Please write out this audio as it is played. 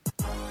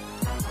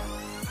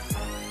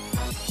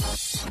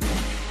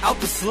Out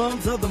the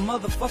slums of the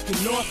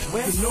motherfucking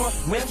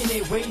Northwest, making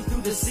their way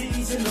through the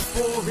cities in the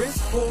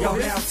forest. Y'all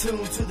now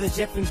tuned to the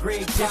Jeff and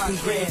Greg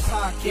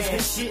podcast. It's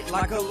this shit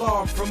like a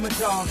log from a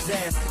dog's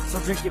ass. So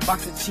drink your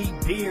box of cheap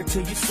beer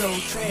till you so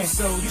trash.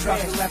 You about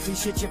to laugh and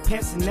shit your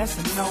pants, and that's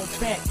a known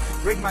fact.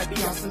 Greg might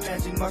be on some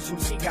magic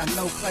mushrooms, he got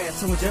no class.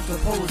 So when Jeff the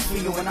pole is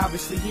feel, and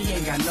obviously he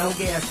ain't got no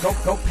gas.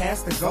 Go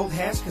past the gold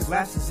hash, cause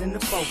laughs is in the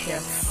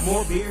forecast.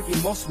 More beer,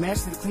 get more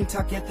smashed than clean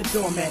tuck at the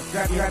doormat.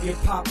 Grab your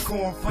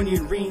popcorn, funny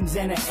rings,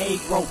 and an egg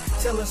roll.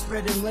 Tell her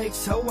spread them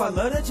legs, ho, I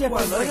love the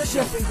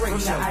Jeff and Greg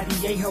show. From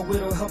the IDA, ho,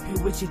 it'll help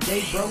you with your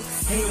day, bro.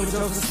 Hang with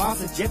Joe's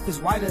sponsor, Jeff is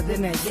whiter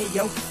than that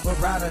yayo. But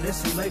rider, there's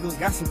some Legos,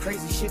 got some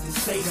crazy shit to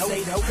say,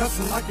 though.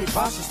 Custom like they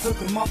bosses took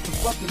them off the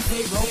fucking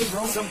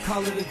payroll. Some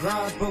call it a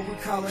garage, but we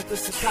call it the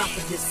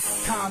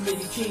sarcophagus.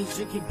 Comedy kings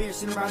drinking beer,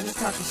 sitting around just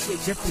talking shit.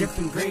 Jeff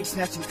and Greg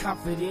snatching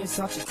confidence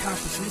out your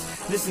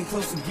consciousness. Listen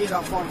close and get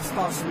off all the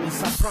stars from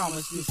this, I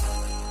promise this.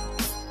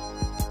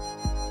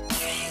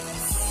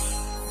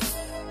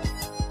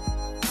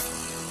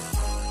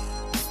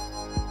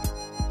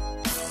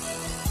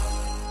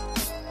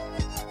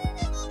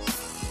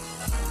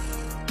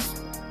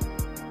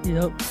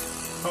 Yep.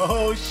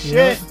 Oh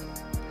shit!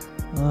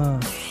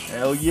 Yep.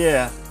 Hell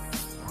yeah!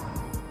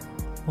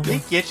 Oh They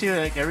my- get you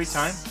like every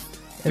time.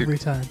 every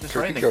time. Just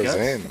right in the Turkey guts.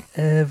 goes in.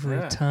 Every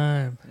Yeah.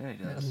 time. Yeah,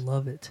 he I does.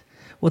 love it.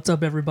 What's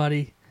up,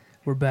 everybody?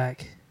 We're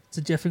back. It's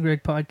a Jeff and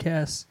Greg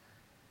podcast.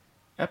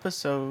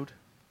 Episode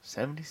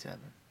 77.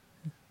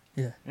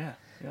 Yeah. Yeah.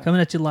 Yeah.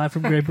 Coming at you live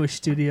from Grey Bush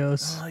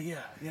Studios. Oh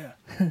yeah. Yeah.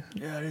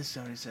 Yeah. It is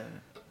 77.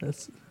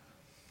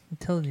 I'm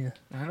telling you,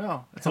 I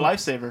know. It's a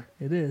lifesaver.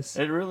 it is.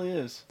 It really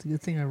is. It's a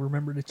good thing I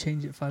remember to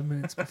change it 5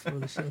 minutes before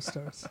the show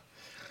starts.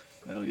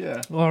 Hell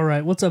yeah. All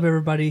right. What's up,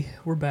 everybody?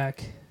 We're back.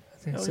 I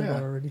think I Hell said yeah.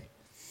 that already.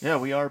 Yeah,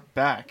 we are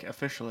back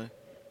officially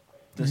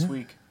this Yeah.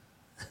 week.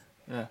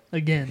 Yeah.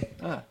 Again.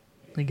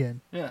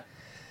 Again. Yeah.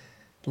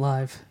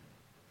 Live.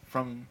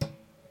 From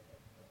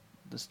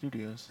the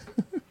studios.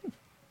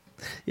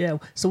 Yeah.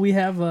 So we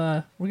have,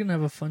 we're going to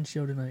have a fun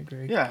show tonight,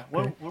 Greg. Yeah.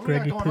 What we got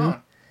Greggy going Poo.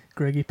 on?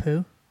 Greggy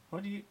Poo.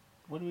 What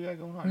do we got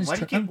going I'm on? just Why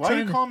do you try- I'm keep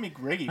trying to- calling me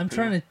Greggy? I'm Poo?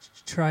 trying to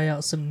try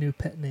out some new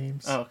pet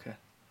names. Oh, okay.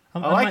 I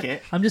like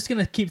it. I'm just going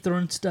to keep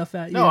throwing stuff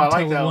at you No, I until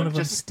like that one one. of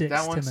them Just sticks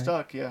that one tonight.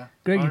 stuck. Yeah.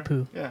 Greggy Alright.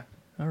 Poo. Yeah.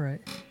 All right.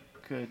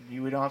 Good.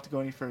 We don't have to go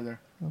any further.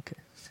 Okay.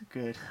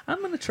 Good. I'm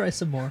going to try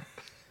some more.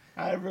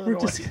 I really We're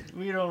don't. just- Want to.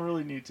 We don't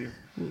really need to.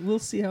 We'll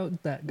see how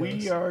that goes.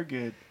 We are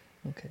good.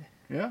 Okay.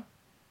 Yeah.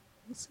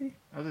 We'll see.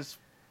 How's this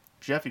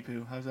Jeffy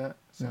Poo? How's that?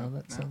 No, sound?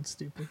 that sounds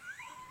stupid.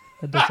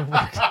 That doesn't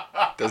work.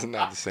 Doesn't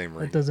have the same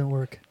ring. That doesn't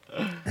work.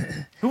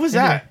 Who was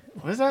Anyway. that?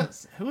 What is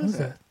that? Who What is was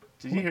that? that?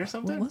 Did you hear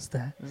something? What was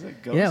that? Is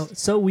it Ghost? Yeah,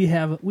 so we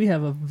have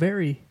a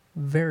very,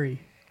 very,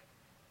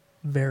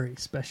 very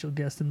special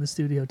guest in the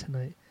studio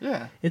tonight.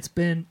 Yeah. It's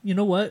been, you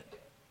know what?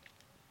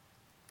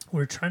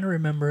 We're trying to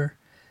remember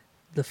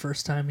the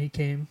first time he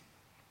came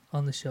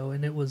on the show,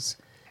 and it was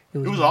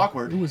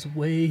awkward. It was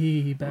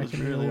way back It was in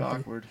the really old days.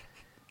 awkward.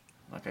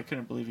 Like I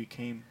couldn't believe he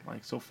came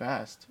like so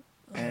fast,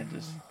 and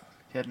just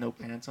he had no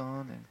pants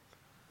on, and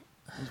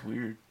it was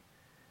weird.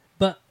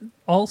 But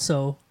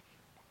also,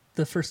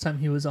 the first time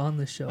he was on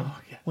the show,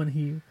 Oh, yeah. when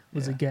he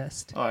was a Yeah.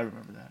 guest, Oh, I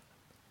remember that.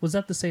 was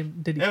that the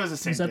same? Did he? It was the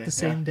same Was that day, the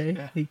same yeah, day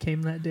yeah. he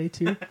came that day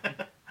too?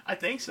 I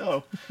think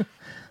so.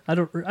 I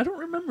don't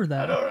remember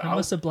that. I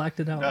must have blacked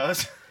it out. No,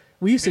 that's-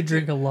 We used to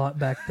drink a lot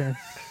back then.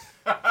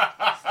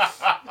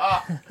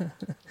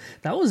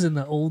 That was in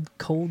the old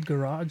cold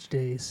garage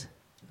days.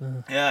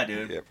 yeah,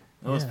 dude. Yep.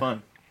 It was Yeah.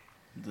 fun.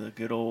 The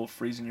good old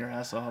freezing your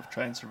ass off,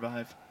 try and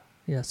survive.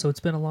 Yeah, so it's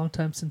been a long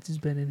time since he's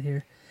been in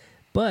here.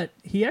 But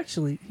he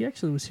actually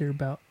was here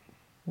about,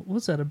 what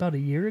was that, about a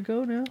year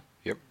ago now?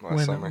 Yep. Last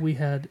When summer. we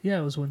had, it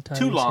was when Ty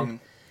Too was long. here.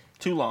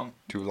 Too long.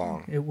 Too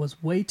long. It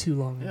was way too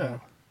long Yeah.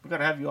 ago. We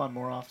gotta have you on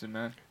more often,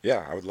 man.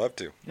 Yeah, I would love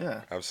to.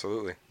 Yeah.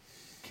 Absolutely.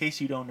 In case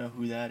you don't know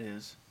who that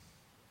is,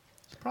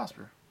 it's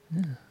Prosper.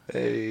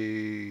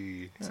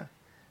 Hey. Yeah.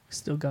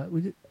 Still got,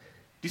 Do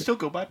you still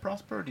go by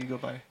Prosper, or do you go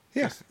by?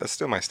 Yeah, that's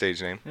still my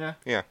stage name. Yeah.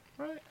 Yeah.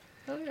 Right.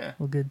 Oh yeah.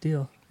 well, good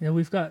deal. Yeah,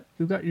 we've got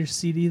your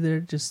CD there,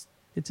 it's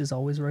just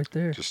always right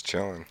there. Just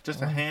chilling.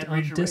 Just a on, hand on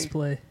raise your rate.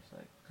 display. It's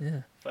like,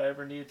 Yeah. if I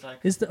ever need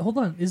like. Hold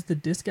on, is the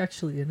disc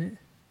actually in it?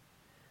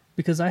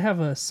 Because I have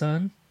a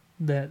son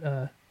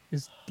that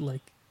is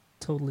like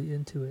totally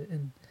into it,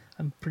 and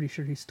I'm pretty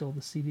sure he stole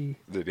the CD.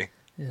 Did he?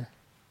 Yeah, it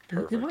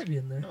Perfect. might be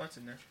in there. No, it's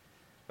in there.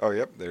 Oh,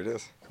 yep. There it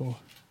is. Cool.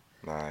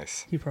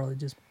 Nice. He probably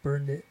just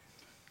burned it.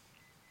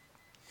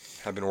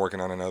 I've been working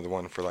on another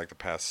one for like the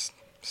past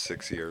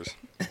 6 years.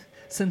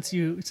 Since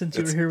you were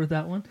It's- here with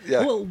that one.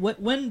 Yeah. Well,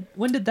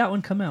 when did that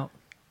one come out?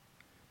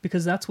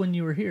 Because that's when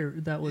you were here.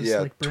 That was Yeah,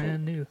 like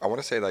brand new. I want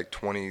to say like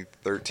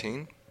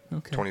 2013,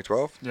 Okay.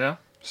 2012, Yeah.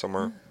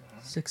 somewhere.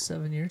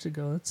 6-7 years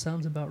ago. That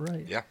sounds about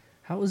right. Yeah.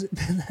 How has it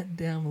been that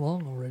damn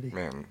long already?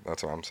 Man,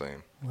 that's what I'm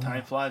saying. Wow.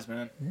 Time flies,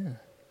 man. Yeah.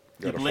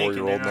 Got You a blink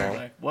and 4-year-old then I'm now.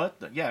 like, what?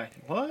 Yeah.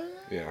 What?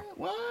 Yeah.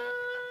 What?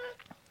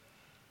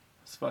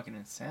 It's fucking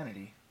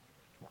insanity.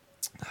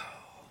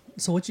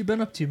 So what you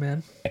been up to,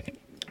 man?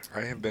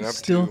 I have been up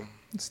Still-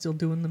 to Still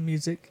doing the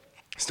music.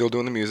 Still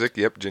doing the music.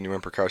 Yep,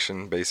 Genuine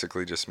Percussion.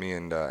 Basically, just me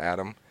and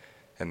Adam,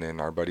 and then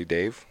our buddy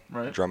Dave,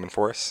 Right. drumming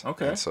for us.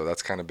 Okay. And so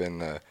that's kind of been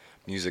the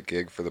music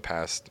gig for the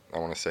past, I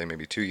want to say,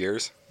 maybe 2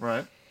 years.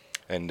 Right.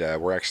 And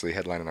we're actually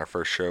headlining our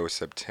first show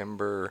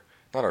September.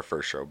 Not our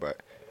first show,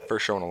 but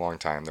first show in a long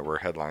time that we're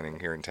headlining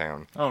here in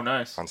town Oh,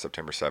 nice. on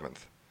September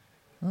 7th.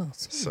 Oh,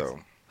 sweet. So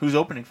Who's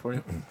opening for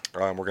you?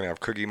 we're going to have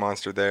Cookie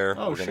Monster there.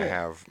 Oh, we're going to shit.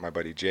 have my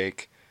buddy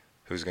Jake,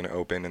 who's going to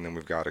open. And then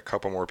we've got a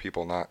couple more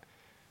people not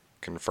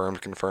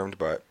confirmed,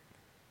 but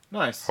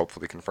Nice.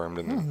 hopefully confirmed.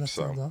 And Oh, then, that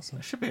so, sounds awesome.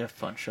 It should be a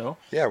fun show.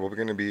 yeah, we're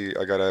going to be,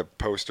 I got a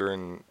poster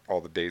and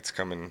all the dates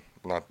coming,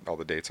 not all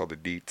the dates, all the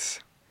deets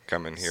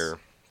coming here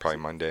probably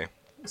Monday.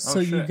 So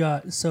you shit.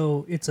 got,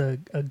 so it's a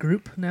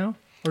group now?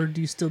 Or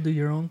do you still do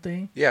your own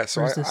thing? Yeah,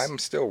 so Or is this- I'm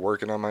still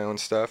working on my own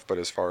stuff, but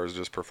as far as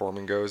just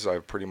performing goes,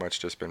 I've pretty much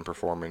just been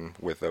performing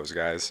with those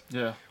guys.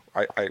 Yeah.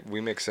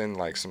 We mix in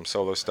like some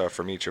solo stuff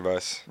from each of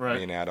us, Right.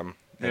 me and Adam,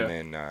 Yeah.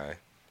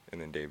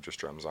 and then Dave just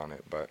drums on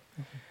it. But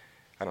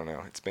I don't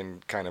know, it's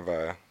been kind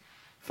of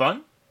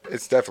Fun?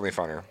 it's definitely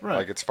funner. Right.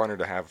 Like it's funner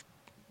to have,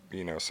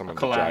 someone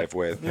to collab. drive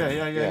with. Yeah,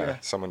 and, yeah.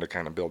 someone to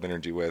kind of build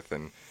energy with,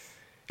 and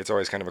it's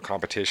always kind of a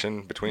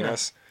competition between Yeah.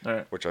 us, All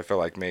right. which I feel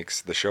like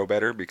makes the show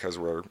better because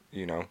we're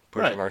pushing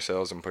Right.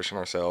 ourselves,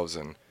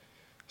 and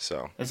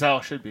so That's how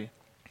it should be.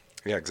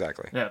 yeah,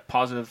 exactly. Yeah.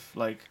 Positive,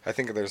 like, I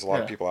think there's a lot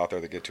of Yeah. people out there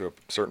that get to a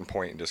certain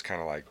point and just kind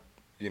of like,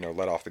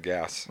 let off the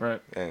gas.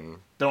 right. And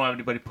They don't have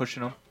anybody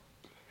pushing them.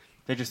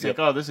 They just think,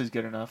 Yep. oh, this is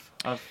good enough.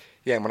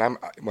 yeah,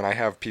 when I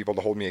have people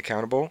to hold me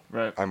accountable,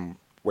 Right. I'm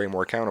way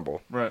more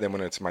accountable Right. than when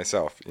it's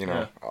myself.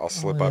 Yeah. I'll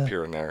slip Oh, up yeah.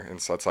 here and there, and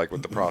so it's like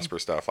with the Prosper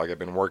stuff. Like I've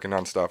been working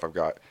on stuff. I've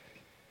got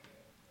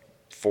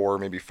 4,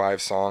 maybe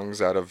 5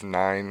 songs out of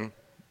 9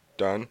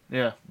 done,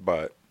 Yeah.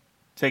 but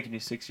Taking you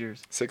 6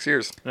 years. 6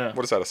 years. Yeah.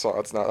 What is that? A song?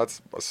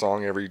 That's a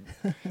song every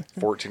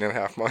 14 and a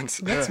half months.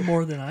 That's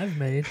more than I've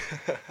made.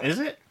 Is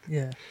it?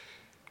 Yeah.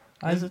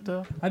 Is it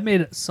though? I've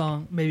made a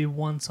song, maybe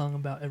one song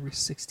about every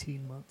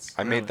 16 months.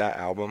 I Really? made that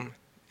album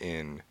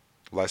in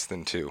less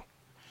than 2.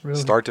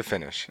 Really? Start to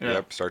finish. Yeah.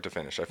 Yep, start to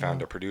finish. I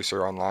found Wow. a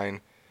producer online.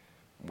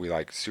 We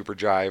like super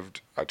jived.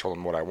 I told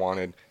him what I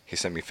wanted. He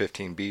sent me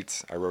 15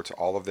 beats. I wrote to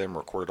all of them,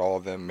 recorded all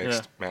of them,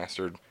 mixed,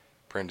 mastered,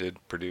 printed,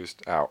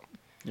 produced, out.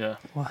 Yeah.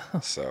 Wow.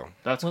 So,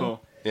 That's Well,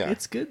 cool. yeah.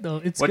 It's good, though.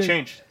 It's What good.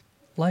 changed?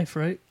 Life,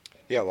 right?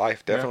 Yeah,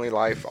 life. Definitely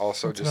life.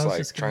 Also That's what just I was like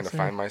just trying gonna to say.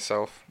 find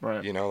myself.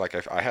 Right.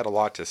 Like I had a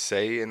lot to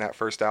say in that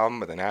first album,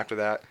 but then after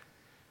that,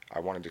 I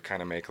wanted to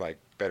kind of make like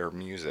better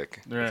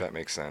music, Yeah. if that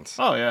makes sense.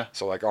 Oh, yeah.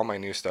 So like all my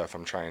new stuff,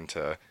 I'm trying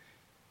to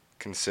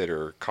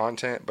consider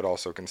content, but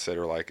also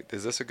consider like,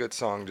 is this a good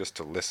song just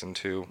to listen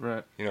to?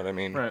 Right. You know what I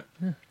mean? Right.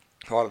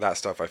 A lot of that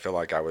stuff I feel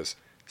like I was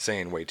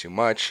saying way too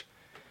much,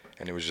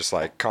 and it was just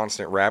like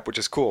constant rap, which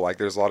is cool. Like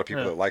there's a lot of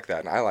people Yeah. that like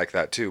that, and I like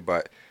that too.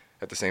 But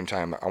at the same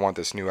time, I want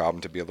this new album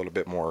to be a little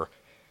bit more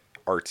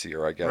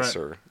artsier, I guess,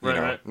 Right.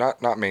 or Right.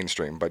 not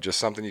mainstream, but just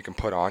something you can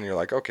put on. You're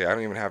like, okay, I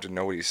don't even have to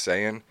know what he's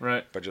saying,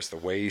 Right. but just the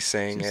way he's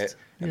saying Just- it,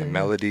 and yeah, the yeah.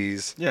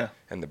 melodies, Yeah.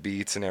 and the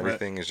beats and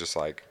everything is just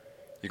like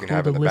you can Cool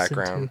have it in to the listen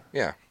background. to.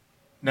 Yeah.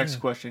 Next Yeah.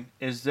 question.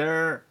 Is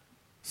there,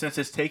 since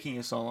it's taking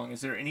you so long, is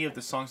there any of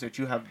the songs that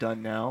you have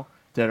done now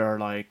that are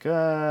like,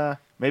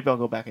 maybe I'll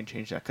go back and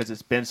change that because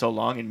it's been so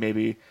long and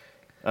maybe,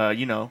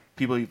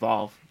 people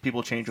evolve,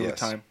 people change over Yes.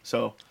 time.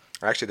 So,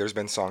 Actually, there's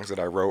been songs that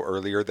I wrote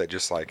earlier that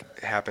just like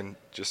happened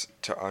just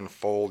to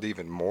unfold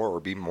even more or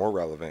be more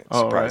relevant,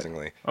 Oh, right.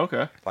 surprisingly.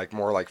 okay. Like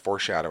more like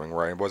foreshadowing,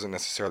 where I wasn't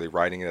necessarily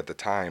writing it at the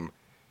time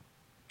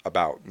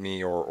about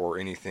me or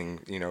anything,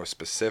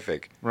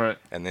 specific. Right.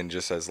 And then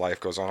just as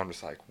life goes on, I'm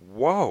just like,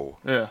 whoa.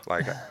 Yeah.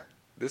 Like,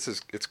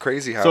 it's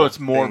crazy how. So it's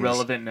more things-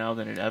 relevant now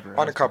than it ever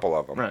On has a couple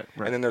of them. Right,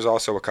 right. And then there's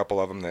also a couple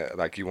of them that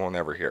like you won't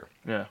ever hear.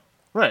 been. Yeah.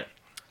 Right.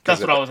 That's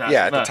 'Cause what I was asking.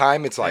 Yeah, at the about.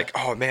 time it's like,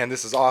 oh man,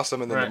 this is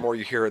awesome. And then Right. the more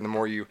you hear it, the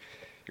more you're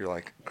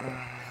like,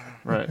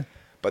 Right.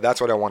 but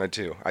that's what I wanted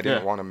to. I didn't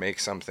Yeah. want to make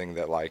something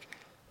that like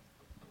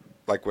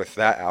with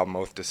that album,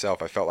 Oath to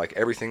Self, I felt like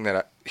everything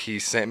that he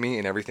sent me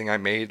and everything I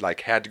made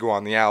like had to go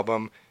on the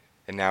album.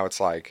 And now it's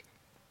like,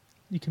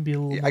 You can be a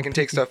little. I more can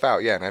take picky. stuff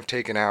out. Yeah. And I've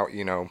taken out,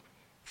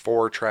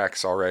 4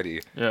 tracks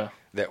already Yeah.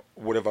 that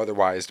would have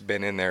otherwise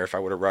been in there if I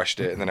would have rushed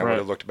it. And then I would Right.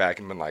 have looked back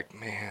and been like,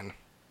 man,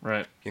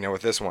 Right.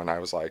 with this one, I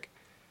was like,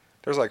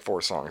 there's like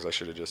 4 songs I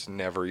should have just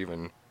never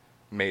even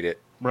made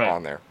it Right.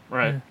 on there.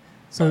 Right. Yeah.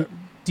 So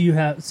do you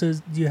have? So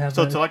do you have?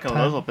 So it's like a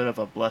time- little bit of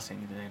a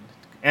blessing then.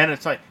 And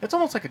it's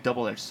almost like a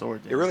double-edged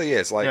sword. Then. It really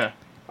is. Like, Yeah.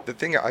 the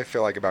thing I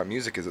feel like about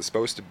music is it's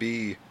supposed to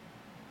be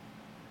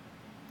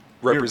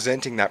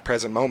representing that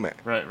present moment.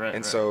 Right. Right.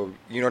 And right. so,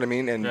 you know what I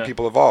mean? And Yeah.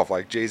 people evolve.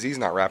 Like, Jay-Z's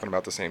not rapping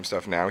about the same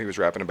stuff now. He was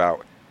rapping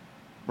about,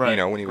 right.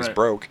 when he was right.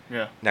 broke.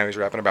 Yeah. Now he's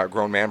rapping about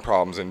grown man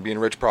problems and being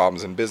rich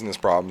problems and business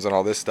problems and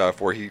all this stuff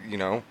where he,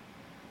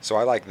 So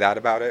I like that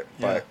about it.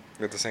 But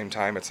at the same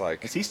time, it's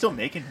like, Is he still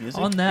making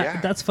music? On that,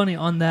 Yeah. that's funny.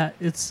 On that,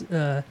 it's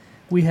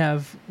we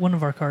have one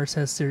of our cars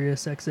has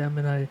Sirius XM,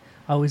 and I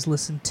always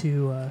listen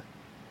to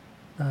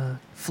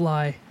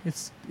Fly.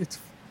 It's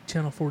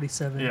channel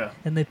 47, Yeah.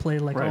 and they play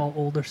like Right. all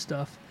older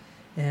stuff.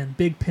 and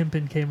Big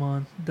Pimpin' came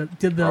on.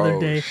 Did the other Oh,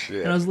 day,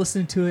 shit. and I was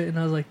listening to it, and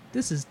I was like,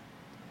 this is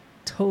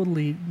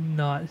totally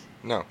not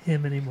No.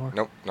 him anymore.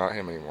 Nope, not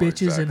him anymore.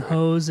 Bitches and exactly.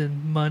 hoes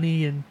and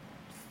money and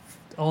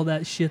all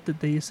that shit that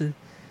they used to.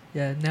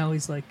 Yeah, now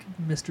he's like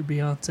Mr.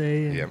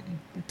 Beyonce and Yep.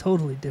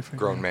 totally different.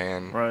 Grown now.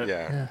 man. Right.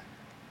 Yeah. Yeah.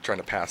 Trying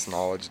to pass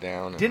knowledge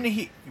down. and- Didn't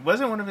he?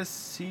 Wasn't one of his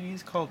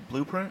CDs called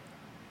Blueprint?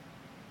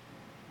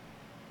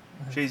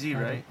 Jay-Z,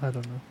 right? I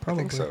don't know. I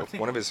Probably. think so. I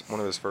think- One of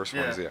his first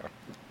Yeah. ones, yeah.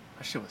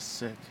 That shit was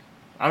sick.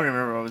 I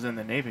remember I was in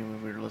the Navy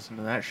when we were listening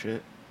to that shit.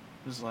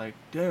 It was like,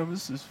 damn,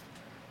 this is.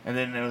 And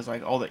then it was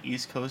like all the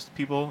East Coast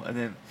people, and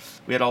then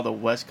we had all the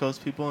West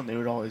Coast people, and they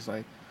would always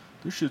like,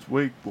 this shit's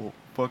way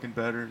fucking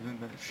better than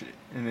that shit.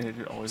 And then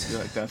it'd always be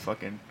like that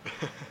fucking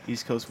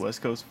East Coast,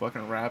 West Coast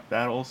fucking rap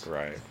battles.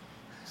 Right.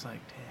 It's like,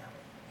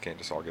 damn. Can't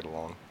just all get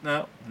along.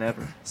 No,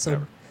 never. So,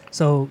 Never.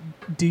 so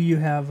do you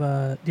have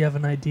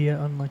an idea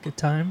on like a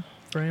time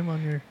frame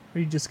on your? Or are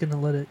you just gonna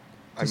let it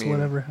I just mean,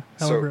 however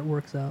so- it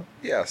works out?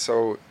 Yeah,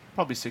 so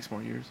Probably 6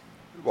 more years.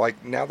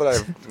 like now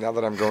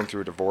that I'm going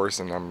through a divorce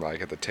and I'm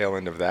like at the tail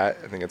end of that,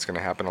 I think it's going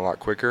to happen a lot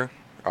quicker.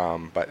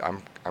 But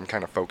I'm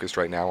kind of focused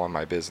right now on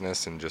my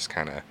business and just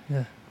kind of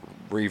Yeah.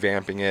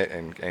 revamping it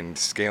and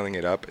scaling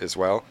it up as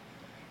well.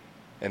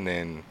 And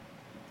then,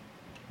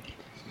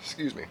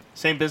 excuse me,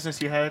 Same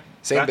business you had?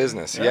 same back-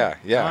 business. Yeah,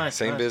 Nice,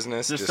 same nice.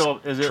 business. Is it Just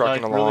still, is it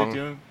trucking like along. really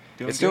doing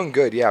It's good? doing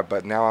good, yeah.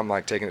 But now I'm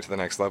like taking it to the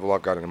next level.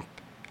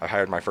 I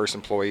hired my first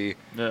employee,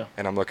 Yeah.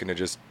 and I'm looking to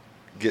just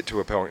get to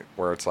a point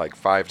where it's like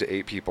 5 to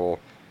 8 people,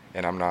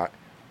 and I'm not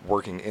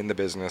working in the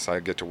business. I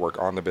get to work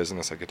on the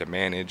business. I get to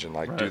manage and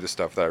like do Right. the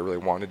stuff that I really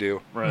want to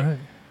do. Right.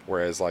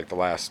 Whereas like the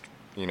last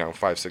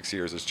 5-6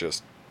 years is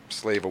just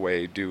slave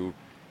away, do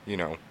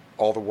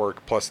all the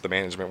work plus the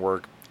management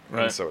work,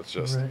 Right. and so it's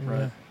just Right. right.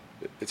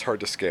 Yeah. it's hard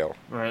to scale.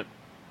 Right.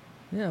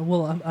 Yeah,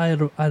 well,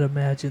 I'd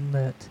imagine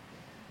that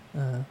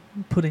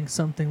putting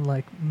something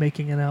like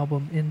making an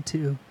album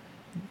into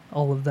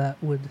all of that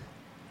would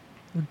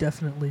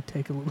definitely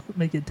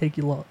make it take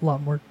you a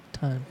lot more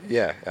time.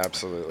 Yeah, I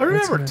absolutely.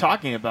 remember gonna-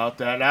 talking about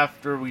that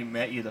after we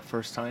met you the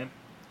first time.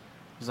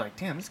 I was like,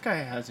 damn, this guy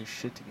has his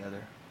shit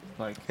together.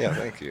 Like, Yeah,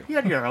 thank you. you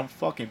had your own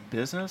fucking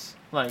business.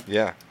 Like,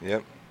 Yeah,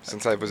 yep.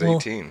 Since I was Well,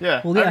 18.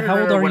 yeah. Well, yeah, I how old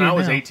remember are when you I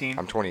was now? 18.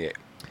 I'm 28,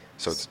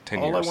 so it's 10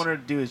 all years. I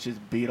wanted to do is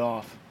just beat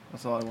off.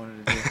 That's all I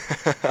wanted to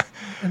do.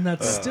 And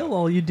that's still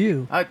all you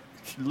do. I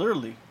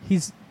literally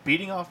He's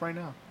beating off right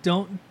now.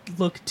 don't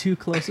look too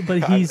close,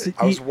 but he's.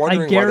 I was wondering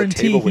why I the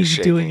guarantee table was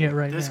he's doing shaking. it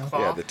right This now.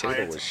 clock Yeah, the table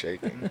hides was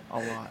shaking. a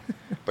lot.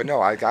 But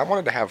no, I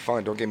wanted to have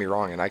fun. Don't get me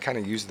wrong, and I kind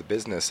of used the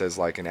business as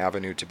like an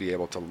avenue to be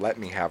able to let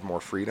me have more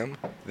freedom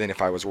than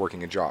if I was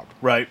working a job.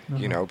 Right.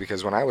 You know,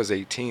 because when I was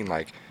 18,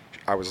 like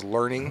I was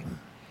learning,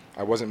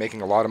 I wasn't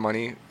making a lot of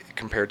money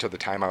compared to the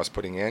time I was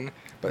putting in,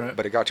 but Right.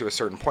 but it got to a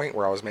certain point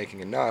where I was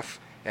making enough,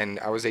 and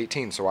I was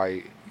 18, so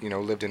I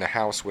lived in a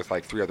house with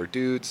like 3 other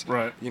dudes.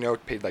 Right.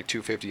 Paid like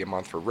 $250 a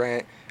month for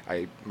rent.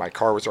 My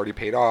car was already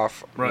paid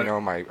off. Right.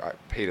 I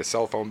paid a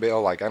cell phone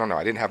bill. Like I don't know,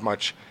 I didn't have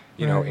much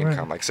Right,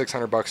 income, right. like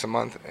 $600 a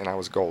month, and I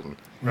was golden.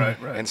 Right.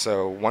 Right. And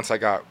so once I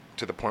got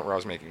to the point where I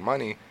was making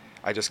money,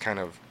 I just kind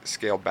of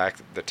scaled back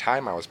the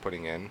time I was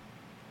putting in,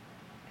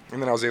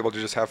 and then I was able to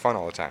just have fun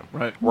all the time.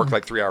 Right. Work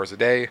like 3 hours a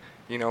day,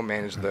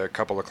 manage the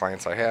couple of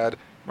clients I had,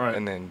 Right.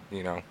 and then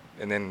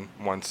and then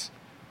once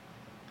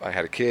I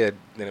had a kid,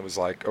 then it was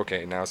like,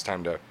 okay, now it's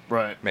time to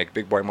Right. make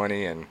big boy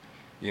money and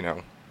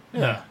Yeah.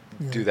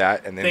 do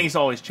that, and then Things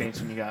always change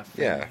when you got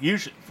family. Yeah.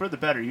 Usually for the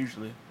better.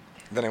 Usually.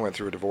 then I went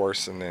through a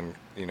divorce, and then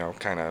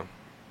kind of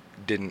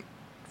didn't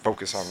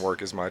focus on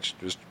work as much,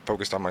 just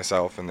focused on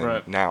myself, and then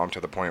Right. now I'm to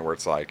the point where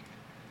it's like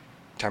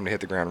time to hit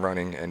the ground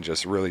running and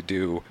just really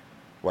do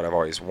what I've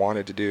always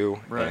wanted to do,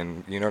 Right.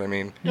 and you know what I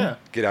mean? Yeah.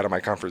 Get out of my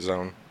comfort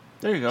zone.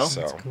 There you go.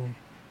 So, That's cool.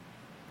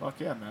 Fuck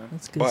yeah, man.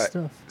 That's good but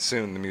stuff.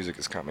 soon the music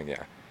is coming.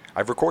 Yeah,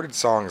 I've recorded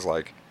songs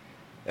like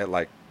at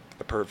like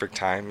the perfect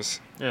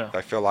times. Yeah.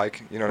 I feel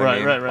like, you know what I Right,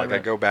 mean? right, right, Like I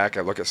right. go back,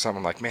 I look at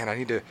something like, man,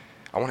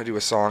 I want to do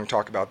a song,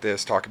 talk about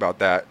this, talk about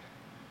that,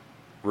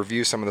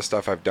 review some of the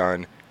stuff I've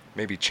done,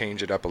 maybe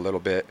change it up a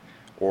little bit,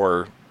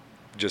 or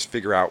just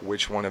figure out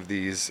which one of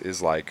these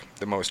is like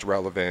the most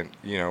relevant,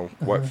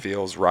 what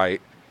feels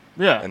right,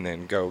 Yeah. and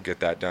then go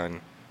get that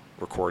done,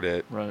 record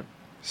it. Right.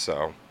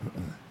 So,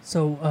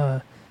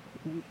 So,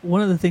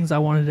 one of the things I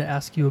wanted to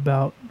ask you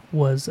about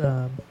was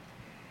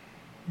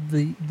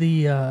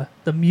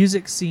the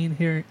music scene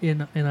here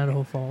in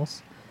Idaho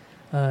Falls.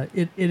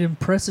 It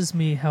impresses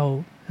me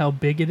how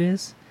big it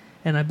is,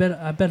 and I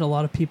bet a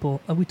lot of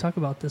people. We talk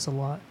about this a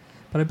lot,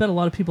 but I bet a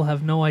lot of people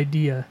have no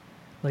idea,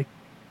 like,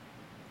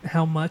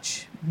 how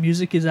much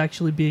music is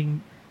actually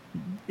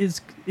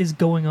is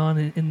going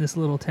on in this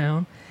little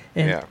town,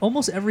 and Yeah.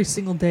 almost every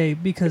single day,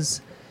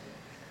 because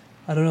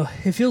I don't know.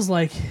 It feels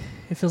like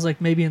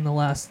maybe in the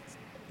last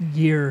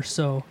year or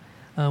so,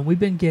 we've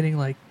been getting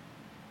like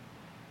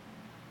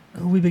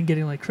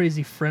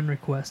crazy friend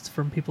requests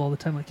from people all the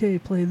time. Like, hey,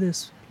 play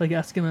this. Like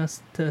asking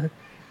us to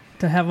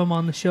have them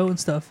on the show and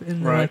stuff.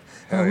 And they're Right. like,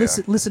 oh, Hell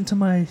yeah. listen to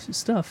my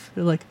stuff.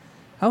 They're like,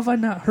 how have I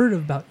not heard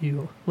about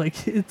you?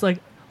 Like, it's like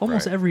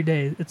almost Right. every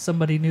day it's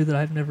somebody new that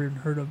I've never even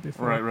heard of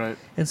before. Right.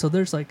 And so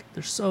there's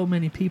so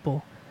many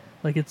people.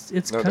 Like, it's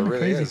No, kind there of really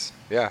crazy. is.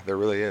 Yeah, there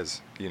really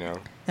is. You know.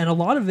 And a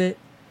lot of it,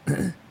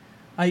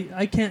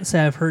 I can't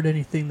say I've heard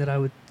anything that I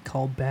would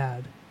call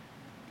bad,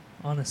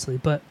 honestly.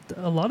 But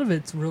a lot of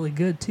it's really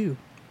good too.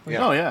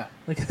 Yeah. Oh yeah.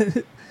 Like,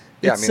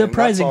 Yeah, I it's mean, and that's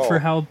surprising for all-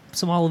 how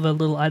small of a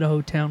little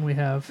Idaho town we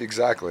have.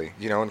 Exactly.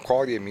 You know, and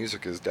quality of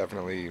music is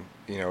definitely,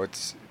 you know,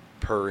 it's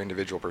per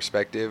individual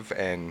perspective,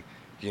 and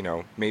you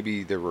know,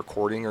 maybe the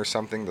recording or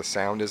something, the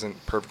sound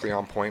isn't perfectly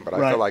on point, but I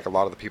Right. feel like a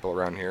lot of the people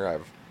around here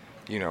have,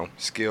 you know,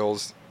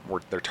 skills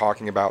where they're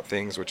talking about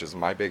things, which is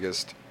my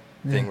biggest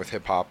thing Yeah. with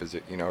hip hop is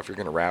that, you know, if you're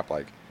going to rap,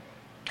 like,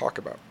 talk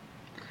about,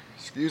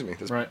 excuse me,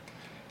 this Right.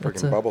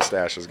 That's freaking a- bubble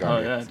stash has got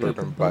Oh me yeah, dude.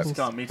 burping, Bubbles. It's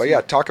got me but too.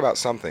 yeah, talk about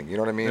something, you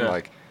know what I mean? Yeah.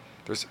 Like,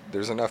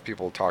 there's enough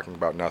people talking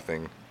about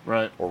nothing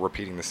Right. or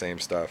repeating the same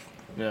stuff.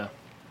 Yeah.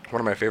 One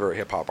of my favorite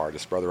hip hop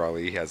artists, Brother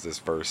Ali, he has this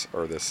verse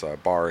or this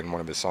bar in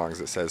one of his songs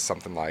that says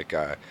something like,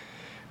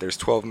 "There's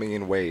 12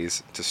 million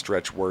ways to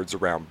stretch words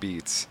around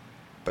beats,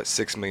 but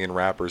 6 million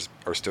rappers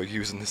are still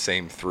using the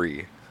same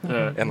 3."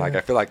 Yeah. And like, Yeah.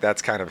 I feel like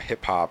that's kind of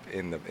hip hop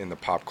in the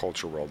pop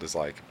culture world. Is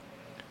like,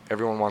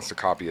 everyone wants to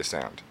copy a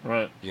sound.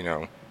 Right. You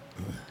know,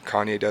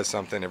 Kanye does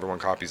something, everyone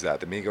copies that.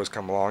 The Migos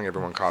come along,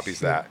 everyone copies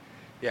Shit. that.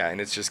 Yeah, and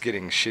it's just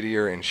getting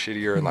shittier and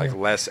shittier and like Yeah.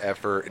 less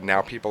effort. And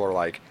now people are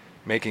like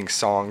making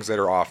songs that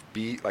are off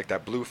beat, like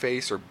that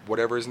Blueface or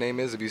whatever his name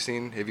is. Have you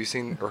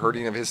seen or heard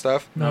any of his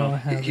stuff? No, I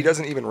He haven't.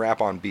 doesn't even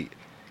rap on beat,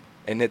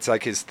 and it's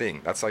like his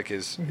thing. That's like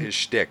his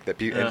shtick that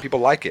Yeah. and people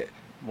like it.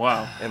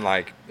 Wow. And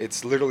like,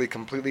 it's literally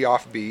completely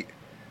off beat.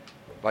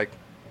 Like,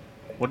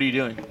 What are you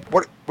doing?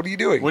 what are you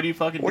doing? What are you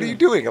fucking What are you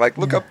doing? doing? Like,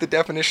 look Yeah. up the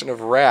definition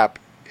of rap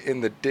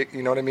in the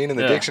you know what I mean? In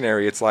the Yeah.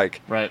 dictionary, it's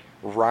like Right.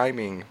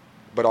 rhyming,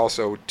 but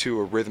also to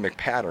a rhythmic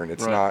pattern.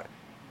 It's Right. not,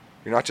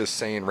 you're not just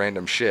saying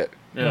random shit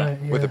Yeah.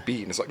 Right, with a yeah.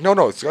 beat. And it's like,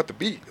 no, it's got the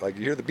beat. Like,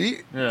 you hear the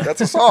beat? Yeah. That's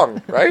a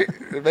song, right?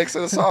 It makes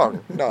it a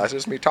song. No, that's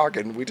just me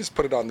talking. We just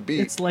put it on the beat.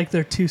 It's like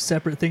they're two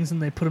separate things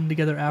and they put them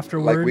together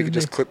afterward. Like, we and could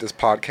just they- clip this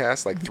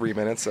podcast, like 3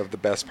 minutes of the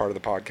best part of the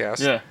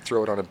podcast, Yeah.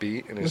 throw it on a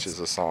beat, and it's Let's- just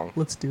a song.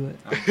 Let's do it.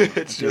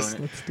 It's doing just,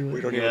 it. Let's do it.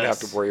 we don't even have Yes.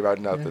 to worry about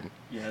nothing.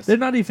 Yes. They're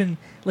not even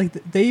like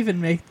they even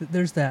make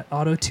there's that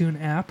auto tune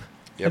app.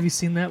 Yep. Have you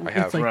seen that? I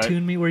have. It's like Right.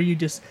 Tune Me, where you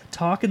just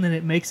talk and then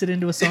it makes it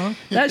into a song.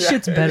 That Yeah,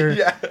 shit's better.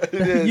 Yeah, it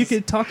is. You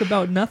could talk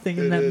about nothing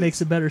and It that is. makes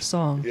a better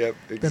song Yep,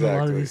 than a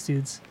lot of exactly. these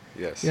dudes.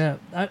 Yes. Yeah,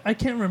 I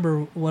can't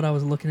remember what I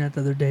was looking at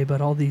the other day, but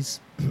all these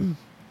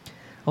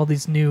all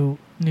these new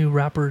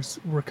rappers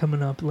were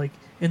coming up, like,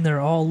 and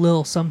they're all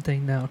Lil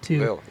something now too.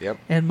 Lil, yep.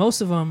 And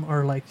most of them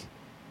are like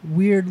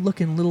weird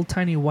looking little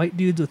tiny white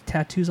dudes with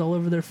tattoos all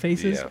over their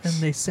faces, Yes.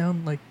 and they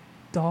sound like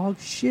dog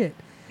shit.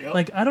 Yep.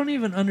 Like, I don't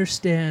even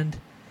understand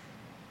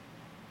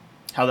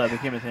How that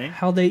became a thing?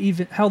 how they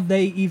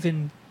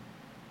even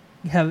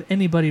have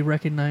anybody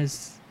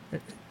recognize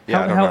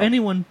Yeah, I don't how know.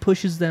 anyone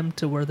pushes them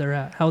to where they're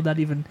at. How that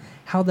even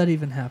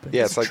happens.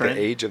 Yeah, it's like trend.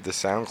 the age of the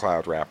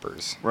SoundCloud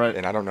rappers. Right.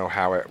 And I don't know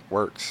how it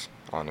works,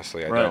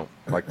 honestly. I Right. don't.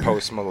 Like,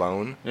 Post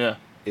Malone Yeah.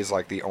 is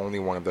like the only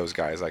one of those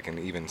guys I can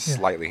even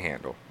slightly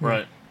handle.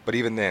 Right. But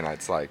even then,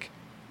 it's like,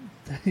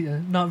 Yeah,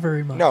 not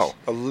very much. no,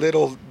 a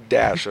little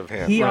dash of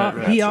him. He Right,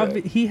 That's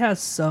it. he has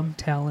some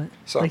talent.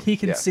 Some, like, he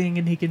can yeah. sing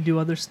and he can do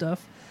other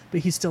stuff,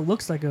 but he still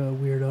looks like a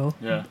weirdo.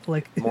 Yeah.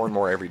 Like, More and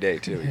more every day,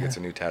 too. He Yeah. gets a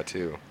new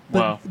tattoo. but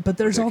Wow. but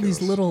there's all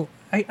these Ridiculous. little.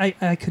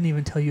 I couldn't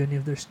even tell you any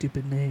of their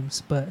stupid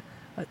names, but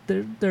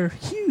they're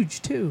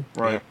huge too.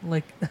 Right.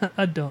 Like,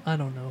 I don't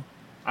know.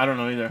 I don't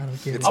know either. I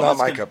don't get It's it. I not was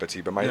my gonna- cup of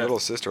tea, but my Yeah. little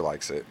sister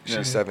likes it. She's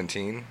Yeah.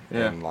 17,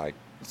 Yeah. and like,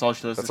 That's all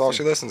she listens that's all to.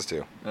 she listens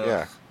to. Ugh.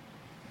 Yeah.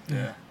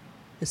 Yeah.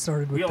 It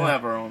started with We all that.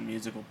 have our own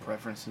musical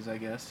preferences, I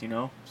guess, you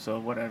know? So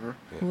whatever.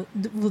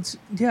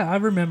 Yeah, I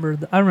remember.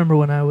 I remember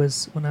when I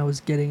was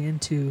getting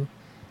into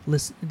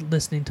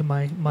listening to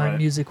my Right.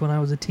 music when I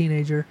was a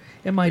teenager,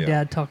 and my Yeah.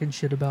 dad talking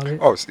shit about it.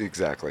 Oh,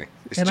 exactly.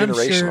 It's and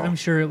generational. I'm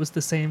sure it was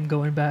the same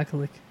going back.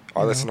 Like,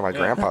 I you listen to know. my Yeah.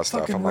 grandpa's That stuff.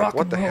 fucking I'm like, rock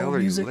what and the hell roll are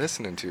music. you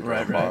listening to,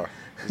 Right, Grandpa? right.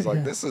 He's like,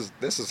 Yeah.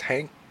 this is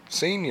Hank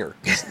Senior.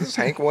 This is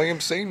Hank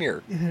Williams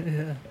Senior.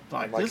 Yeah.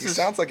 Like, Like, this he is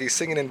sounds like he's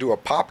singing into a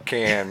pop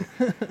can.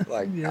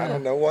 Like, Yeah. I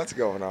don't know what's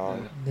going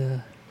on.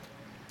 Yeah.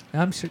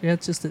 I'm sure. Yeah,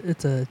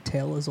 it's a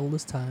tale as old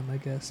as time, I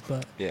guess.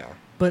 Yeah.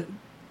 But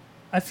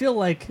I feel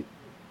like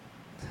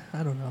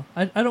I don't know.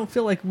 I don't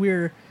feel like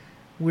we're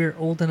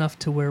old enough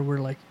to where we're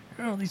like,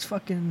 oh, these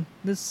fucking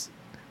this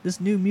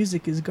new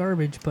music is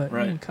garbage, but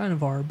Right. we kind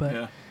of are. But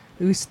yeah.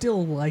 we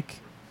still like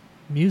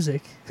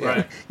music.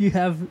 Right. you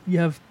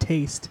have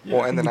taste. Yeah.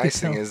 Well, and the You could nice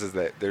thing tell. is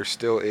that there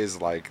still is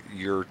like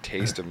your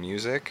taste of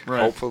music, Right.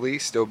 hopefully,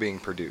 still being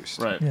produced.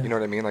 Right. Yeah. You know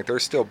what I mean? Like,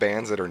 there's still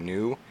bands that are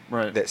new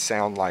Right. that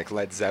sound like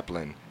Led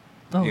Zeppelin.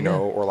 Oh, you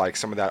know, yeah. or like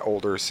some of that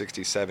older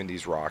 60s,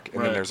 70s rock. And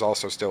Right. then there's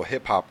also still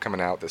hip hop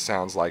coming out that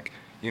sounds like,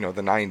 you know,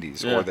 the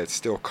 90s Yeah. or that's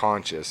still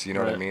conscious, you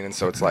know what I Right. mean? And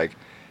so it's like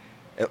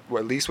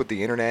at least with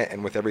the internet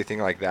and with everything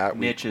like that,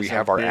 we Niches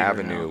have are our bigger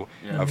avenue now.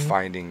 Yeah. of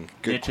finding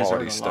good Niches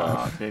quality are a stuff.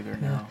 lot bigger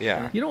now.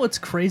 Yeah. You know what's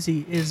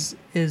crazy is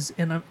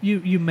and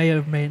you may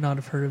or may not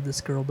have heard of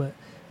this girl, but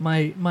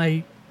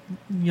my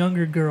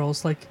younger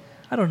girls, like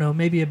I don't know,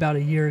 maybe about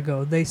a year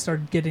ago, they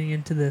started getting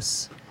into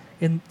this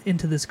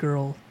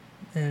girl,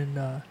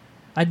 and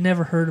I'd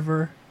never heard of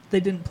her. They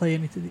didn't play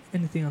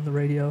anything on the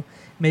radio.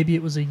 Maybe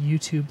it was a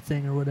YouTube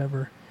thing or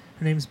whatever.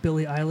 Her name's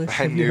Billie Eilish.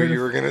 I knew you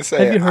were going to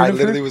say have it. you heard I of her?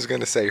 literally was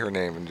going to say her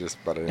name,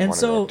 but I didn't And want to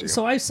so, interrupt you.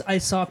 so I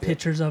saw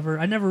pictures of her.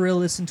 I never really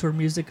listened to her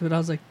music, but I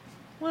was like,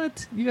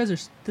 "What? You guys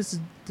are this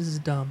is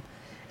dumb."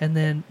 And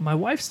then my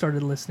wife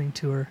started listening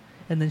to her,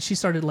 and then she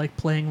started like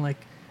playing like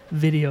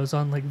videos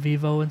on like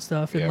Vivo and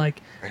stuff, and Yeah.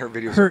 like Her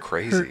videos are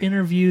crazy. her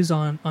interviews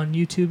on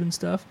YouTube and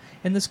stuff.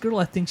 And this girl,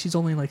 I think she's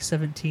only like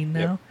 17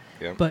 now,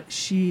 Yep. but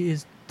she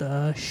is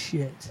the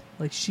shit.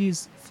 Like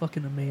she's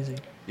fucking amazing.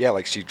 Yeah,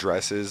 like she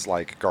dresses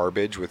like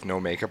garbage with no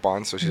makeup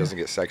on, so she doesn't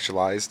get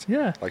sexualized.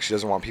 Yeah. Like she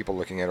doesn't want people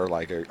looking at her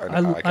like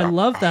I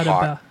love that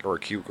hot about- or a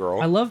cute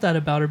girl. I love that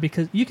about her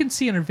because you can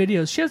see in her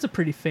videos she has a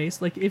pretty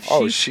face. Like if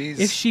Oh, if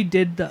she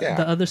did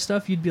the other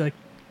stuff, you'd be like,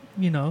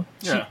 you know,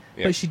 Yeah.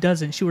 Yeah. But she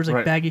doesn't. She wears like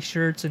Right. baggy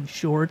shirts and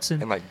shorts,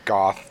 and and like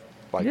goth,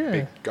 like Yeah.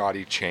 big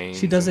gaudy chains.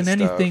 she doesn't and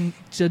stuff. anything.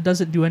 She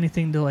doesn't do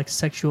anything to like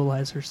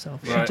sexualize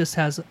herself. She Right. just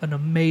has an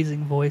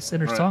amazing voice,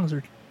 and her Right. songs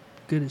are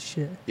good as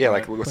shit. Yeah,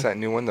 like Right. what's that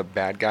new one, the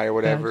bad guy or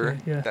whatever?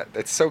 Guy, yeah.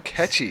 That's so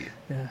catchy.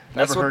 Yeah,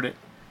 That's Never what- heard it.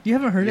 you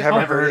haven't heard You it? haven't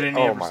I'll, heard any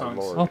Oh of her my songs.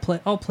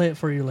 lord. I'll play it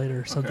for you later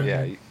or something.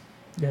 Yeah, man.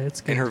 Yeah,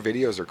 it's good. and her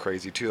videos are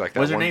crazy too. Like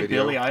that Was her one name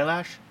video. Billie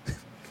Eilish?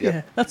 Yeah,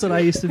 Yep. that's what I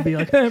used to be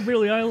like.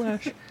 Billie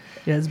Eilish.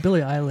 Yeah, it's Billie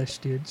Eilish,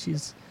 dude. She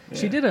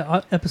Yeah. did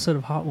an episode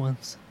of Hot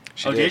Ones.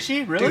 Did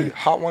she? Really? Dude,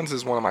 Hot Ones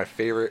is one of my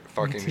favorite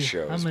fucking too.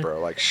 shows, I'm a-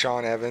 bro. Like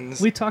Sean Evans.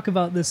 We talk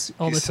about this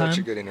all he's the time. such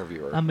a good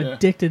interviewer. I'm Yeah.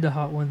 addicted to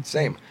Hot Ones.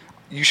 Same.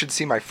 You should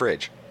see my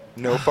fridge.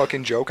 No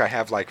fucking joke. I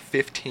have like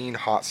 15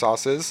 hot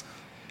sauces.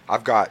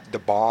 I've got the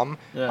bomb.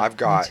 Yeah. I've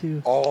got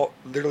too.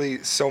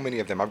 literally so many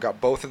of them. I've got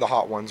both of the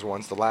hot ones.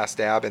 One's the last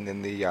dab, and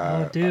then the.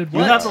 Oh, dude, You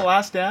what? have the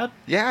last dab?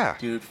 Yeah.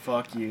 Dude,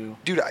 fuck you.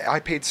 Dude, I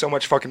paid so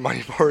much fucking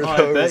money for it. Oh, I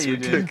though. bet It's you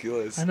did.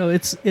 ridiculous. I know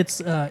it's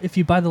if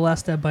you buy the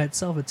last dab by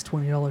itself, it's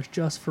 $20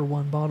 just for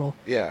one bottle.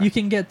 Yeah. You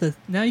can get a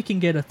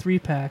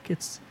 3-pack.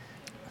 It's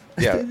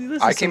Yeah, This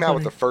is I so came out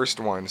with funny. the first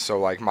one, so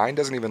like mine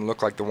doesn't even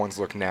look like the ones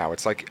look now.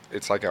 It's like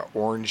a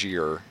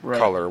orangier Right.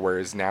 color,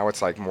 whereas now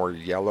it's like more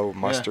yellow,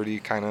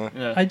 mustardy kind of.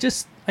 Yeah. I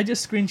just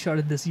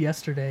screenshotted this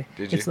yesterday.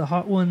 Did It's you? the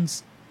Hot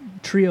Ones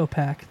trio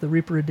pack, the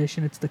Reaper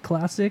edition. It's the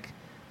classic,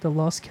 the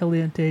Los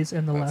Calientes,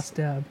 and the That's- last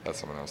dab.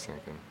 That's what I was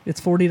thinking.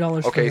 It's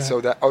 $40 Okay,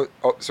 for that.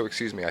 so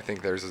excuse me. I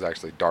think theirs is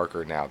actually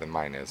darker now than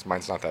mine is.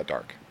 Mine's not that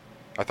dark.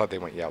 I thought they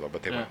went yellow,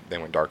 but Yeah. they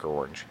went darker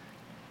orange.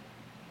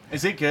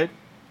 Is it good?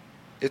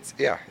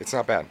 It's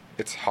not bad.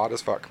 It's hot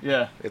as fuck.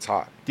 Yeah. It's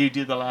hot. Do you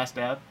do the last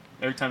dab?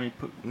 Every time you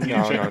put...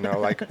 No.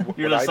 Like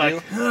You're what just I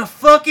like, do. "Ugh,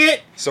 fuck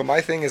it! So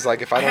my thing is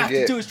like if I I don't have to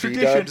get do it, it's B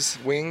tradition. Dubs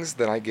wings,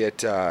 then I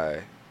get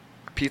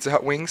Pizza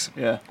Hut wings.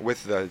 Yeah.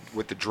 With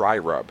the dry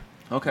rub.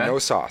 Okay. No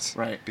sauce.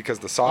 Right. Because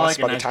the I sauce, like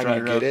a by the nice time dry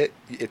you rub. get it,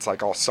 it's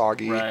like all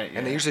soggy. Right,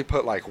 And they yeah. usually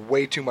put like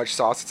way too much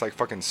sauce. It's like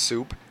fucking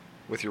soup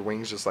with your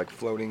wings just like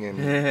floating in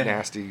Yeah.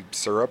 nasty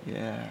syrup.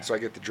 Yeah. So I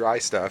get the dry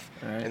stuff.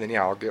 Right. And then,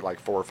 yeah, I'll get like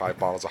 4 or 5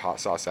 bottles of hot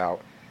sauce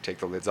out, take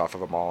the lids off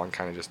of them all, and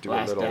kind of just do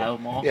Last a little. dab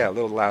 'em all? Yeah, a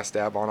little last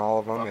dab on all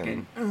of them.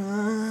 Fucking...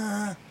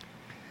 And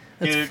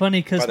That's Dude,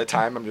 funny because by the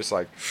time I'm just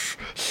like.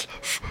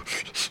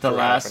 The for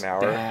last half an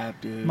hour.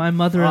 dab, dude. my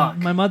Fuck.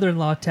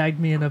 mother-in-law tagged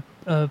me in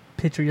a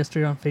picture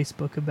yesterday on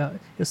Facebook about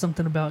it was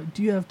something about,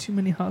 do you have too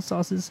many hot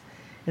sauces?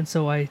 And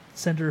so I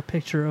sent her a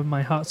picture of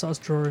my hot sauce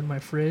drawer in my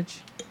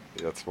fridge.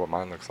 That's what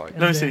mine looks like.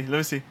 And Let me then- see. Let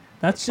me see. That's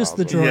That's just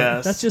the awesome. drawer.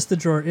 Yes. That's just the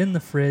drawer in the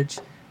fridge,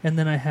 and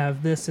then I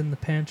have this in the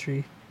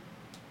pantry.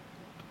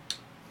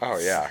 Oh,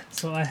 yeah.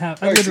 So I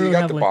have. I Oh, so literally you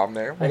got have the like, bomb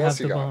there. I What have else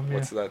you the got? bomb, yeah.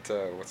 What's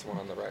that? What's the one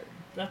on the right?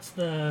 That's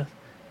the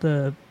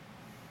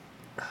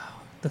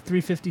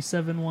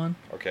 357 one.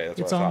 Okay, that's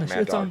It's what I on thought. the.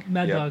 Mad It's Dog. on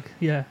Mad Yep. Dog.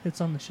 Yeah,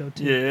 it's on the show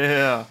too.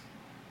 Yeah.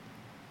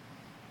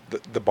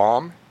 The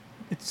bomb,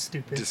 It's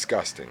stupid.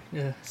 disgusting.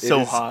 Yeah. So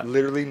It is hot.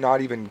 Literally not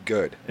even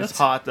good. It's That's-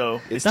 hot,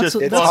 though. It's that's just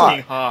what- It's that's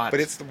fucking hot, hot.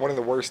 but it's one of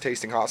the worst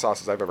tasting hot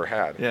sauces I've ever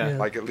had. Yeah. Yeah.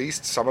 Like at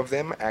least some of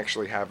them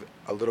actually have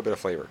a little bit of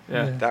flavor.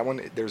 Yeah. Yeah. That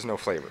one, there's no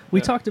flavor. We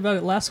Yeah. talked about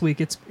it last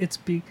week. It's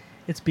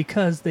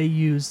because they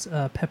use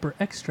pepper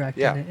extract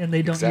Yeah, in it, and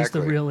they don't exactly.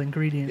 use the real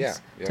ingredients Yeah,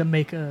 yeah. to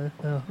make a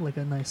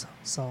nice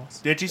sauce.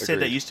 Did you say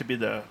that Agreed. used to be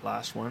the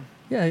last one?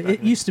 Yeah,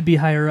 it used to be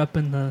higher up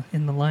in the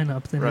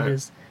lineup than Right. it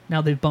is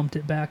now. They've bumped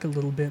it back a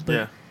little bit, but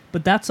Yeah.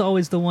 but that's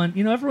always the one.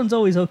 You know, everyone's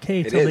always okay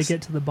It till they is.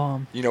 get to the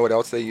bomb. You know what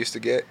else they used to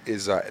get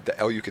is the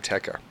El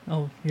Yucateca.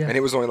 Oh yeah, And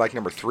it was only like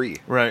number 3.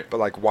 Right. But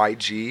like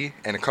YG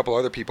and a couple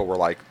other people were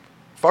like,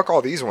 fuck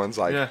all these ones.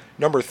 Like Yeah.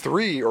 number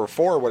 3 or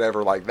 4 or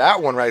whatever, like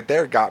that one right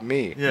there got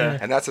me. Yeah.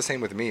 And that's the same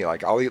with me.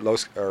 Like I'll eat El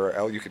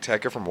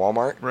Yucateca from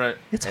Walmart. Right.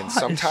 it's And hot as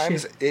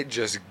sometimes shit. it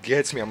just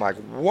gets me. I'm like,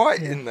 what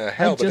Yeah. in the I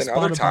hell? But just then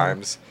bought other a bottle.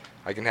 times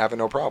I can have it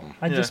no problem.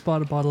 I just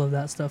bought a bottle of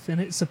that stuff, and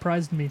it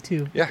surprised me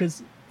too. Yeah.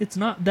 Because it's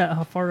not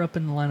that far up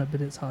in the lineup,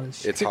 but it's hot as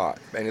shit. It's hot,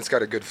 and it's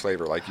got a good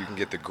flavor. Like you can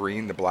get the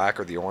green, the black,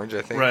 or the orange.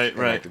 I think. Right, and,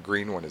 right. Like the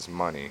green one is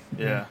money.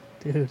 Yeah.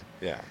 Dude,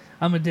 Yeah.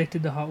 I'm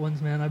addicted to hot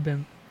ones, man. I've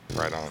been.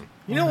 Right on.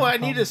 You know what? I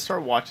need to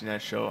start watching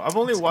that show. I've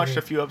only It's watched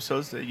great. a few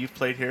episodes that you've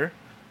played here,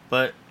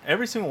 but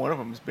every single one of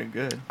them has been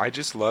good. I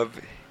just love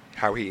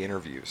how he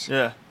interviews.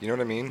 Yeah. You know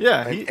what I mean?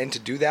 Yeah, And to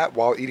do that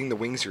while eating the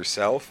wings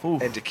yourself,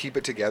 Oof. and to keep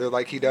it together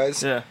like he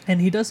does. Yeah. And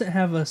he doesn't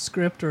have a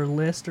script or a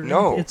list or No.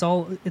 anything. It's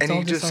all. It's And all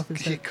he just just off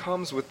his he head.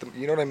 comes with the.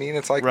 You know what I mean?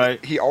 It's like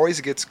Right. he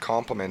always gets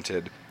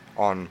complimented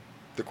on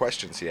the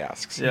questions he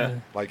asks. Yeah.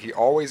 Like he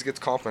always gets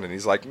complimented.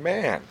 He's like,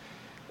 man,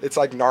 it's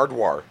like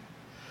Nardwar.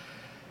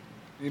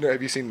 You know,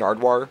 have you seen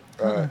Nardwar?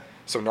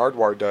 So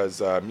Nardwar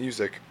does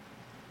music.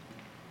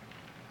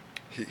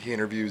 He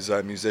interviews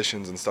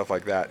musicians and stuff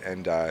like that,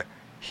 and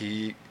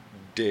he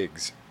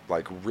digs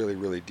like really,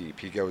 really deep.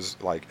 He goes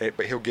like,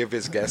 but he'll give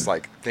his guests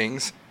like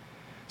things.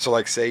 So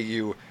like, say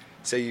you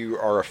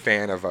are a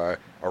fan of a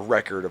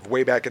record of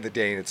way back in the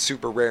day, and it's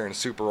super rare and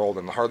super old,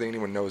 and hardly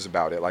anyone knows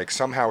about it. Like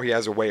somehow he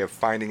has a way of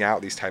finding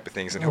out these type of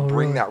things, and he'll Oh,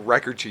 bring really? that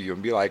record to you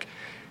and be like,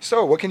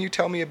 "So, what can you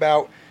tell me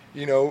about,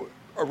 you know,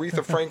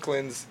 Aretha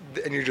Franklin's?"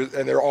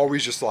 And they're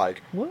always just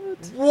like, What?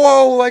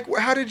 "Whoa! Like,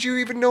 how did you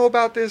even know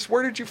about this?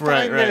 Where did you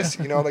find Right. this?"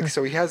 You know, like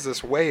so he has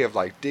this way of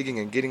like digging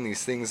and getting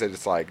these things that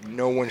it's like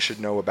no one should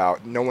know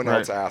about. No one Right.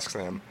 else asks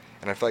them.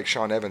 And I feel like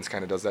Sean Evans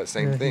kind of does that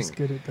same Yeah, thing. he's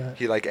good at that.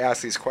 He like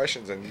asks these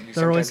questions, and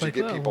They're always sometimes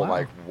you like, get "Oh, people wow."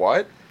 like,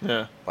 "What?"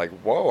 Yeah. Like,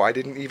 "Whoa! I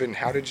didn't even.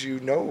 How did you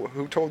know?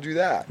 Who told you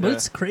that?" But Yeah.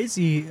 it's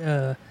crazy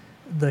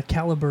the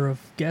caliber of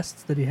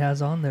guests that he has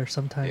on there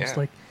sometimes. Yeah.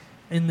 Like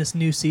in this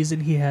new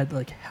season, he had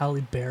like Halle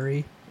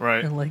Berry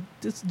Right. and like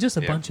just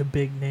a Yeah. bunch of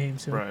big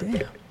names. You're Right. like,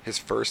 damn. His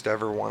first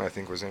ever one, I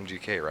think, was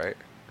MGK, right?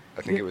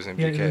 I think it was Yeah,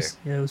 MGK.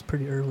 it was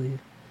pretty early.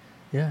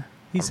 Yeah,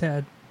 he's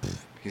had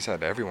He's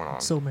had everyone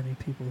on. so many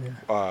people.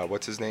 Yeah.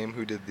 What's his name?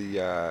 Who did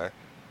the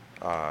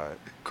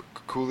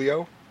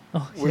Coolio?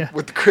 Oh With, yeah.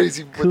 with the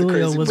crazy, with the Coolio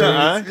crazy was braids.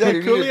 one- Yeah, he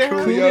did Coolio?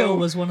 Coolio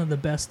was one of the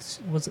best.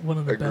 Was one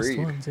of the Agreed. best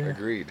ones. Yeah.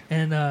 Agreed.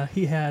 And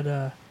he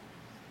had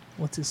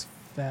what's his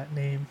fat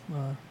name?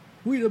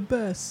 We the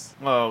best.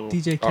 Oh.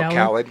 DJ Oh, Khaled.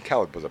 Khaled.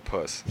 Khaled was a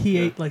puss. He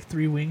Yeah. ate like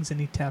 3 wings and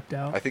he tapped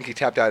out. I think he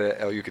tapped out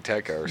at El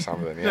Yucateca or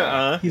something. Yeah.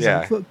 Uh-uh. He's yeah.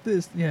 like, fuck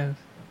this. Yeah.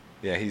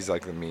 Yeah, he's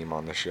like the meme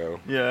on the show.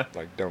 Yeah.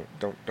 Like,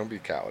 don't be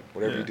Khaled.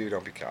 Whatever Yeah. you do,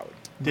 don't be Khaled.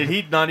 Did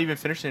he not even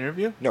finish the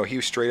interview? No, he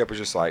was straight up was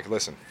just like,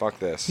 listen, fuck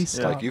this. He Like,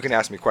 stopped. you can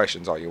ask me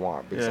questions all you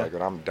want, but it's Yeah. like,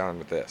 but I'm done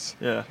with this.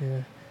 Yeah.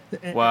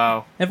 Yeah.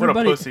 Wow.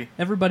 Everybody, What a pussy.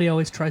 everybody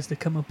always tries to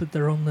come up with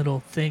their own little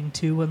thing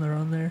too when they're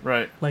on there.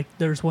 Right. Like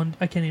there's one,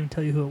 I can't even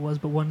tell you who it was,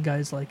 but one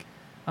guy's like,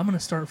 I'm gonna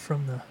start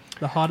from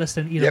the hottest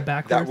and eat them Yep,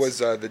 backwards.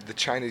 that was the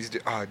Chinese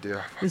dude. Oh, dude.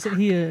 Isn't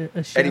he a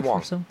chef Eddie Wong.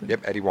 or something?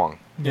 Yep, Eddie Wong.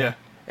 Yeah.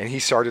 And he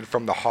started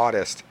from the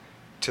hottest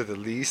to the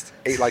least,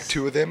 ate like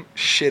 2 of them,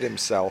 shit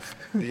himself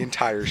the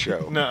entire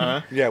show.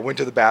 Nuh-uh. Yeah, went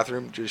to the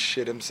bathroom, just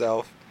shit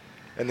himself,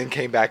 and then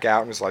came back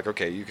out and was like,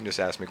 "Okay, you can just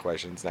ask me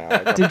questions now."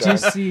 Like, I'm Did you done.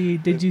 see?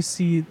 Did you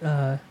see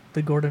the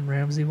Gordon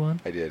Ramsay one?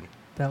 I did.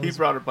 That He was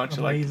brought a bunch of,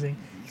 like, amazing.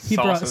 He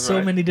brought sauces, so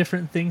right? many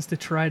different things to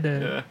try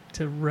to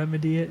Yeah.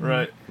 remedy it. and-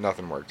 Right.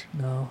 Nothing worked.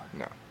 No.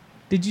 No.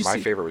 Did you My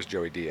see? favorite was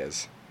Joey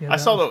Diaz. Yeah, I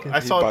that saw was the- good.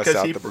 I He saw it busts 'cause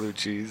out he- the blue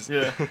cheese.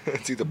 Yeah.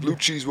 It's either blue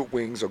cheese with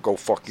wings or go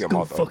fuck your Go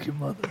mother. fuck your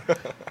mother.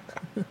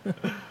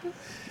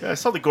 Yeah, I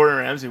saw the Gordon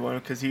Ramsay one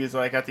because he was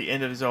like at the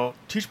end of his all,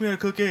 teach me how to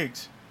cook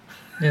eggs.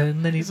 Yeah,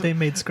 and then they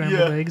made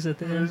scrambled eggs at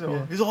the end. He's all,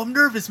 Yeah. he's all, I'm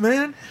nervous,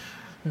 man.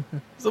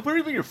 He's like, what do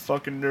you mean you're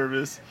fucking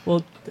nervous?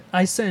 Well,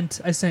 I sent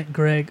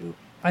Greg.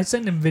 I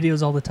send him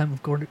videos all the time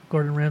of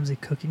Gordon Ramsay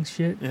cooking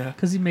shit. Yeah.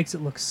 Because he makes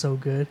it look so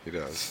good, He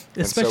does.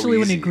 And so especially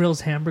when he easy.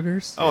 grills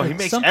hamburgers. Oh, he Like,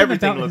 makes something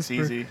everything about look his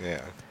easy.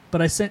 Yeah.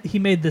 But he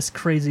made this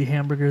crazy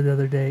hamburger the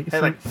other day.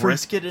 Had, like,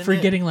 brisket in for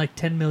it? getting like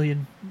 10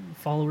 million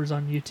followers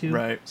on YouTube.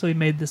 Right. So he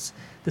made this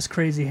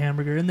crazy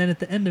hamburger, and then at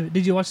the end of it,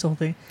 did you watch the whole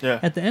thing? Yeah.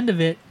 At the end of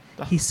it,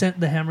 he sent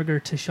the hamburger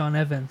to Sean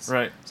Evans.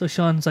 Right. So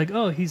Sean's like,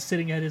 oh, he's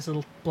sitting at his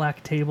little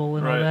black table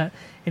and all Right. that,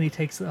 and he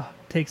takes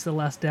the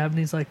last dab, and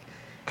he's like,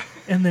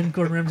 and then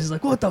Gordon Ramsay's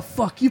like, what the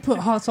fuck? You put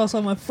hot sauce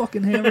on my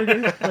fucking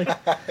hamburger? Like,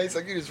 It's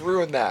like you just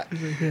ruined that.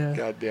 yeah,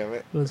 God damn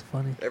it. it was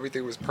funny.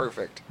 Everything was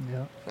perfect.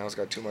 Yeah. Now it's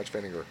got too much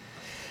vinegar.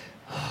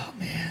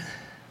 Yeah,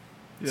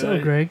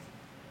 So Greg,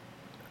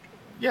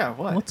 Yeah,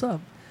 what? what's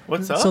up?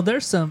 What's up? So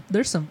there's some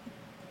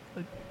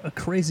a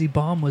crazy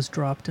bomb was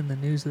dropped in the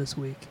news this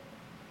week,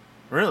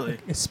 Really?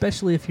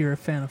 especially if you're a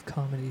fan of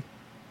comedy.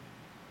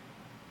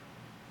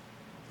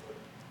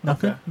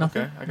 Nothing. Okay,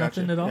 Nothing. okay, I got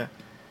Nothing you. at all. Yeah.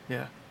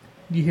 Yeah.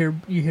 You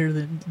hear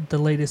the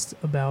latest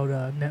about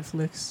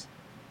Netflix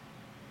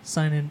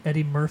signing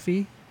Eddie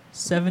Murphy,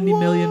 $70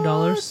 million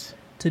What?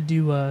 to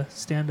do a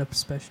stand-up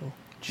special.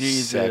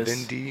 Jesus.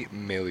 70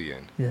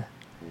 million. Yeah,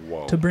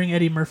 Whoa. to bring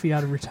Eddie Murphy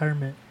out of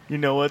retirement. You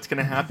know what's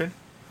gonna happen?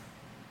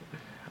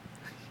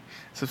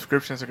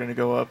 Subscriptions are gonna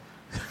go up.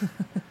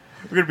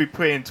 We're gonna be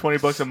paying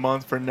 $20 a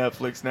month for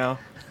Netflix now.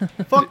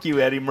 Fuck you,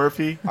 Eddie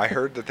Murphy. I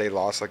heard that they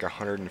lost like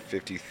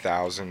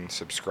 150,000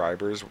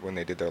 subscribers when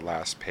they did their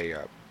last pay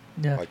up,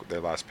 Yeah. like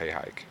their last pay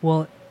hike.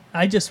 Well,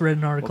 I just read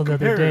an article the other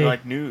compared to, day.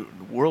 like new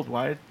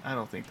worldwide, I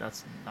don't think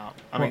that's not.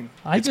 I Well, mean,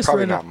 I it's just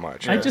probably read not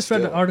much. I but just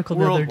read an still. article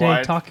the other day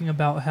Worldwide. talking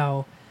about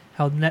how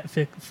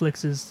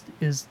Netflix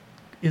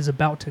is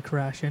about to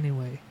crash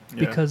anyway Yeah.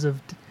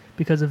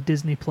 because of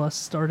Disney Plus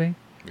starting,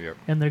 Yep.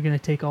 and they're going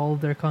to take all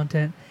of their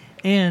content.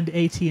 And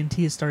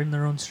AT&T is starting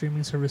their own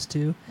streaming service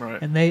too, right.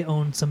 and they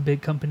own some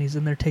big companies,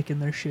 and they're taking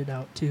their shit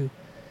out too.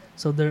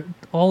 So they're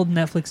all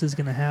Netflix is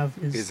going to have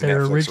is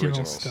their Netflix original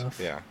originals. stuff.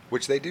 Yeah,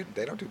 which they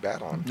don't do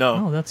bad on.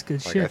 No, Oh, that's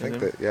good Like, shit. I think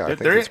that I think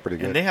They're- it's pretty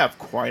good. And they have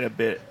quite a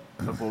bit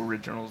of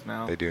originals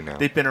now. They do now.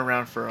 They've been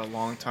around for a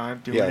long time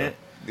doing yeah, it.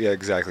 yeah,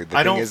 exactly. The I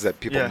thing don't- is that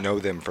people yeah. know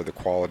them for the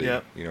quality.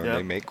 Yep, You know, yep.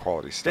 they make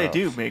quality They stuff.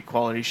 do make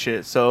quality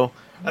shit. So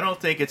I don't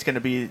think it's going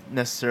to be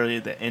necessarily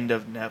the end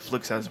of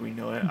Netflix as we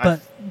know it.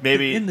 But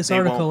maybe in this they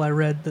article won't- I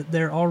read that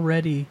they're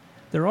already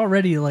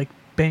like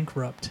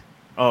bankrupt.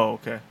 Oh,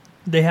 okay.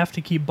 They have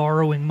to keep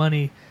borrowing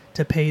money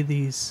to pay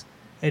these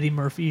Eddie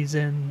Murphys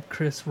and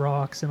Chris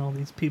Rocks and all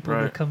these people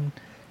Right. that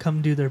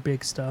come do their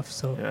big stuff.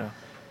 So Yeah.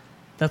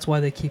 that's why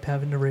they keep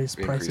having to raise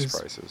Increase prices.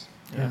 prices.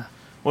 Yeah.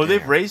 Well, they've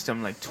Damn. raised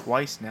them like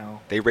twice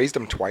now. They raised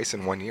them twice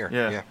in 1 year.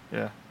 Yeah.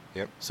 Yeah.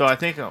 Yep. So I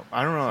think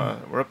I don't know.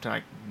 We're up to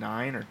like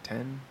 $9 or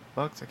 $10.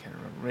 I can't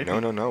remember.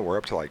 Maybe. No. We're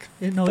up to like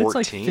No, 14. it's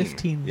like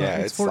 15. Yeah,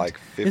 bucks. it's like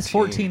 15. It's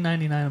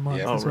 $14.99 a month.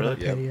 Yeah. Is Oh, what I really?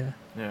 pay, Yep. yeah.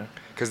 Yeah.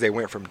 Because they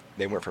went from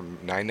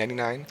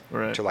 $9.99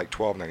 Right. to like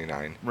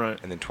 $12.99, Right.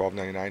 and then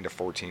 $12.99 to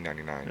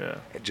 $14.99.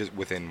 Yeah. Just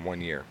within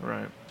 1 year.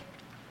 Right.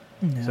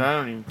 Yeah. So I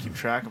don't even keep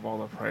track of all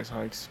the price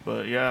hikes,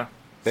 but yeah.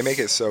 They make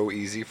it so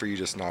easy for you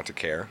just not to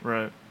care.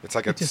 Right. It's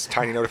like a It just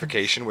tiny happens.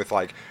 notification with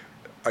like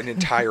an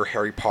entire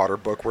Harry Potter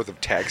book worth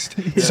of text,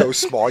 so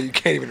small you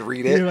can't even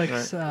read it, You're like,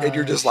 Right. and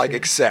you're just like, shit.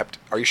 accept.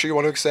 Are you sure you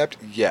want to accept?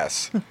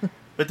 Yes.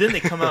 But then they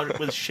come out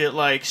with shit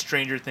like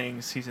Stranger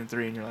Things season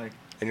 3, and you're like,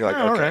 And you're like,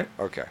 Yeah, okay, alright.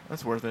 okay,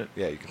 that's worth it.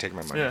 yeah, you can take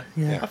my money. Yeah.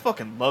 Yeah. I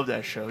fucking love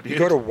that show, dude. You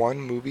go to one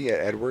movie at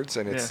Edwards,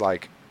 and it's Yeah.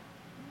 like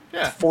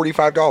yeah.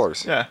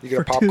 $45. Yeah. You get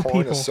a For two popcorn,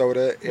 a people.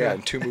 soda, Yeah.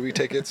 and 2 movie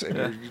tickets, and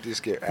Yeah. you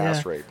just get Yeah.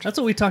 ass raped. That's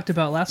what we talked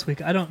about last week.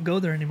 I don't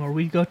go there anymore.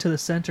 We go to the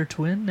Center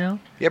Twin now.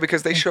 Yeah,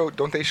 because they show,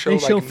 don't they show They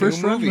like show new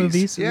first run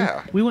movies.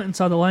 Yeah. We went and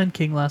saw The Lion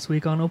King last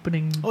week on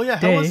opening Oh yeah.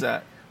 day. How was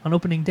that? On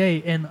opening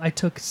day, and I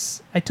took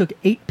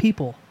 8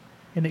 people,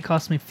 and it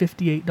cost me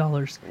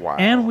 $58. Wow.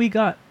 And we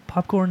got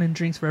popcorn and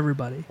drinks for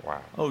everybody.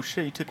 Wow. Oh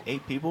shit! You took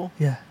 8 people.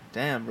 Yeah,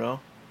 Damn, bro.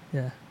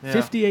 yeah. Yeah.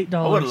 $58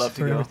 I would've loved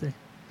to for go. everything.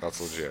 That's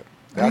legit.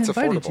 I That's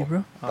invited affordable. you,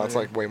 bro. Oh, That's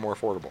yeah. like way more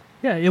affordable.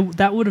 Yeah,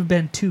 that would have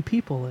been 2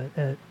 people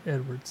at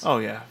Edwards. Oh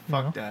yeah.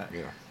 Fuck know? that.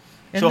 Yeah.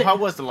 And So the- how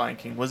was The Lion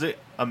King? Was it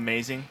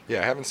amazing?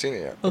 Yeah, I haven't seen it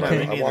yet.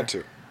 Okay. I want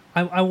to.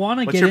 I want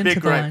to What's get your into big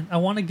the gripe? Lion. I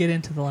want to get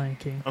into the Lion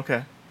King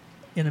Okay.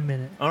 in a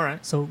minute. All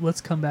right. So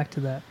let's come back to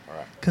that. All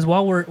right. Because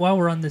while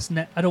we're on this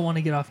net, I don't want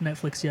to get off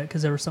Netflix yet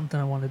because there was something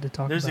I wanted to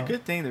talk There's about. a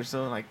good thing. There's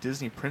some like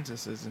Disney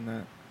princesses in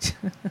that.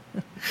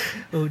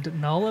 Oh,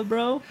 Nala,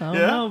 bro. I don't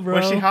yeah. know, bro.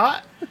 Was she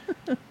hot?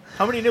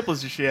 How many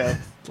nipples does she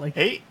have? Like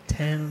 8.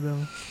 10 of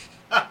them.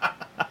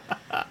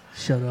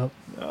 Shut up.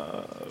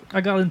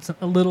 I got in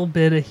a little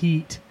bit of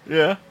heat.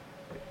 Yeah.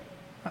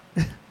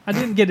 I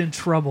didn't get in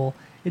trouble.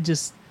 It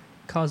just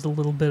caused a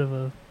little bit of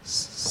a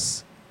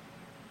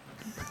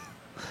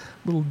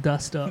little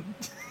dust up.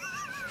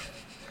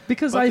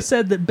 Because I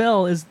said that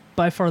Belle is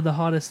by far the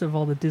hottest of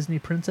all the Disney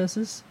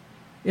princesses.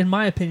 In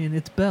my opinion,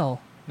 it's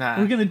Belle. Nah.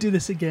 We're gonna do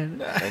this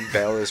again. And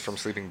Belle is from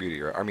Sleeping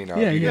Beauty, right? I mean, Yeah,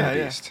 Beauty yeah. and the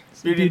Yeah. Beast.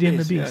 Beauty and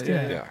the Beast, Beast,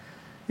 Yeah. yeah. Yeah.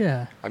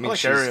 Yeah. I mean, like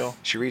she's, Ariel.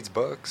 she reads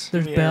books.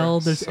 There's me Belle, Ariel.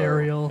 there's So-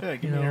 Ariel, Yeah. you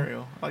Give know, me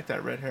Ariel. I like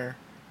that red hair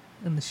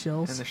and the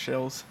shells, and the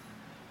shells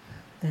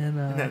and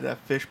and that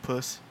fish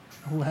puss.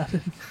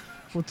 Aladdin.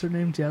 What's her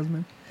name?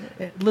 Jasmine.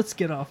 Let's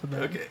get off of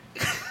that. Okay.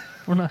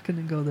 We're not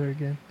gonna go there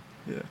again.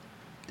 Yeah.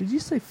 Did you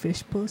say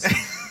fish puss?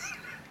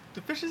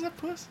 Do fishes have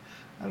puss?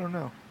 I don't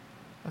know.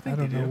 I I think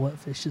don't they know do. what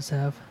fishes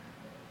have.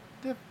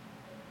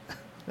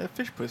 They have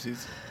fish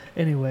pussies.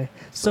 Anyway,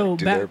 so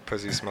Do back. their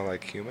pussies smell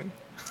like human?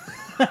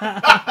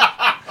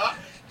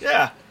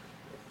 Yeah.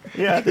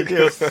 Yeah, they do.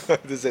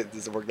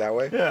 does it work that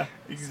way? Yeah,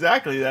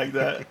 exactly like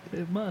that.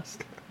 It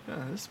must.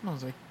 Yeah, this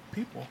smells like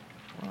people.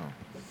 Wow.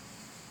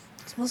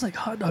 It smells like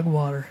hot dog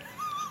water.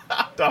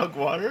 Dog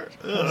water?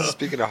 Ugh.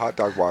 Speaking of hot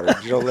dog water,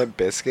 do you know Limp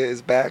Bizkit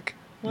is back?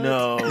 What?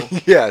 No.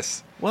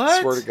 Yes.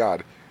 What? Swear to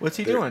God. What's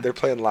he They're, doing? they're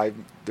playing live.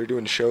 They're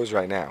doing shows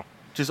right now.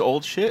 Just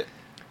old shit?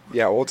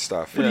 Yeah, old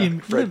stuff. What do Yeah. you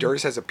Fred live-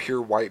 Durst has a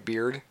pure white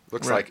beard.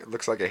 Looks Right.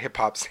 like a hip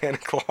hop Santa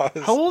Claus.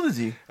 How old is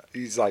he?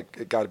 He's like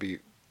it got to be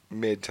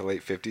mid to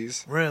late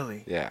 50s.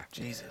 Really? Yeah.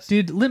 Jesus.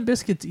 Dude, Limp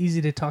Bizkit's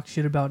easy to talk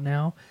shit about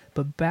now,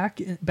 but back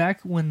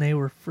when they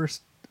were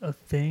first a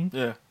thing,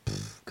 Yeah.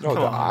 No,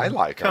 Come on. I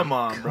like 'em. Come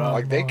on, bro.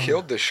 Like they on.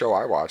 killed the show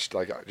I watched,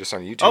 like just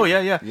on YouTube. Oh, yeah,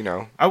 yeah. You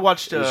know, I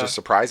watched. it was just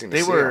surprising to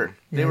They see were 'em.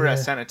 they Yeah, were at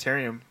yeah.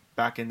 Sanitarium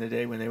back in the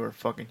day when they were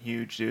fucking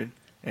huge, dude.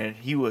 And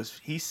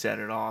he set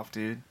it off,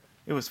 dude.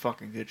 It was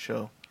fucking good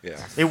show. Yeah.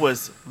 It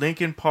was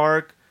Linkin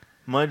Park,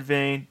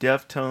 Mudvayne,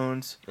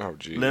 Deftones, Oh,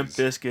 geez. Limp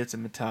Bizkit,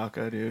 and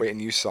Metallica, dude. Wait,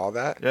 and you saw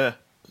that? Yeah.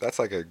 That's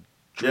like a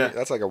dream. Yeah.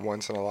 That's like a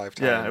once in a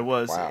lifetime. Yeah, it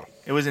was. Wow.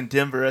 It was in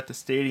Denver at the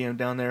stadium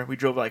down there. We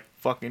drove like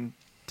fucking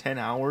 10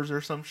 hours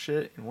or some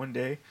shit in one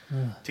day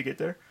to get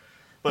there.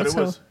 But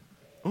That's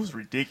it was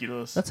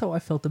ridiculous. That's how I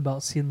felt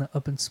about seeing the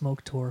Up in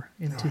Smoke tour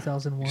in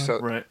 2001. So-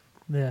 right.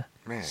 Yeah.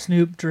 Man.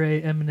 Snoop,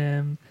 Dre,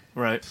 Eminem,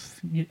 Right.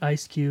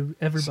 Ice Cube,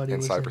 everybody in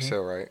was Cypress in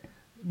Hill, it. right?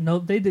 No,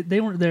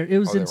 they weren't there. It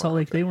was Oh, they in Salt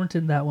weren't, Lake. They weren't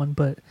in that one,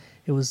 but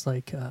it was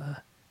like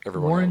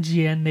Everyone Warren else.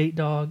 G and Nate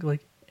Dogg,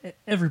 like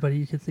everybody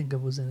you could think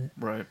of was in it.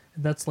 Right.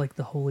 And that's like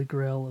the holy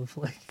grail of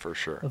like For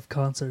sure. of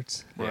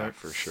concerts. Yeah, Right.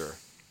 for sure.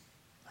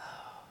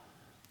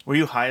 Were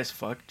you high as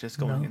fuck just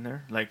going No. in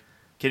there? Like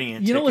getting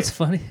in You know what's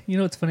funny?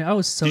 I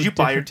was so Did you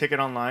buy your different. ticket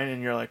online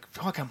and you're like,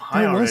 fuck, I'm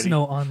high There already? was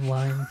no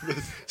online.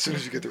 As soon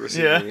as you get the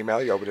receipt Yeah. in your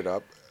email, you open it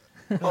up.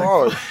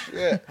 Oh,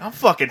 shit. I'm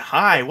fucking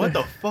high. What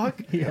the fuck?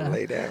 Yeah.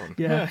 Lay down.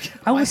 Yeah, Yeah,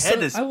 I my was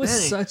head is I was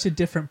spinning. such a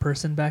different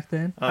person back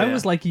then. Oh, I yeah.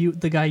 was like you,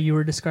 the guy you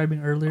were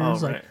describing earlier. I Oh,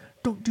 was right. like,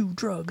 don't do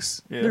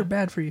drugs; Yeah. they're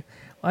bad for you.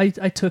 I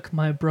took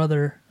my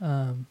brother.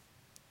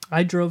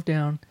 I drove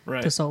down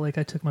Right. to Salt Lake.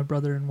 I took my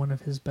brother and one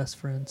of his best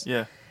friends.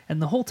 Yeah.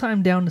 And the whole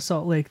time down to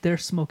Salt Lake, they're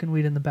smoking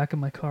weed in the back of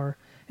my car,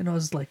 and I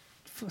was like,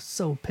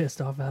 so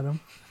pissed off at them.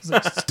 I was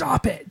like,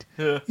 stop it!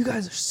 Yeah. You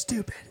guys are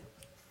stupid.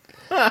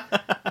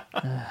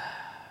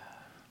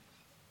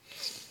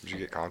 Did you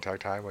get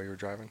contact high while you were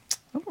driving?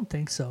 I don't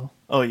think so.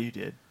 Oh, you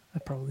did. I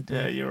probably did.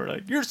 Yeah, you were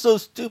like, you're so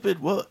stupid.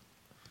 What?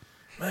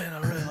 Man, I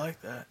really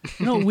like that.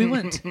 No, we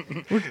went.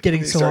 We're getting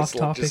He so starts off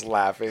topic. just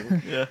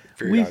laughing Yeah.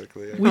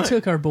 periodically. We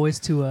took our boys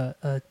to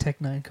a Tech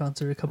Nine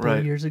concert a couple Right.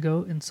 of years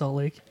ago in Salt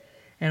Lake,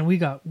 and we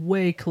got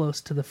way close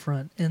to the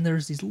front, and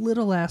there's these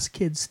little ass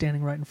kids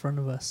standing right in front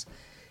of us,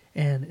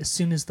 and as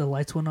soon as the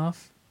lights went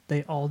off,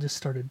 they all just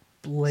started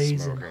blazing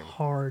Smoking.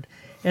 hard,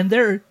 and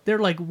they're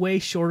like way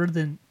shorter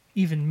than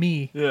even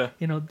me. Yeah.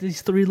 You know,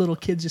 these three little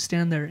kids just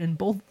stand there, and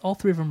all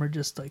three of them are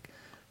just like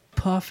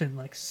puffing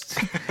like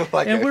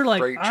Like and a we're like,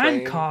 freight I'm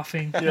train.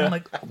 coughing. Yeah. I'm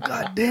like, oh,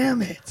 God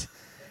damn it.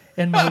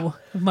 And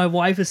my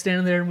wife is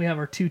standing there, and we have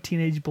our two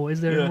teenage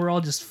boys there, Yeah. and we're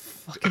all just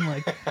fucking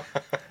like.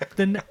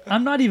 Then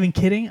I'm not even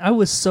kidding. I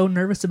was so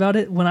nervous about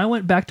it. When I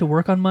went back to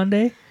work on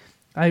Monday,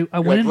 I You're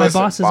went like, in my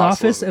 "Listen, boss's boss,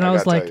 office, listen, and I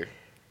was gotta tell like,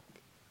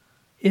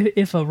 you."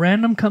 if a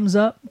random comes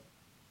up,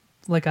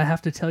 like I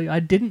have to tell you, I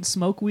didn't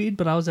smoke weed,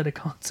 but I was at a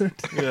concert,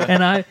 Yeah.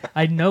 and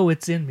I know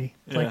it's in me.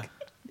 Yeah. Like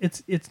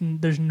it's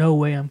there's no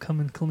way I'm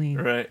coming clean.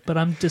 Right. But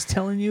I'm just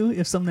telling you,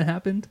 if something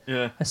happened,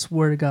 Yeah. I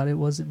swear to God, it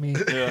wasn't me.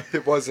 Yeah.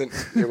 It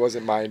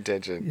wasn't my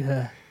intention.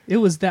 Yeah. It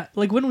was that,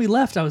 like when we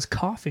left, I was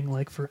coughing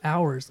like for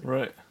hours.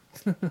 Right.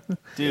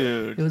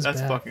 Dude, It was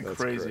that's bad. fucking That's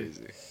crazy.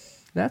 crazy.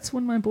 That's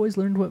when my boys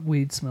learned what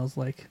weed smells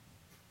like.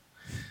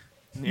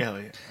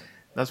 Yeah,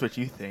 that's what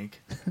you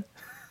think.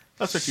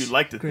 That's what you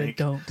like to Greg, think.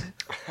 don't.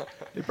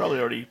 They probably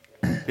already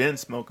been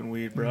smoking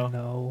weed, bro.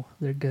 No,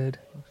 they're good.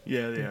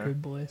 Yeah, they They're are.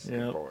 good boys.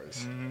 Yeah,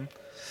 Boys.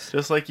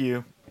 just like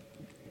you,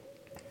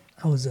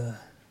 I was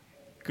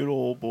good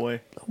old boy.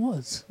 I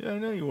was. Yeah, I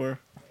know you were.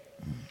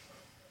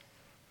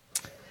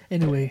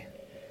 Anyway,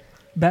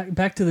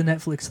 back to the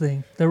Netflix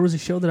thing. There was a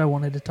show that I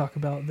wanted to talk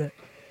about that.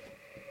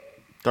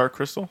 Dark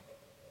Crystal.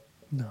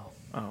 No,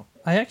 Oh,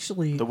 I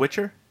actually The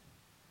Witcher.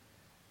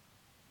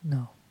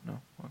 no. No.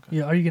 Okay.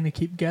 Yeah, are you gonna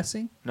keep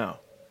guessing? No.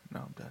 No,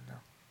 I'm done now.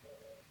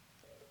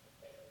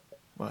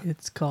 What?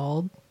 It's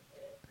called.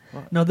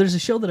 What? No, there's a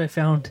show that I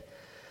found.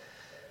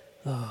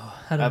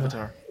 Oh, I don't know.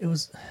 Avatar. It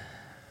was.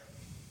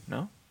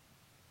 No.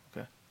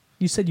 Okay.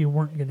 You said you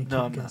weren't gonna keep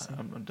No, I'm guessing.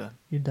 not. I'm done.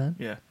 You're done.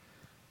 Yeah.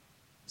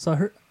 So I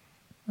heard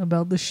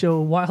about this show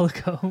a while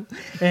ago,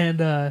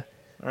 and All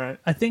right.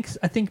 I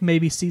think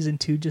maybe season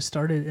 2 just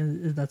started,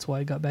 and that's why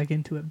I got back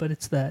into it. But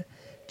it's that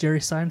Jerry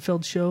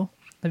Seinfeld show.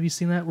 Have you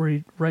seen that where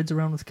he rides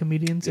around with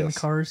comedians in Yes.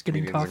 cars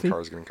getting Comedians coffee? In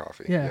cars getting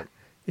coffee. Yeah, Yep.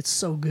 it's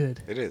so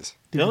good. It is.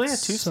 They Dude, only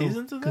it's had 2 so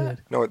seasons of that?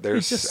 good. No,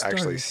 there's just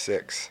actually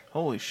started. 6.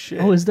 Holy shit.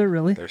 Oh, is there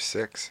really? There's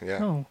 6.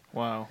 Yeah. Oh,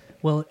 Wow.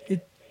 well,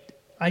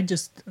 I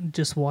just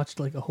watched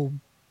like a whole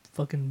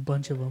fucking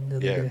bunch of them the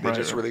other Yeah, day. they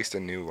just Right. released a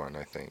new one,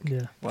 I think.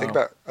 Yeah.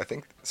 Wow. I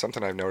think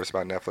something I've noticed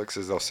about Netflix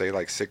is they'll say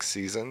like 6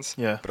 seasons,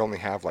 Yeah. but only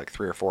have like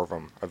 3 or 4 of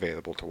them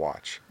available to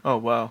watch. Oh,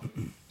 wow.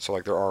 So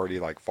like they're already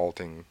like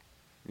faulting,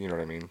 you know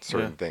what I mean,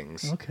 certain Yeah.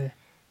 things. Okay.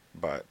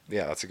 But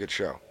yeah, that's a good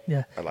show.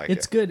 Yeah. I like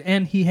it's it. good,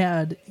 and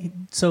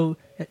so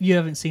you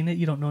haven't seen it.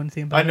 You don't know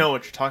anything about it. I know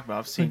what you're talking about.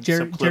 I've So seen Jerry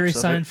some clips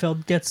of it.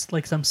 Seinfeld gets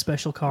like some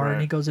special car, and he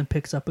Right. goes and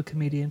picks up a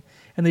comedian,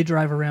 and they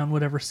drive around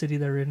whatever city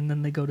they're in, and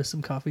then they go to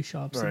some coffee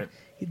shops. and Right.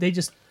 they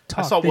just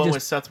talk. I saw they one just,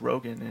 with Seth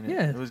Rogen in it.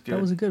 yeah, It was good.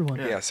 that was a good one.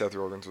 Yeah, Seth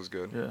Rogen's was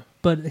good. Yeah.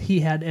 But he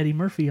had Eddie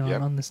Murphy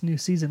Yep. on this new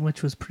season,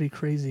 which was pretty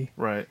crazy.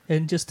 Right.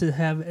 And just to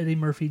have Eddie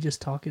Murphy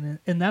just talking,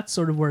 and that's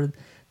sort of where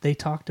they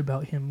talked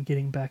about him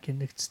getting back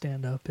into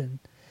stand up, and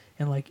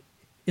like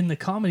in the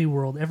comedy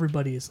world,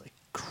 everybody is like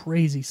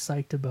crazy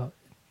psyched about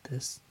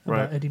this, about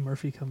Right. Eddie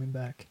Murphy coming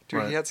back. Dude,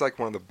 Right. he has like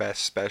one of the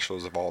best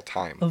specials of all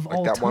time. Of like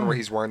all that one where time.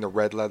 he's wearing the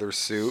red leather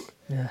suit.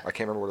 Yeah. I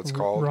can't remember what it's R-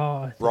 called.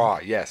 Raw, I think. Raw,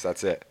 yes,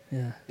 that's it.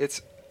 Yeah.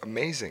 It's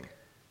amazing.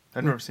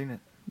 I've never seen it.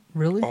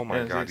 Really? Oh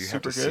my Yeah, god, it's you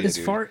have to super see good. it, It's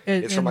dude. far-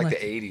 and- it's from and like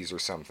like- the 80s or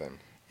something.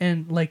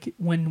 And like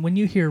when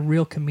you hear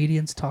real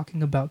comedians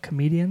talking about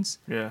comedians,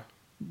 Yeah.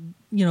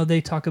 you know,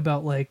 they talk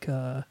about like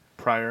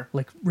Pryor.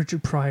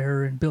 Richard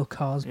Pryor and Bill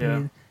Cosby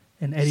Yeah.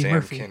 and Eddie Sam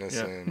Murphy.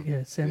 Kinison.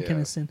 Yeah, Sam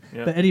Kinison.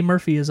 Yeah. But Eddie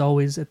Murphy is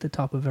always at the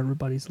top of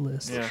everybody's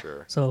list. For Yeah.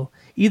 sure. So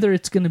either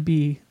it's going to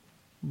be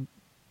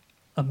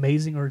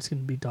amazing or it's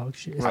going to be dog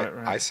shit. Right.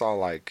 I saw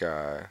like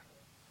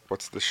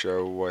what's the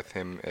show with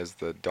him as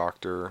the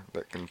doctor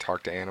that can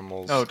talk to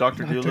animals? Oh,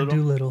 Dr. Dr. Doolittle.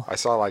 Doolittle. I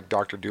saw like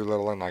Dr.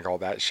 Doolittle and like all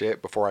that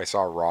shit before I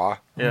saw Raw.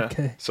 Yeah.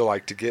 Okay. So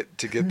like to get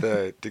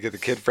the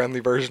kid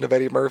friendly version of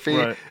Eddie Murphy,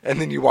 Right. and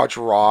then you watch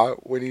Raw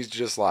when he's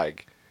just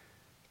like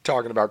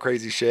talking about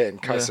crazy shit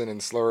and cussing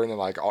and slurring and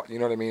like all, you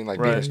know what I mean, like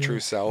being Right. his true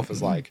self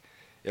is like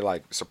it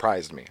like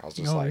surprised me. I was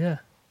just Oh like yeah.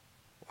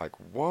 like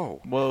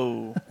whoa,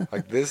 Whoa.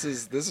 like this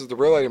is the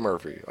real Eddie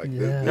Murphy. Like Yeah.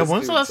 this, Now,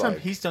 when's the last dude's, time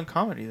like, he's done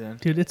comedy then?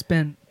 Dude, it's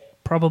been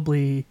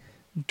probably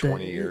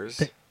 20 years?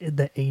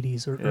 The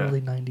 80s or Yeah. early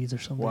 90s or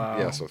something. Wow.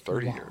 yeah, so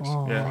 30 years.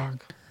 Long, Yeah.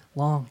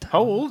 long time. How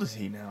old is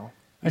he now?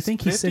 I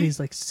think he said 50? he's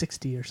like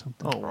 60 or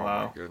something. Oh,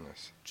 wow. my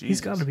goodness, He's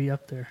got to Jesus. be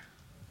up there.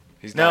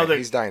 he's Now dying, that-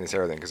 he's dyeing his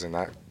hair then because in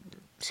that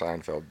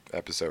Seinfeld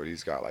episode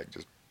he's got like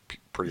just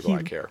pretty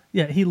black hair.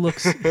 Yeah, he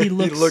looks. He He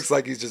looks. looks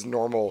like he's just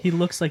normal He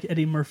looks like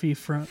Eddie Murphy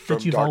from from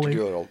that you've Dr. always.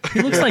 Doolittle.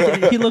 He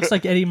looks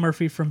like Eddie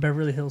Murphy from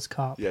Beverly Hills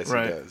Cop. Yes,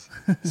 Right. he does.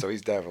 So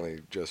he's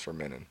definitely just for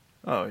men.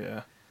 Oh,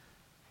 yeah.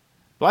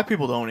 Black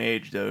people don't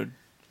age, dude.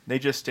 They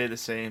just stay the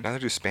same. Neither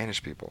do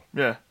Spanish people.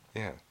 Yeah.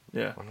 Yeah.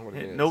 Yeah. I don't know what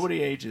it is.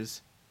 Nobody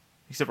ages.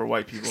 Except for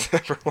white people.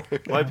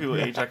 White people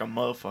age like a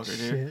motherfucker,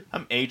 dude. Shit.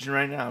 I'm aging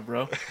right now,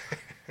 bro.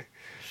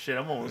 Shit,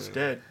 I'm almost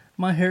dead.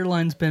 My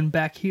hairline's been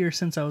back here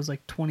since I was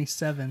like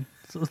 27.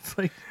 So it's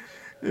like,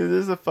 Dude,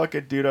 this is a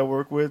fucking dude I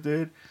work with,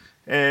 dude.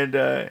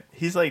 And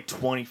he's like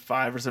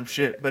 25 or some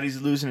shit, but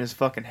he's losing his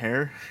fucking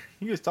hair.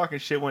 He was talking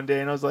shit one day,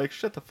 and I was like,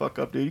 shut the fuck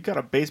up, dude. You got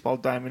a baseball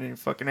diamond in your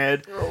fucking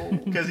head.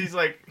 Because he's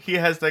like, he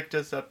has like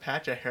just a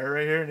patch of hair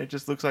right here, and it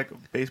just looks like a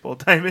baseball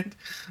diamond.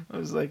 I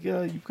was like,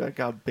 yeah, you've got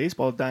a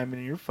baseball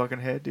diamond in your fucking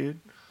head, dude.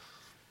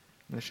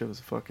 And that shit was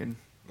fucking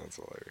That's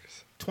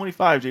hilarious.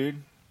 25,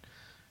 dude.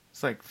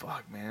 It's like,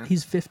 fuck, man.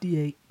 he's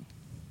 58.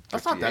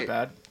 That's not that 58.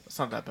 bad. That's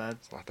not that bad.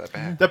 It's not that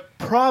bad. The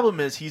problem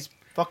is he's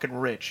fucking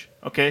rich.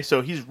 Okay,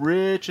 so he's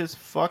rich as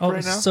fuck Oh,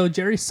 right now. so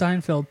Jerry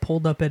Seinfeld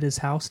pulled up at his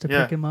house to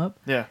Yeah. pick him up,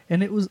 Yeah,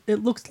 and it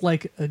looked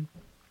like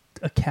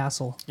a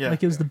castle. Yeah.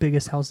 Like it was the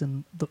biggest house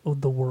in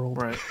the world.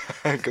 right.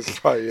 Because it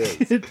probably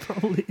is. It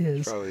probably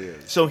is. Probably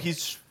is. So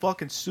he's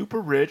fucking super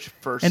rich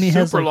for And he super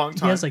has like long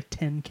time. he has like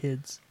 10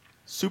 kids.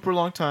 super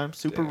long time,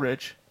 super Damn.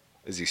 rich.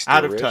 Is he still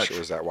Out of rich, touch.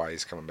 or is that why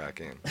he's coming back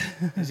in?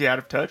 Is he out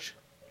of touch?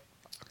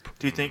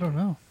 Do you I think don't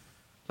know.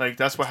 like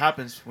that's what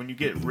happens when you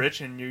get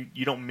rich and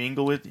you don't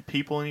mingle with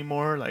people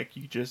anymore? Like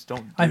you just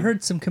don't. I do-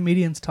 heard some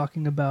comedians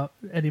talking about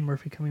Eddie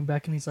Murphy coming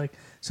back, and he's like,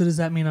 "So does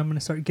that mean I'm going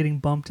to start getting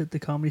bumped at the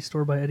Comedy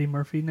Store by Eddie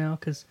Murphy now?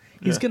 Because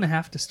he's Yeah. going to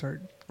have to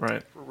start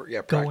right.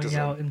 Yeah, going practicing,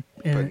 out and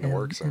putting the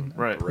works in,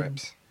 Right. the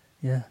reps.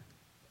 Yeah,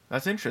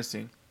 That's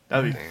interesting.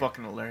 That'd be Damn.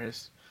 fucking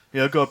hilarious.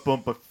 Yeah, I got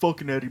bumped by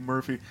fucking Eddie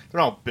Murphy. They're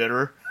all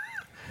bitter.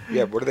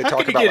 Yeah, what do they How talk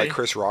could he about? get Like it?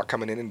 Chris Rock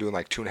coming in and doing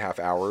like 2.5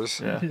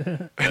 hours, Yeah.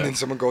 and then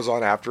someone goes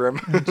on after him.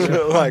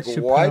 Like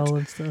Chappelle what?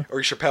 and stuff. Or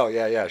Chappelle,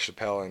 yeah,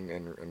 Chappelle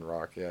and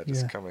Rock,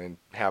 just Yeah. come in,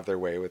 have their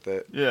way with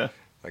it. Yeah.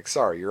 Like,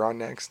 sorry, you're on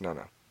next? No,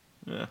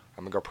 Yeah.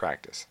 I'm gonna go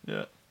practice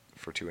Yeah.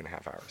 for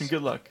 2.5 hours,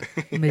 Good luck.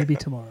 Maybe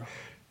tomorrow.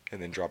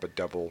 and then drop a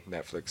double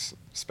Netflix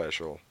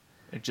special.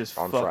 And just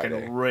On fucking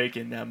Friday.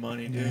 raking that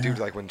money, dude. Yeah. Dude,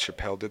 like when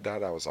Chappelle did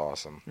that, that was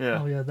awesome.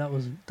 Yeah. Oh yeah, that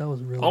was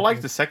really. I like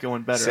good. the second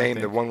one better. I Same, think.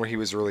 the one where he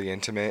was really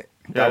intimate.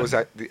 Yeah. That was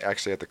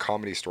actually at the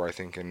Comedy Store, I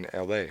think, in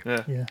L.A.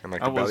 Yeah. Yeah. And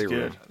like That the was belly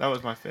good. room. That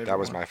was my favorite. That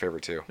was one. my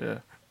favorite too. Yeah.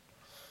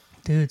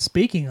 Dude,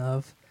 speaking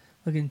of,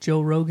 looking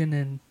Joe Rogan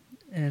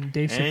and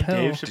Dave And Chappelle.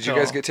 Dave Did you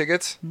guys get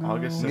tickets? No,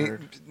 August Me,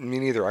 3rd. me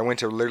neither. I went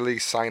to literally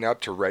sign up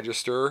to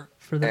register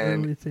for the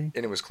and, early thing.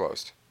 and it was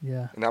closed.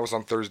 Yeah. And that was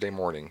on Thursday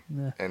morning.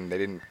 Yeah. And they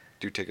didn't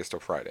do tickets till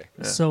Friday.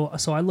 Yeah.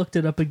 So I looked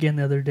it up again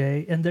the other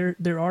day, and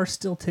there are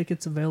still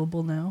tickets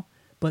available now,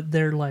 but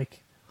they're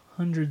like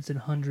hundreds and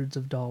hundreds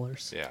of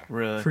dollars Yeah.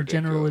 Really? for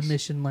general ridiculous.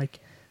 admission, like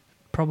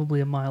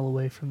probably a mile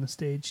away from the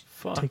stage.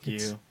 Fuck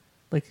tickets. you.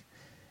 Like,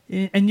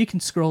 and you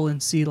can scroll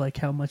and see like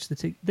how much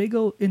they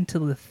go into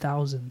the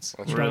thousands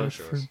That's of dollars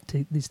for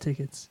ridiculous. these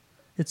tickets.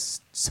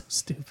 It's so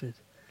stupid.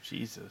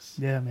 Jesus.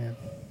 Yeah, man.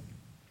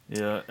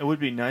 Yeah, it would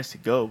be nice to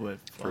go, but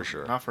For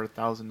sure. not for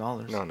 $1,000. No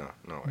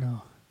way.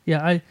 No.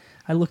 Yeah,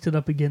 I looked it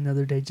up again the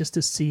other day just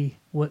to see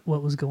what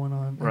was going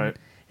on. Right.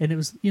 And it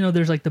was,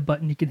 there's like the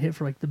button you can hit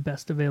for like the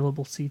best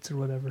available seats or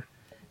whatever.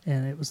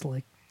 And it was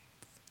like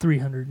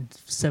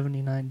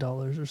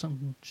 $379 or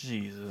something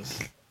Jesus.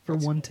 for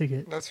one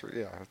ticket. That's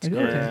yeah. That's Like,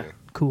 crazy. okay,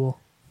 cool.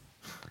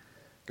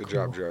 Good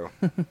job, Joe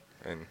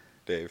and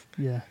Dave.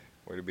 Yeah.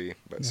 Way to be.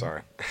 But Yeah.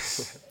 sorry.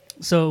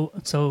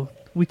 So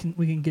we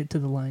can get to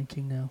the Lion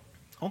King now.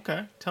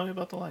 Okay, tell me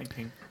about the Lion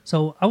King.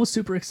 So I was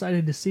super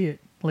excited to see it.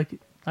 Like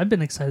I've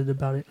been excited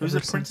about it. Who's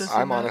ever the princess? since-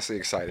 I'm that? honestly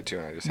excited too,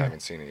 and I just haven't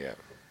seen it yet.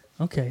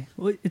 Okay,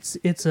 well,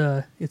 it's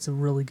a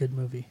really good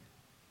movie.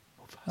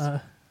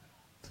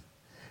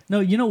 No,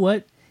 you know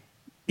what?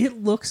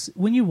 It looks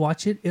when you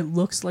watch it, it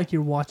looks like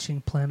you're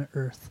watching Planet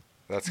Earth.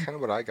 That's kind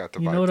of what I got the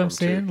You vibe know what from I'm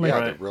saying? too. Like- Yeah,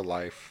 Right. the real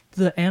life.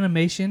 The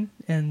animation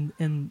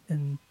and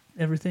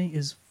everything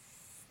it's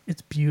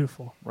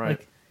beautiful. Right.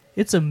 Like,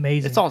 it's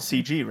amazing. It's all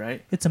CG,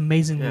 right? It's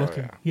amazing Yeah.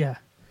 looking. Yeah.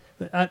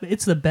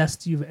 It's the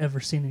best you've ever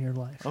seen in your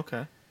life.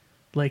 Okay.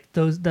 Like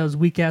those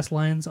weak ass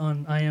lines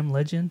on I Am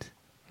Legend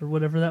or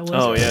whatever that was.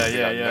 Oh, yeah, We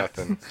yeah, got yeah.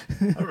 Nothing.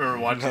 I remember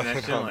watching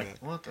that shit. I'm like,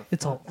 what the?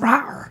 It's all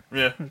rawr.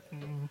 Yeah.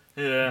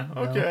 Yeah.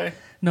 Okay.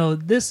 No,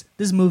 this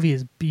movie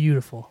is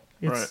beautiful.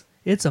 Right.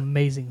 It's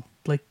amazing.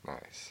 Like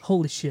Nice.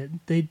 holy shit.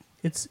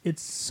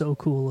 It's so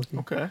cool looking.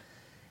 Okay.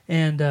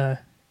 And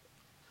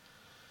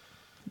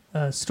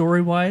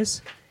story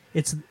wise,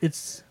 it's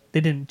they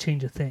didn't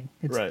change a thing.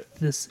 It's Right.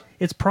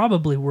 it's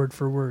probably word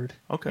for word.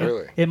 Okay.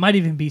 Really? It might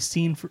even be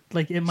scene for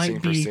like it might Scene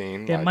for be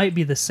scene, it like- might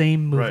be the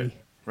same movie.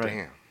 Right.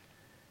 Right.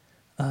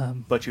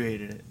 Damn. But you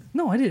hated it.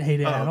 No, I didn't hate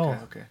it Oh, at okay. all.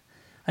 Okay.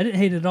 I didn't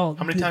hate it at all.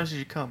 How many times did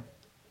you come?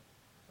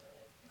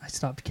 I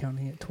stopped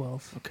counting at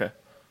 12. Okay.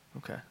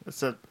 Okay.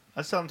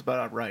 That sounds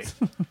about right.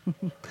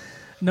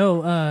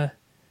 No,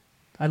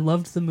 I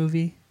loved the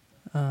movie.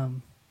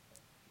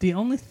 The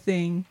only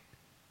thing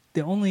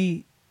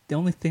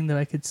that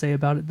I could say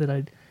about it that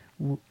I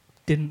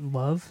didn't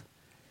love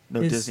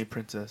No Is- Disney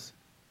princess.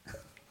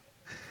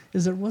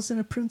 is there wasn't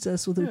a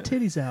princess with her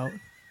titties out.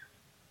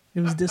 It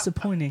was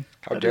disappointing.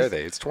 How dare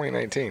they? It's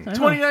 2019. I know.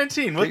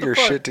 2019. What Get the your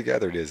fuck? shit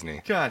together,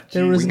 Disney. God.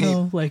 There geez. was We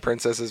no need like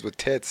princesses with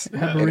tits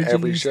in Aborigines,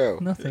 every show.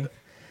 Nothing.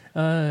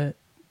 The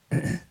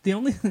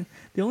only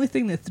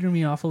thing that threw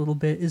me off a little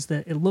bit is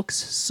that it looks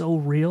so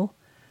real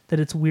that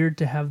it's weird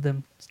to have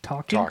them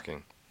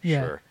talking.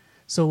 Yeah. Sure.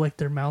 So like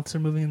their mouths are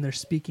moving and they're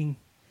speaking,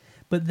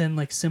 but then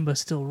like Simba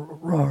still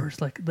roars,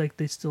 like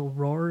they still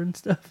roar and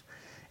stuff.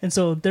 And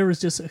so there was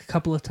just a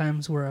couple of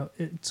times where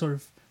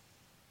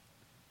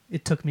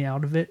it took me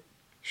out of it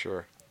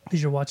Sure.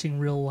 because you're watching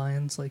real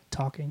lions like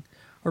talking,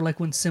 or like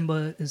when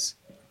Simba is,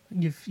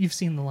 you've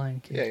seen The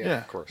Lion King. Yeah, yeah, Yeah.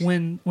 of course.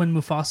 When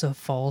Mufasa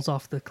falls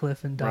off the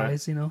cliff and Right.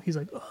 dies, you know, he's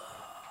like, "Ugh,"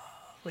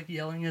 like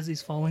yelling as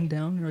he's falling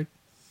down. You're like,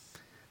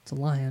 it's a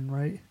lion,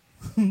 right?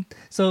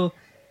 So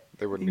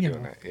They wouldn't be you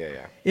doing know. that.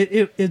 Yeah,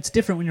 yeah. it's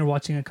different when you're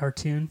watching a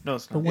cartoon. No,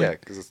 it's But not. when, Yeah,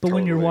 'cause it's but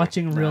when you're totally-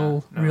 watching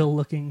real no.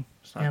 looking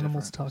It's not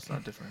animals different. It's talking.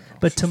 not different at all.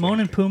 But It's the Timon same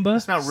and thing. Pumbaa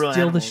It's not real steal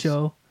the animals.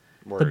 show.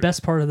 The Word.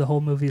 best part of the whole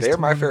movie is They're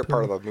my Timon and favorite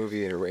part of Pumbaa. the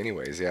movie,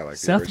 anyways. Yeah, like the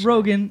Seth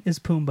original. Rogen is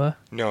Pumbaa.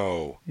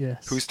 No.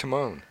 Yes. Who's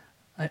Timon?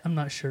 I'm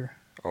not sure.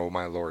 Oh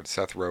my lord,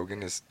 Seth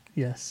Rogen is.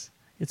 Yes,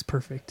 it's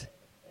perfect.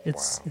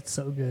 It's Wow. it's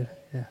so good.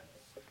 Yeah.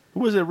 Who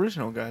was the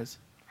original guys?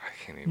 I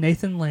can't even.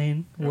 Nathan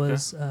Lane Okay.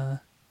 was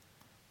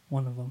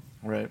one of them.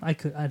 Right.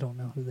 I don't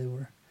know who they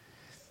were.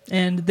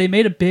 And they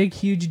made a big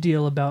huge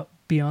deal about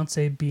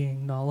Beyonce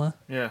being Nala.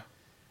 Yeah.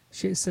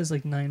 She says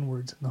like 9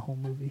 words in the whole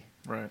movie.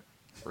 Right.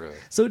 Really.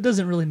 So it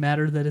doesn't really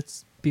matter that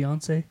it's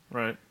Beyonce.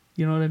 Right.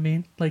 You know what I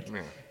mean? Like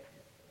Yeah.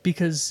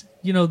 because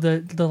you know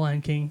the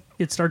Lion King,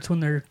 it starts when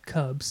they're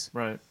cubs,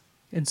 Right.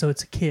 and so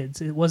it's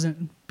kids. It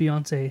wasn't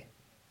Beyonce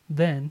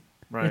then.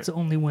 Right. It's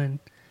only when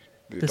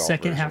the adult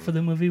second half of version.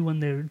 the movie when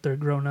they're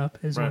grown up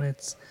is when Right.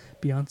 it's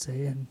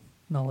Beyonce and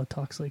Nala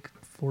talks like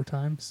 4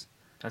 times.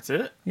 That's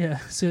it. Yeah.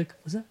 So like,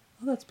 was that?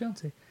 Oh, that's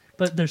Beyonce.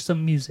 But there's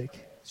some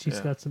music. She's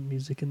Yeah. got some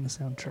music in the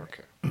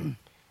soundtrack. Okay.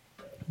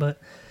 But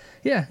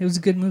yeah, it was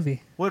a good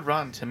movie. What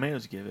Rotten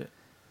Tomatoes give it?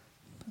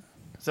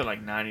 Is it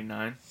like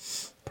 99?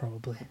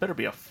 Probably. It better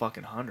be a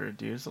fucking 100,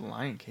 dude. It's the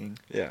Lion King.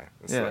 Yeah,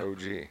 it's Yeah. the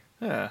OG.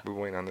 Yeah. We've been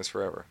waiting on this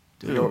forever.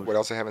 Dude. You know what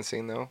else I haven't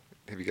seen though?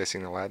 Have you guys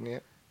seen Aladdin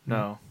yet?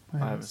 No, I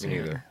haven't haven't seen Me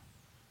it. neither.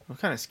 I'm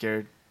kind of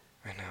scared.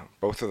 I know.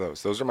 Both of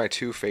those. Those are my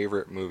 2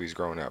 favorite movies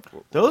growing up.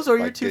 Those are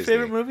your Like 2 Disney.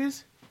 favorite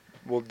movies?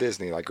 Well,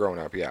 Disney, like growing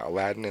up, yeah.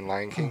 Aladdin and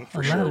Lion King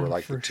for Aladdin, sure were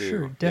like for the 2.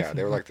 sure, Yeah, they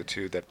definitely. were like the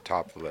 2 that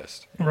topped the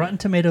list. Rotten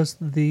Tomatoes,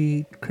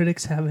 the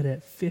critics have it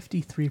at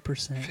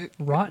 53%.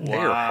 Rotten. They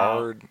are Wow.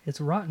 hard.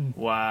 It's rotten.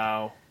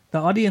 Wow. The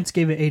audience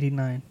gave it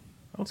 89.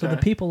 Okay. So the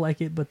people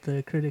like it, but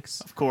the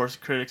critics Of course,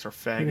 critics are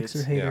faggots. critics are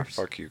Yeah, haters.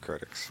 fuck you,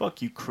 critics.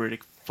 Fuck you,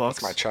 critic. Fucks.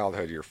 That's my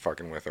childhood you're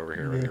fucking with over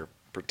here with Yeah. your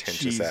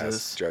pretentious ass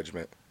Jesus.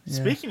 judgment. Yeah.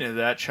 Speaking of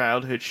that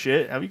childhood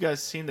shit, have you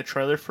guys seen the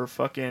trailer for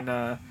fucking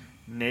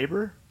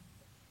Neighbor?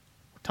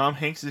 Tom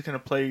Hanks is gonna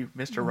play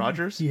Mr.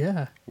 Rogers.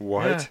 Yeah.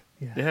 What?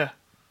 Yeah. Yeah.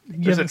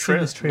 You There's a haven't seen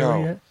this trailer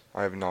No, yet?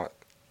 I have not.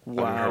 I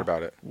Wow. haven't heard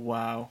about it.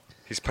 Wow.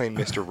 He's playing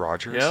Mr.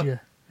 Rogers? Yep. Yeah.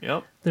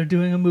 Yep. They're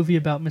doing a movie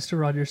about Mr.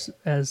 Rogers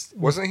as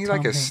Wasn't he like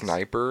Tom a Hanks.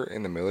 sniper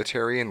in the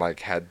military and like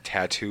had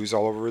tattoos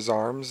all over his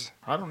arms?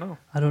 I don't know.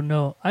 I don't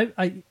know.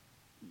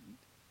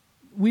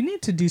 We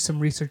need to do some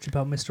research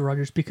about Mr.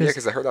 Rogers Yeah, because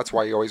because I heard that's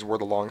why he always wore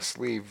the long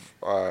sleeve,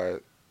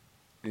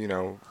 you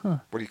know, Huh.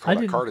 what do you call I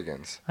that, didn't-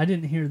 cardigans. I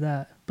didn't hear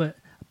that, but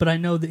I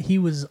know that he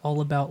was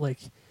all about like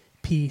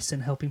peace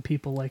and helping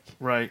people. Like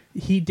Right.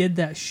 he did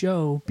that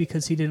show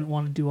because he didn't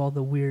want to do all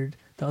the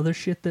other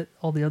shit that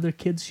all the other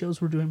kids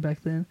shows were doing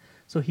back then.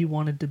 So he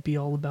wanted to be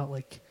all about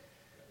like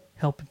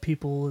helping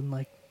people and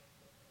like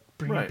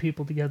bringing Right.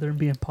 people together and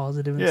being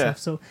positive and Yeah. stuff.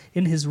 So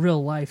in his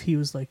real life, he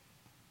was like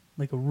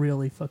a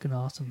really fucking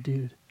awesome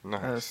dude.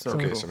 Nice. That's so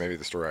okay, cool. so maybe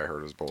the story I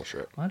heard was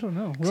bullshit. I don't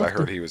know. Because I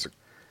heard he was.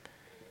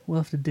 We'll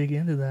have to dig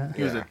into that.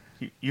 He was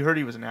Yeah. you heard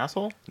he was an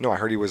asshole? No, I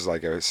heard he was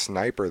like a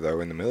sniper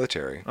though in the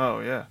military Oh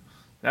yeah,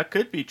 that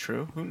could be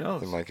true. Who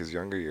knows? in like his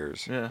younger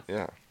years. Yeah.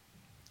 Yeah.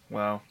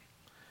 Wow.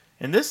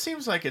 And this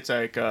seems like it's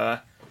like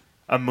a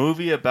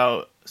movie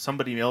about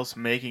somebody else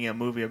making a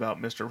movie about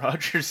Mr.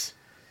 Rogers.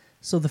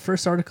 So the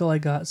first article I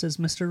got says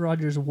Mr.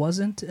 Rogers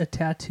wasn't a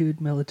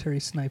tattooed military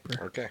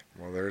sniper. Okay.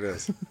 Well, there it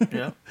is.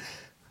 Yeah.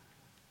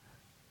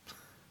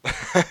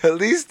 At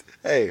least,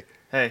 hey,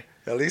 Hey,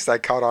 at least I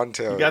caught on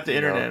to. you got the know,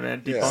 internet,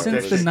 man. yeah, Debunked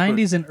Since that the shit.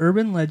 90s, an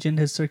urban legend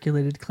has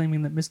circulated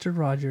claiming that Mr.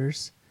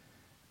 Rogers,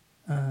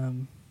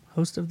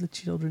 host of the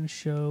children's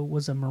show,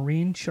 was a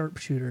Marine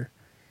sharpshooter.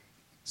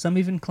 Some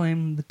even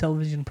claim the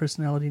television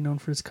personality, known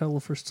for his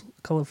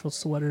colorful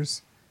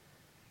sweaters,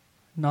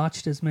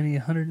 notched as many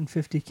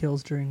 150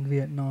 kills during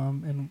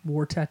Vietnam and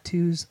wore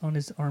tattoos on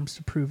his arms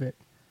to prove it.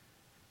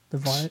 The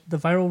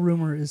viral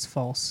rumor is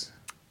false.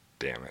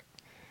 Damn it.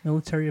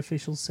 Military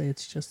officials say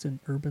it's just an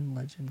urban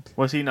legend.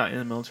 Was he not in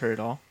the military at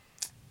all?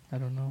 I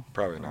don't know.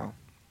 Probably not. Oh.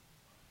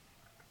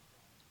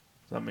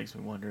 So that makes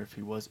me wonder if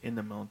he was in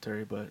the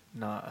military, but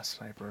not a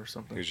sniper or He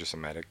something. was just a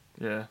medic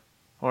Yeah.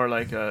 Or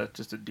like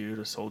just a dude,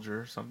 a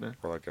soldier or something.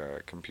 or like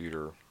a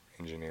computer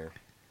engineer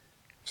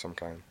of some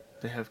kind.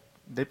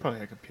 They probably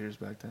had computers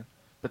back then,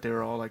 but they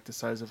were all like the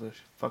size of a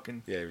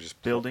fucking Yeah, he was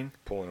just building.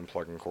 pulling and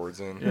plugging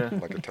cords in Yeah.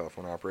 like a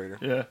telephone operator.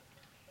 Yeah.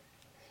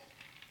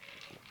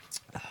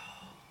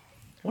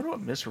 Wonder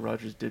what Mr.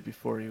 Rogers did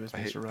before he was I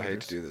hate, Mr. I Rogers.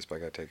 hate to do this, but I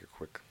gotta take a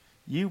quick.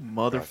 You Bathroom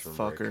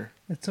motherfucker. break.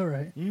 It's all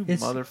right. You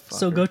So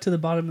motherfucker. go to the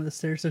bottom of the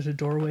stairs. There's a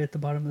doorway at the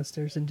bottom of the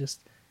stairs, and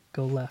just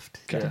go left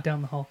Okay.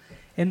 down the hall.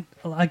 And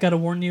I gotta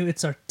warn you,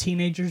 it's our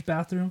teenagers'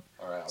 bathroom.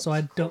 All right, So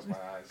I don't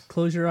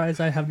close your eyes.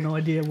 I have no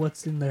idea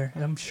what's in there.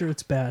 I'm sure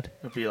it's bad,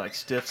 It'd be like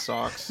stiff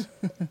socks.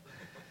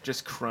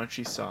 Just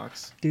crunchy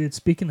socks. dude.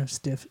 Speaking of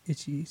stiff,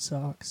 itchy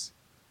socks,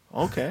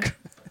 Okay.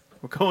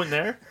 We're going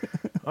there?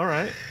 All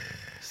right.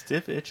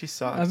 Stiff, itchy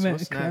socks. I meant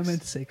What's next?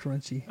 to say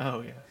crunchy.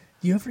 Oh, yeah.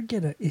 You ever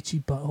get an itchy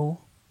butthole?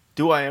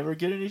 Do I ever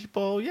get an itchy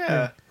ball? Yeah.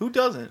 Yeah. Who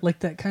doesn't? Like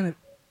that kind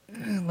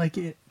of, like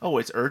it, Oh,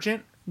 it's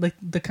urgent? like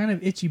the kind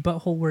of itchy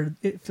butthole where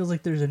it feels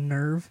like there's a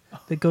nerve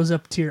that goes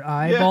up to your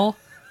eyeball.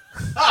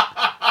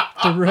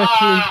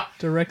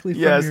 directly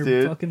from Yes, your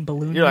dude. fucking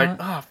balloon You're like, knot.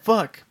 ah,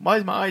 fuck. Why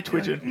is my eye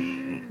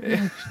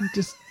twitching?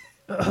 Just,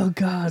 oh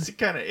god. It's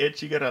kind of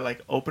itch. You gotta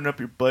like open up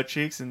your butt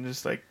cheeks and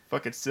just like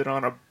fucking sit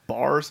on a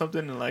bar or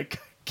something and like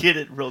get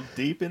it real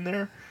deep in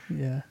there.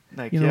 Yeah.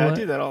 Like, You know yeah, I what?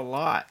 do that a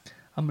lot.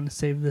 I'm gonna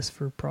save this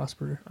for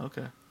Prosper.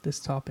 Okay. This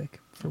topic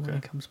for when Okay.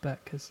 he comes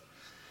back, because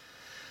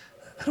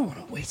I don't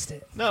want to waste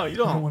it. No, you I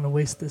don't don't. want to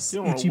waste this You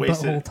don't wanna itchy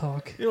waste butthole it.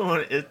 talk. You don't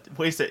want to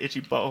waste that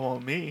itchy butthole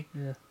on me.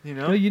 Yeah. You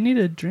No, know? you need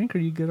a drink. Or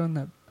you good on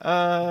that?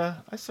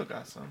 I still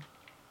got some.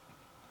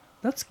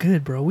 That's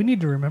good, bro. We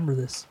need to remember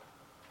this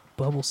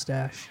bubble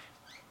stash.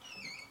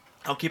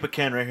 I'll keep a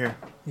can right here.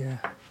 Yeah,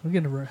 we're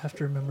gonna have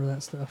to remember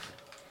that stuff.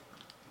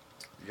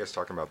 You guys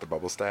talking about the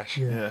bubble stash?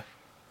 Yeah,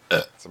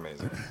 Yeah. It's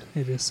amazing.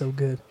 it is so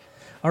good.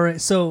 All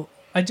right, so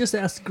I just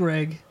asked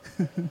Greg.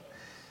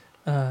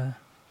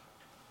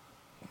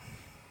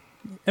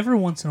 Every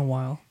once in a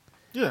while,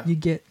 Yeah. you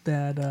get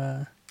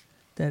that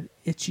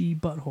itchy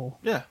butthole.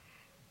 Yeah.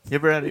 You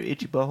ever had an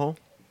itchy butthole?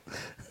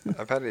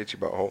 I've had an itchy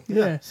butthole.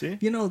 Yeah. See?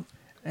 You know,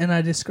 and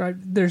I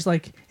described there's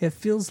like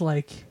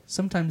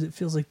sometimes it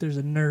feels like there's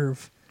a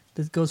nerve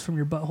that goes from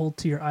your butthole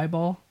to your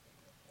eyeball.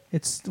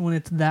 It's when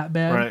it's that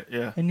bad. Right,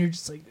 yeah. And you're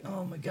just like,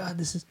 oh my god,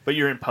 this is. But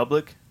you're in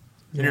public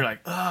Yeah. and you're like,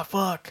 ah,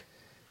 fuck.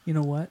 You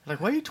know what,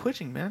 Like, why are you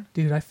twitching, man?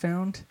 dude? I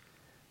found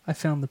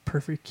the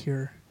perfect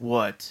cure.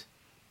 What?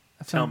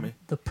 I Tell found me.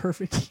 the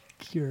perfect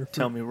cure.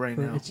 Tell me right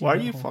for now. itchy Why are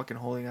you butthole. fucking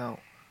holding out?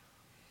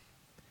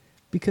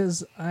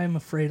 Because I'm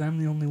afraid I'm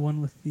the only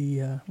one with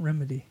the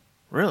remedy.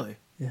 Really?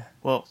 Yeah.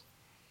 Well,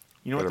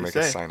 you know Better what make they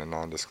a say. sign of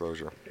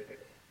non-disclosure.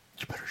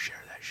 You better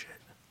share that shit.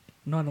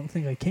 No, I don't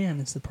think I can.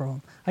 It's the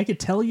problem. I could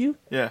tell you,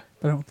 Yeah.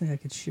 but I don't think I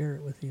could share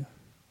it with you.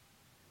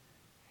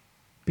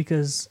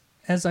 Because,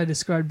 as I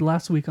described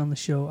last week on the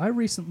show, I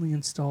recently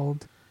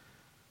installed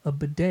a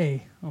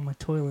bidet on my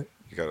toilet.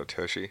 You got a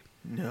tushy?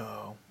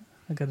 No.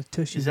 I got a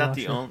tushy Is that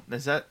washer. the only?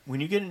 Is that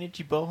when you get an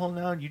itchy butthole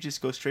now? You just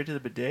go straight to the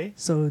bidet?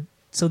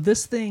 So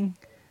this thing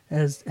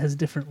has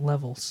different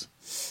levels.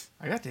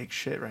 I got to take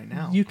shit right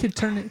now. You could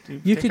turn it. Do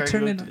you You think could I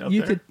turn can it. go up You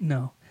there? could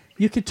no.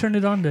 You could turn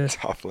it on to. It's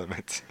off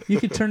limits. You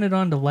could turn it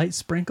on to light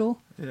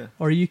sprinkle, yeah.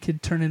 or you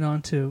could turn it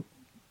on to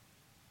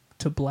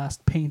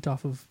blast paint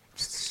off of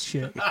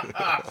shit.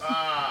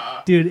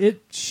 Dude,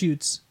 it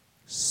shoots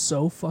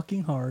so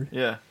fucking hard.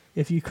 Yeah.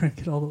 If you crank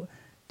it all the way,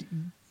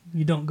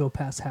 you don't go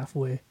past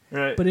halfway.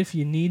 Right. But if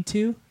you need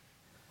to,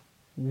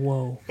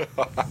 whoa,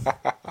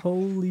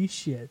 holy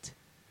shit,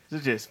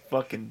 It just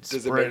fucking Does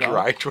it spray make off. your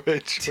eye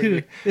twitch? when dude!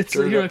 you It's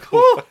turn it you're up?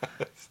 like, whoa,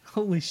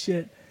 holy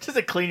shit, Does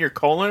it clean your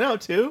colon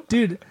out too?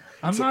 dude!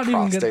 I'm It's a not even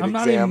prostate gonna. I'm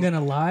not exam. even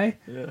gonna lie.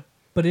 Yeah.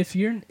 But if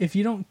you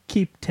don't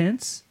keep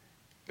tense,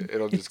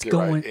 It'll It's just get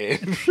going- right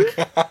in.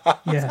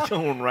 yeah,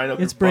 Going right up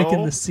it's your breaking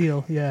bone? the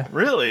seal. Yeah,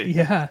 Really?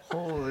 yeah,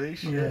 Holy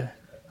shit. yeah.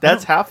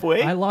 That's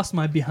halfway? I lost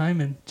my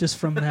behymen just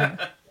from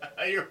that.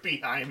 You're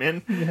behind,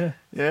 man. Yeah.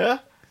 Yeah?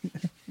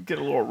 Get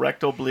a little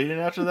rectal bleeding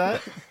after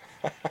that?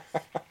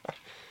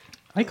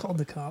 I called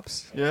the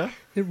cops. Yeah?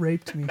 It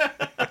raped me.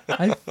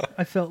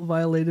 I felt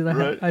violated.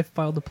 Right. I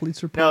filed a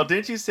police report. Now,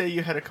 didn't you say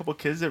you had a couple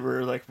kids that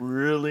were like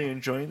really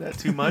enjoying that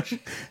too much?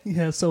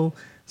 Yeah, so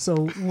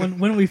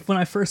when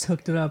I first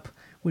hooked it up,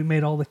 we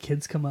made all the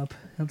kids come up.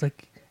 I was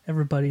like,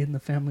 everybody in the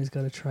family's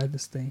got to try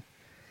this thing.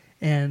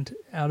 And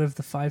out of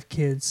the 5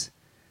 kids,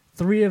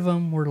 3 of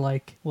them were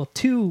like, well,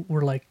 2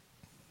 were like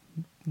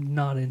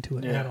not into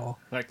it Yeah. at all.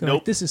 Like, They're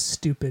nope. this is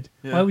stupid.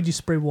 Yeah. Why would you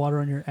spray water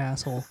on your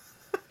asshole?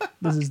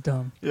 This is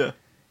dumb. Yeah.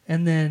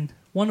 And then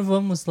one of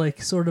them was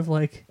like, sort of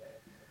like,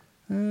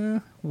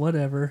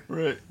 whatever.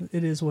 Right.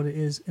 It is what it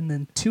is. And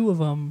then 2 of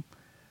them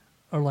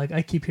are like,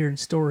 I keep hearing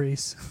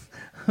stories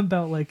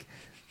about like,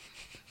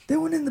 they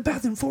went in the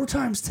bathroom 4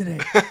 times today.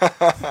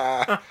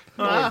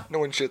 No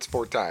one shits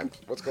 4 times.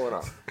 What's going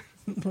on?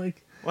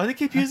 Like, Why do they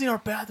keep using our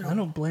bathroom? I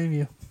don't blame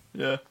you.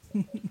 Yeah.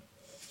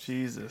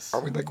 Jesus.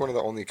 Are we like one of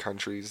the only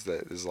countries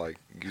that is like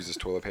uses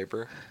toilet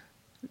paper?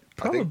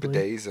 Probably. I think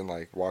bidets and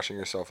like washing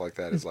yourself like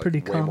that It's is like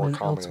pretty way more common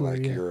common elsewhere,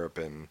 in like yeah. Europe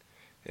and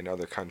in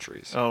other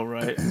countries. Oh,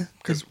 right.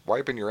 Because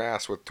wiping your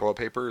ass with toilet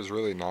paper is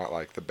really not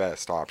like the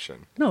best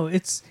option. No,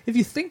 it's, if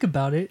you think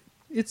about it,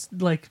 it's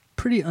like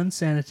pretty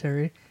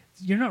unsanitary.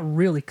 You're not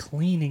really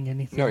cleaning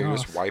anything No, you're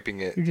off. just wiping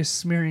it You're just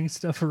smearing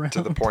stuff around.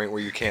 to the point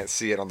where you can't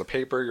see it on the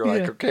paper. You're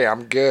like, Yeah. okay,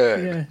 I'm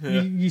good. Yeah,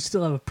 Yeah. You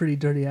still have a pretty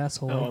dirty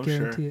asshole. Oh, I I'm sure.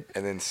 guarantee it.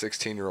 And then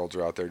 16-year-olds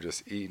are out there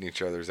just eating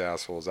each other's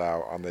assholes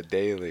out on the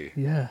daily.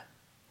 Yeah,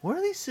 Where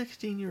are these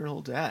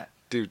 16-year-olds at?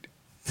 Dude,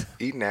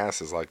 eating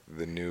ass is like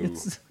the new.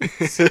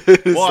 it's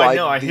it's Well, I like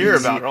know. I hear the-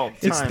 about it all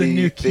the it's time. the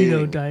new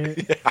keto thing.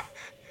 diet.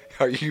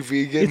 Are you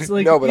vegan? It's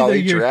like no, but I'll either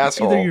eat your you're-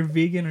 asshole. Either you're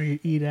vegan or you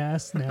eat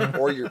ass now.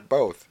 Or you're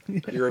both.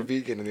 You're a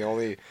vegan, and the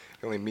only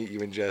meat you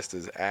ingest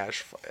is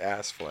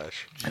ass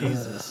flesh.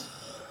 Jesus.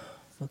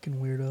 Fucking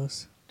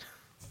weirdos.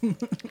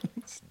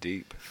 It's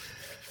deep.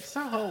 That's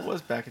not how it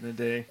was back in the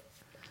day.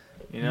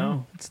 You know?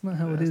 No, it's not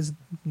how it is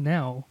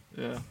now.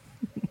 Yeah.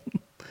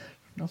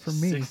 Not for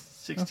me. Not for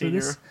 16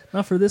 this.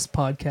 Not for this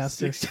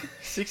podcaster.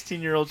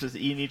 16-year-olds just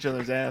eating each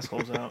other's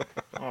assholes out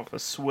off a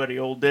sweaty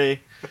old day.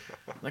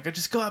 Like, I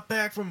just got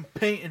back from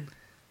painting.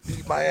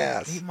 Eat my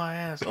ass. Eat my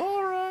ass.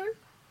 All right.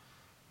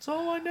 That's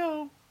all I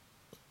know.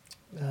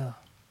 Ugh.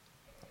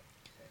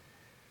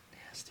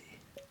 Nasty.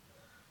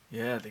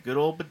 Yeah, the good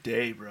old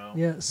bidet, bro.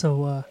 Yeah.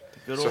 So The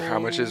good So how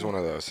much is old-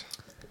 one of those?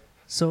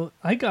 so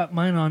I got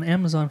mine on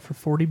Amazon for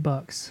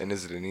 $40. And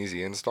is it an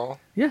easy install?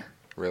 Yeah.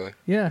 Really?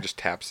 Yeah. It just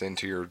taps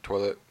into your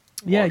toilet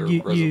Yeah, water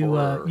you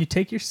reservoir? or- you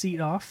take your seat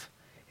off,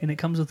 and it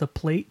comes with a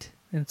plate,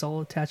 and it's all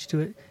attached to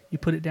it. You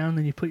put it down, and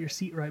then you put your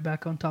seat right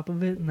back on top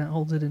of it, and that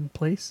holds it in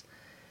place.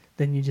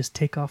 Then you just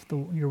take off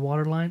your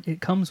water line.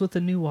 It comes with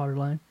a new water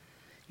line.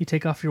 You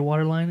take off your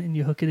water line, and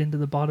you hook it into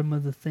the bottom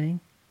of the thing,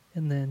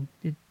 and then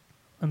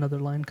another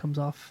line comes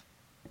off.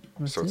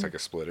 And so that's it's it. like a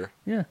splitter.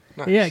 Yeah,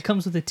 Nice. yeah. It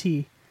comes with a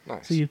T.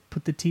 Nice. So you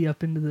put the T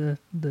up into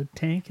the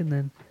tank, and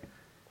then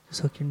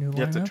just hook your new You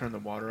line have to up. turn the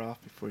water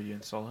off before you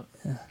install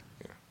it.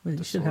 But you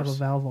the should have a source.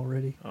 valve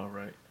already. All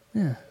right.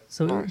 Yeah.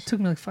 So it Nice. took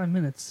me like 5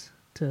 minutes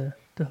to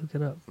hook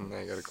it up. And now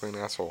you got a clean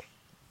asshole.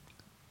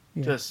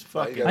 Yeah. Just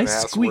Now you fucking got I an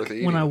ass squeak worth when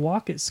eating. I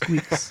walk. It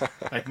squeaks. like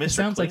It Mr.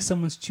 sounds like Clean.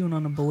 someone's chewing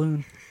on a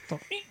balloon.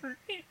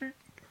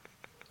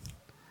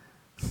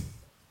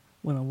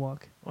 When I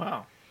walk.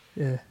 Wow.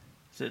 Yeah.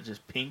 Is it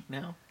just pink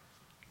now?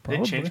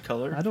 Probably. They changed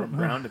color I don't from know.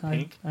 brown to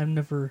pink. I've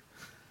never.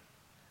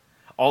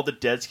 All the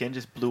dead skin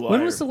just blew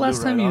When was the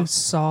last time you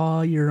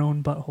saw your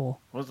own butthole?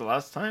 When was the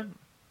last time?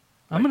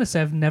 I'm gonna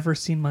say I've never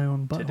seen my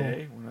own butthole.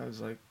 Today, when I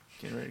was like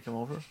getting ready to come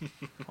over.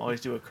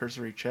 Always do a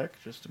cursory check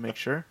just to make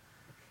sure.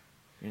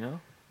 You know?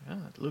 Yeah,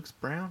 it looks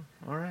brown.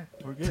 All right,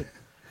 we're good.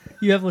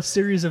 You have a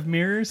series of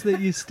mirrors that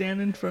you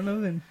stand in front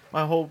of, and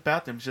My whole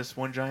bathroom's just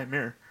one giant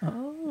mirror.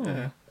 oh.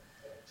 Yeah.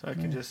 So I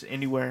can just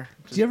anywhere.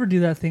 Did you ever do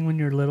that thing when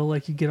you're little?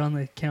 Like you get on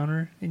the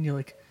counter and you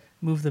like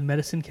move the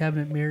medicine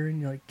cabinet mirror and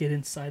you like get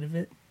inside of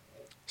it.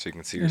 So you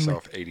can see And, like-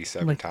 yourself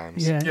 87 like,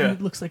 times. Yeah, Yeah. and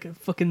it looks like a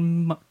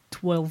fucking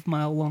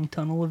 12-mile long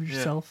tunnel of Yeah.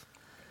 yourself.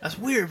 That's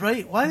weird,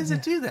 right? Why does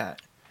it do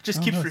that? It just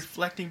I don't keeps know.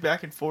 reflecting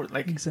back and forth,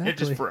 like it Exactly.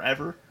 just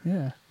forever.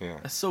 Yeah. Yeah.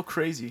 That's so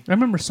crazy. I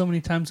remember so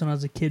many times when I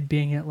was a kid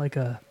being at like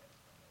a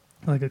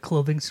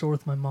clothing store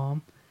with my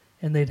mom,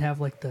 and they'd have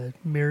like the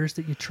mirrors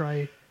that you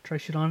try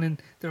shit on,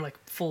 and they're like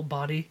full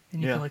body,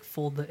 and you Yeah. can like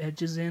fold the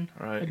edges in.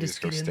 Right. I You just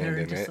just go get in there stand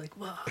and in just it. like,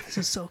 wow, this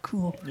is so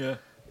cool. Yeah.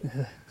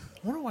 I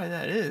wonder why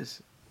that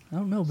is. I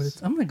don't know, but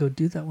I'm gonna go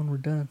do that when we're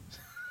done.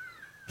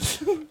 Yeah.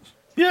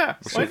 We Why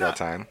still got not?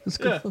 time. Let's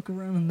go Yeah. fuck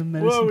around in the What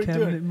are medicine we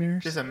cabinet doing?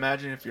 mirrors. Just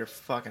imagine if you're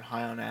fucking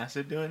high on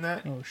acid doing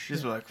that. Oh, Just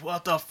shit. be like,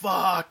 what the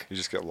fuck? You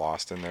just get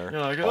lost in there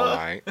You're like, all "Oh."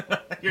 night.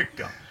 You're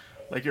go.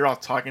 Like you're all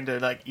talking to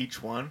like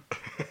each one.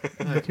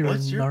 Like you're in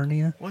what's your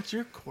Narnia. What's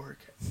your quirk?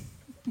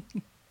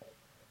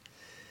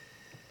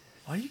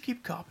 Why do you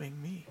keep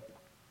copying me?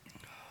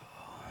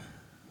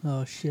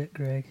 Oh shit,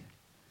 Greg.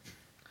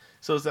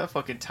 So it's that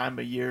fucking time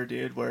of year,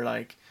 dude, where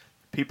like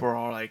people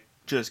are like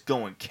just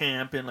going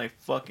camping like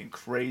fucking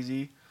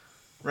crazy,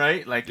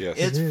 right? Like Yes,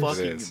 it's it is.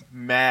 fucking It is.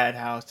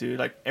 madhouse, dude.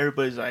 Like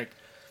everybody's like,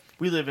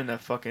 we live in the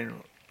fucking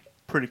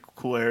pretty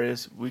cool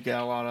areas. We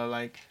got a lot of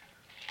like,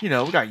 we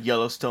got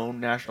Yellowstone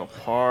National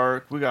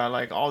Park. We got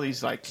like all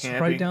these like It's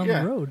camping. right down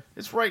Yeah. the road.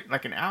 It's right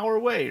like an hour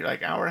away,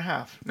 like hour and a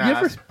half. Nah, You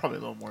ever- it's probably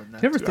a little more than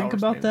that. Do you ever 2 think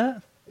hours about maybe.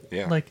 that?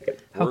 Yeah. Like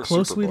how We're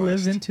close super we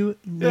live blessed. into it.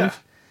 Yeah.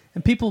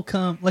 And people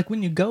come, like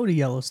when you go to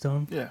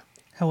Yellowstone, Yeah,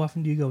 how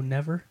often do you go?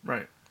 Never.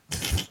 right.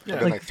 I've Yeah,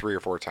 been like- like 3 or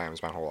 4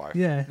 times my whole life.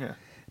 Yeah. yeah.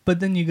 But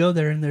then you go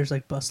there and there's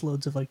like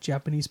busloads of like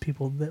Japanese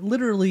people that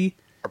literally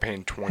Are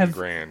paying 20 have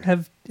grand.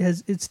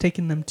 it's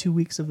taken them 2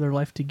 weeks of their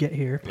life to get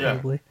here Yeah.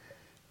 probably.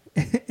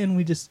 And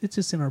it's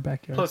just in our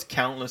backyard. Plus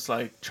countless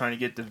like trying to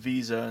get the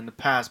visa and the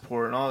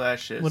passport and all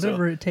that shit.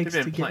 Whatever So it takes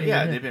they've to been get here,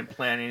 Yeah, yeah. they've been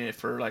planning it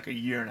for like a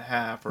year and a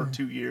half or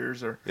 2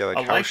 years or Yeah, like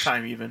a how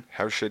lifetime even.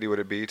 How shitty would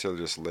it be to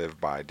just live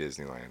by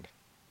Disneyland?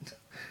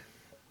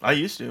 I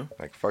used to.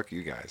 Like, fuck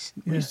you guys.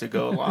 We used to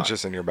go a lot. It's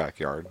just in your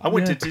backyard. I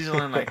went Yeah. to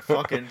Disneyland like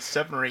fucking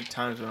 7 or 8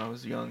 times when I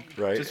was young.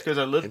 Right? Just because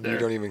I lived And there. you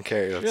don't even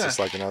care. It's Yeah. just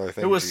like another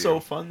thing. It was to so you.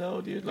 fun though,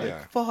 dude. Like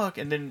Yeah. fuck,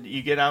 and then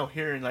you get out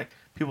here and like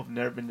people have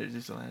never been to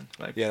Disneyland.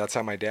 Like Yeah, that's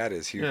how my dad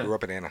is. He Yeah. grew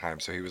up in Anaheim,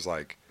 so he was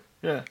like,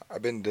 yeah,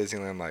 I've been to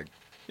Disneyland like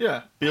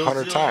yeah,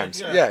 100 times.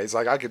 Yeah. He's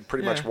like, I could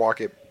pretty much Yeah. walk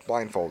it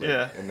blindfolded.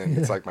 Yeah. And then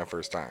it's like my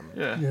first time.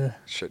 yeah. Yeah.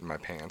 Shit in my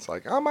pants.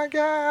 Like, oh my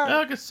God.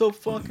 Yeah, it's so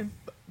fucking.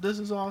 This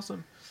is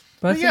awesome.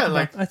 But But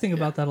yeah, I think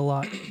about that a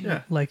lot.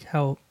 Yeah. Like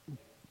how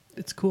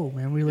it's cool,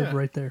 man. We live Yeah.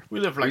 right there. We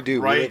live like we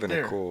do. right We live in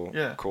there. a cool,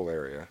 yeah. cool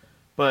area.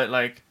 But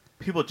like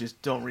people just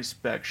don't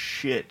respect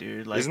shit,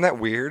 dude. Like Isn't that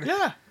weird?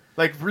 yeah,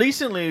 like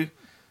recently,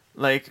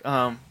 like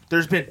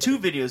there's been 2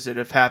 videos that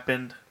have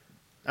happened.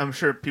 I'm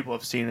sure people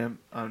have seen them.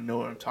 Know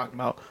what I'm talking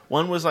about.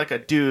 One was like a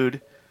dude,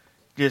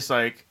 just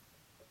like,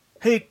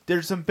 hey,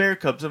 there's some bear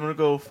cubs. I'm gonna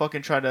go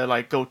fucking try to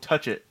like go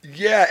touch it.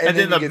 Yeah. And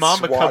then you the get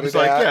mama cub's swatted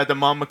like, at. yeah, the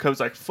mama cub's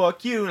like,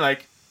 fuck you. And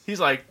like he's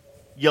like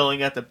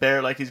yelling at the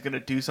bear like he's gonna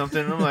do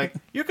something. And I'm like,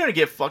 you're gonna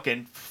get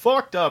fucking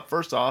fucked up.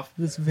 First off,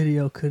 This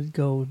video could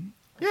go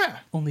yeah.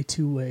 only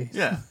 2 ways.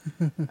 Yeah,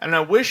 and I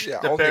wish Yeah,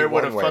 the only bear would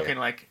one have way. fucking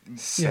like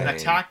Same.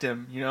 attacked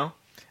him,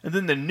 And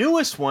then the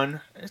newest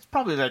one, it's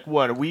probably like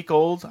what, a week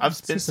old. I've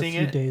It's been just a seeing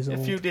few it days a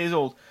old. few days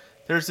old.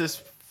 There's this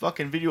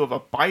fucking video of a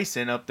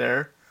bison up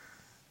there,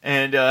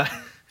 and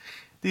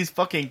these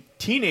fucking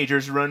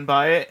teenagers run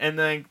by it, and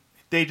then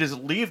they just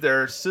leave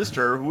their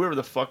sister, whoever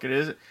the fuck it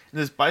is, and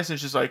this bison's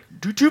just like,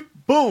 doop, doop,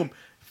 boom,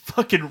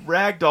 fucking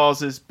ragdolls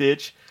this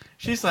bitch.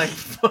 She's like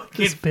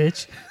fucking. This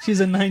bitch. She's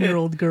a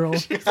 9-year-old girl.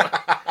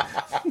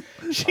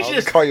 She I'll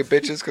just call you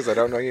bitches because I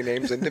don't know your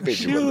names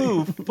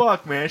individually. Dude,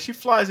 fuck, man. She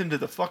flies into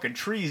the fucking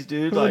trees,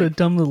 dude. What a Like,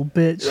 dumb little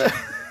bitch.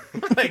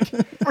 like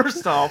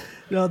first off,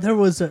 No,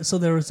 there's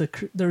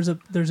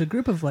a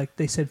group of like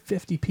they said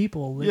 50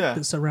 people that, Yeah.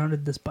 that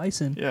surrounded this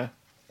bison, yeah.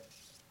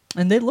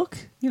 and they look,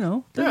 they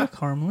Yeah. look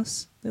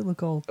harmless. They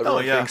look all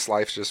Everyone yeah. thinks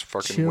life's just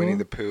fucking Chill. Winnie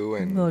the Pooh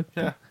and look.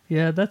 Yeah.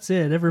 Yeah, that's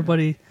it.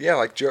 Everybody,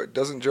 like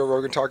doesn't Joe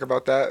Rogan talk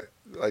about that?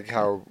 Like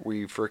how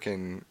we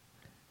freaking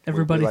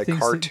everybody we like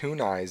thinks that,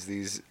 cartoonize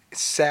these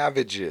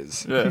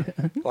savages. Yeah.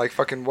 Like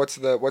fucking what's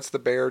the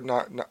bear?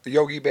 Not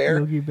Yogi Bear.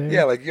 Yogi Bear.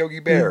 Yeah, like Yogi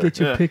Bear. get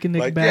your Yeah. picnic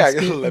Like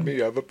basket. yeah, let me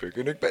have a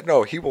picnic. But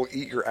no, he will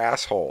eat your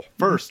asshole.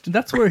 First.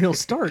 That's where he'll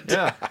start.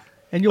 Yeah.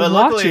 And you'll But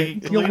watch luckily,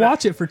 it. You'll Lena-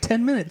 watch it for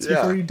 10 minutes Yeah.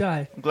 before you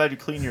die. I'm glad you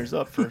clean yours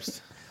up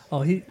first.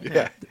 Oh, Yeah,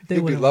 they he'd be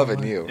wouldn't loving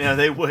mind. you. Yeah,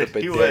 they would. The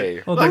He bidet.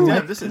 would. Oh, Like, they damn,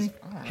 would? this is.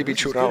 He'd be this is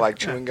chewing good. out like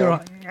chewing They're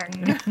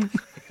gum,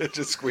 like,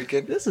 just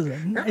squeaking. this is a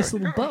nice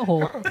little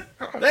butthole.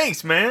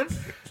 Thanks, man.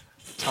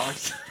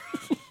 Talks.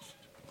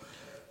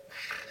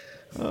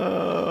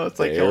 It's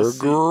like They're y'all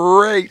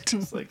great.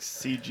 it's like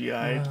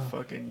CGI Wow.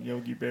 fucking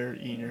Yogi Bear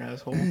eating your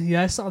asshole.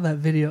 Yeah, I saw that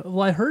video.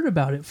 Well, I heard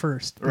about it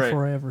first Right.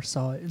 before I ever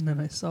saw it, and then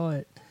I saw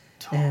it.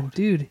 And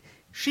dude,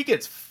 She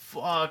gets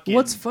fucking.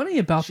 what's funny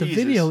about the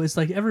Jesus. video is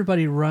like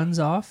everybody runs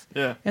off,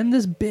 Yeah. and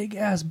this big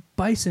ass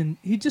bison,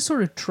 he just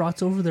sort of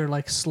trots over there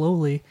like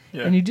slowly,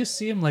 Yeah. and you just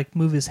see him like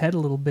move his head a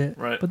little bit.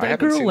 Right. But I that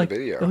haven't girl seen like, the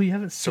video. oh, you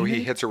haven't So seen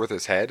he it? hits her with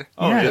his head.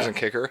 Oh, He yeah. doesn't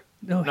kick her.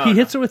 No, No, he no.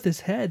 hits her with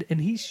his head,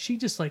 and she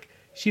just like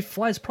she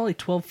flies probably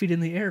 12 feet in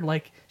the air,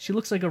 like she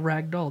looks like a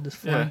rag doll just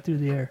flying Yeah. through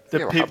the air. The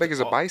Yeah, well, peop- how big is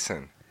a oh,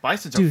 bison?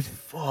 Bisons Dude. are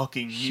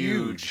fucking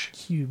huge.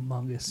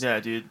 Humongous. Yeah,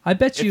 dude. I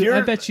bet If you. you're-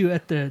 I bet you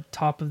at the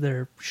top of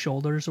their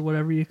shoulders or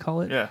whatever you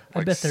call it. Yeah. I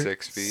Like bet they're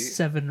 6 feet?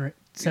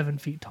 7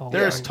 feet tall.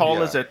 They're as tall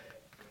Yeah. as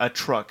a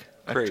truck.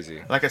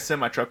 Crazy. Like a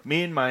semi truck.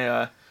 Me and my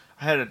I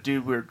had a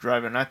dude we were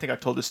driving, and I think I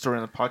told this story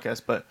on the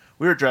podcast, but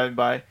we were driving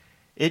by.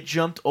 It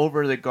jumped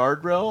over the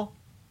guardrail,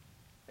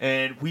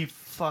 and we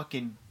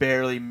fucking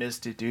barely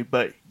missed it, dude.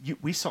 But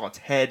we saw its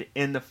head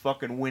in the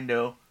fucking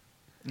window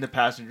in the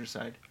passenger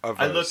side. Of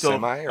I a looked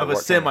semi over or of a what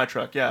kind semi of-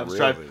 truck. Yeah, I was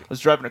Really?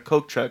 driving a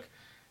Coke truck,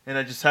 and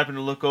I just happened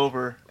to look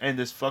over, and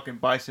this fucking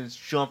bison's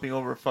jumping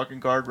over a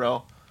fucking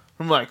guardrail.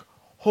 I'm like,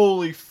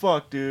 holy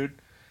fuck, dude.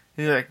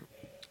 And he's like,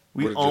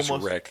 We Would've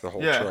just wrecked the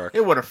whole truck.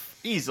 It would have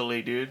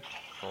easily, dude.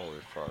 Holy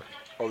fuck.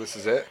 Oh, this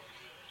is it?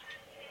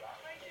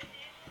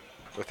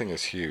 The thing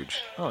is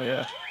huge. Oh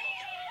yeah.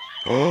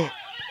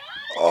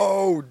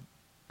 Oh,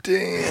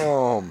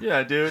 damn.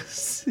 Yeah, dude.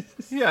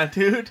 Yeah,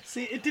 dude.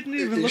 See, it didn't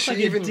even Is look she like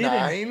even it did.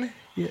 9?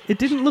 Yeah, it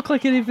didn't look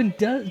like it even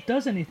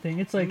does anything.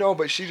 It's like No,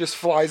 but she just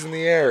flies in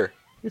the air.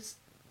 it's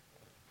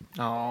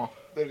Oh.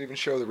 They don't even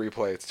show the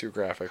replay. It's too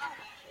graphic.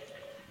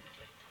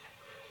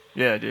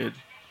 Yeah, dude.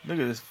 Look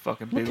at this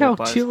fucking big look how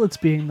old chill it's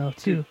being though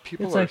too. Dude,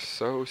 people it's are like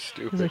so it's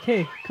stupid. like,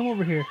 hey, come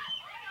over here.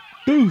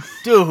 Doof.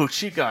 Dude,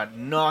 she got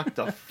knocked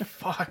the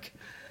fuck.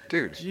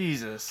 Dude,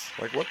 Jesus.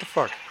 like, what the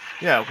fuck?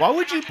 Yeah, why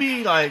would you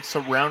be like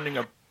surrounding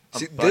a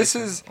See, bison this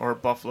is- or a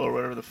buffalo or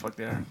whatever the fuck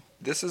they are?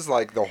 This is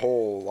like the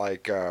whole,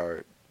 like,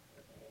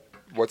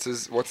 what's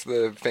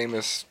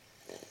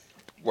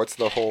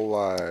the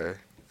whole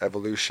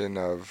evolution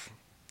of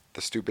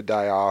the stupid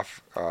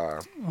die-off?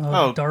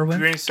 Darwin.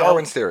 Green cell.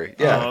 Darwin's theory.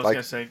 Oh, Yeah, I was like,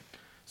 gonna say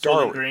Soylent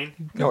Darwin.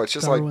 Green. no, it's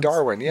just Darwin's- like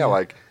Darwin. Yeah, yeah.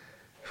 like,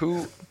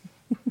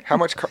 how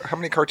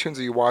many cartoons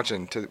are you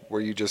watching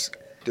where you just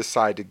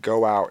decide to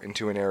go out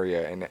into an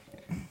area and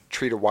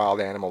treat a wild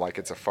animal like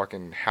it's a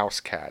fucking house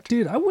cat?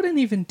 Dude, I wouldn't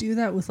even do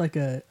that with like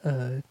a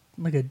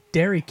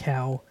dairy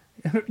cow.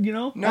 You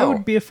know? I No.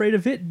 would be afraid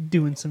of it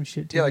doing some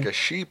shit to Yeah, me. like a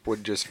sheep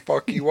would just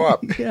fuck you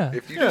up. Yeah.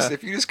 If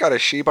you just got a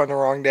sheep on the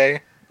wrong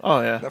day,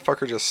 Oh yeah. that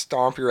fucker just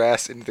stomp your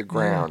ass into the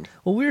ground. Yeah.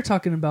 Well, we were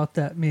talking about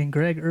that, me and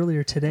Greg,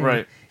 earlier today.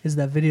 Right. Is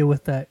that video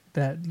with that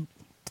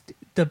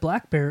the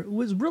black bear? It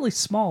was really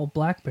small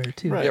black bear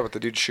too. Right. Yeah, with the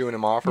dude shooing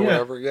him off or Yeah.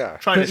 whatever. Yeah.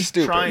 Trying But to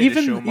stupid. trying to show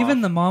Even 'em even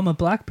off. the mama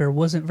black bear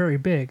wasn't very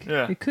big.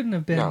 Yeah. It couldn't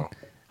have been. No.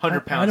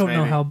 100 pounds. I don't know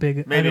maybe. how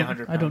big. Maybe I don't,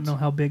 100 I don't know pounds.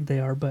 how big they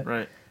are, but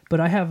Right. but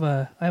I have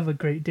a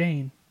Great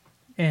Dane,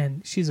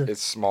 and she's a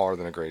It's smaller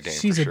than a Great Dane.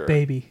 she's for a sure.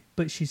 baby,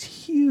 but she's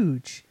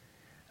huge.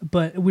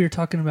 But we were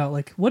talking about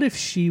like, what if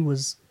she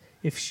was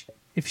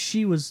if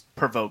she was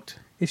Provoked.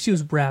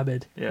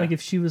 rabid, Yeah. like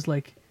if she was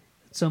like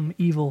some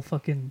evil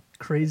fucking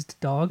crazy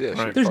dog. Yeah,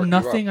 she'd There's fuck you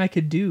nothing up. I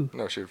could do.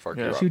 No, she would fuck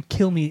Yeah. you up. She would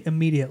kill me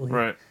immediately.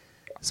 Right.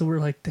 So we're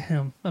like,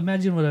 damn.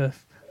 Imagine what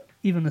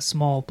even a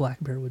small black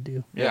bear would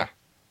do. Yeah.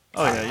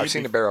 Oh yeah. I've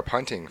seen a bear up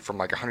hunting from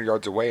like 100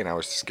 yards away, and I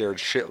was scared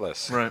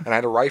shitless. Right. And I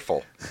had a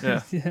rifle,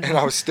 Yeah. Yeah. and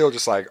I was still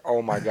just like,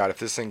 "Oh my god, if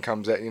this thing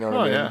comes at you know what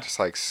Oh, I mean?" yeah. Just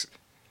like,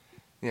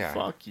 yeah.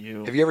 Fuck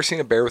you. Have you ever seen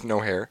a bear with no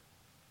hair?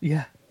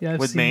 Yeah. Yeah. I've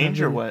With seen mange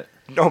that or video. what?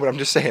 No, but I'm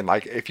just saying,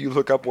 like, if you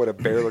look up what a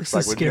bear looks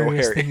It's like the with no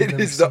hair, scariest thing you've it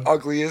ever is the seen.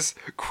 ugliest,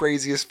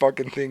 craziest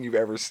fucking thing you've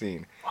ever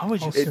seen. Why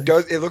would you? Oh, It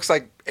does. It looks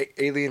like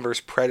Alien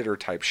vs Predator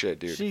type shit,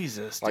 dude.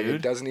 Jesus, Like, it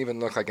dude. doesn't even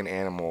look like an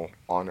animal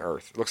on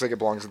Earth. It looks like it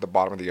belongs at the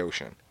bottom of the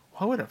ocean.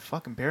 Why would a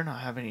fucking bear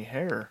not have any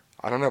hair?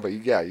 I don't know, but you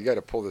got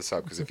to pull this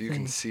up because It's if a you can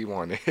thing. see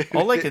one,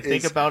 All I it could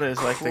think is about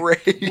is like,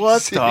 crazy.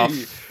 what the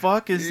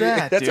fuck is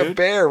that, That's dude? a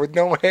bear with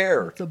no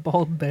hair. It's a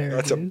bald bear.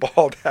 That's dude. a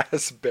bald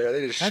ass bear.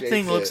 They just That shaved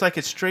thing looks it. like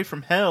it's straight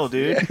from hell,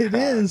 dude. It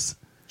is.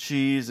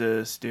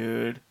 Jesus,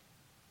 dude.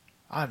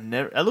 I've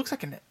never. It looks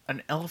like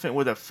an elephant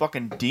with a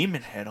fucking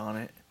demon head on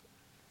it.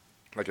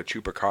 like a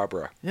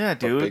chupacabra. Yeah, but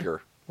dude.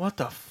 bigger. What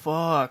the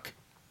fuck?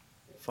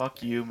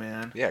 Fuck you,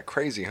 man. Yeah,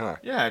 crazy, huh?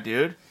 Yeah,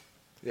 dude.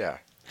 Yeah.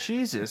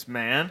 Jesus,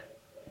 man.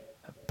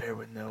 A bear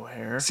with no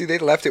hair. See, they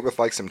left it with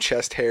like some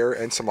chest hair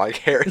and some like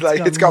hair. It's Like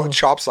got it's got little-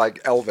 chops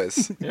like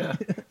Elvis, Yeah,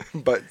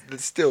 but it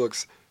still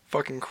looks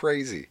fucking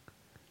crazy.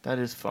 that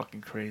is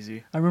fucking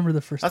crazy. I remember the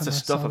first That's time the I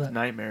stuff saw of that.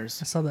 nightmares.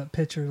 I saw that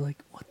picture. Like,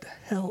 what the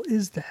hell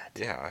is that?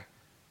 Yeah.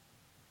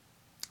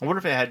 I wonder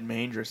if it had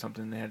mange or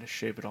something. They had to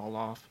shave it all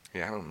off.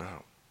 Yeah, I don't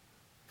know.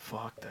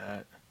 Fuck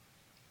that.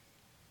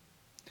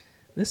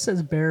 This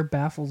says bear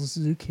baffles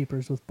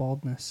zookeepers with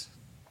baldness.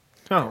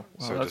 Oh, well,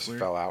 So it that's just weird.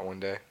 fell out one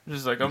day.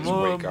 Just like You I'm just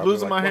wake up,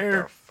 losing you're my like, hair.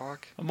 What the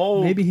fuck? I'm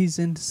old. Maybe he's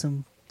into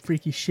some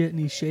freaky shit and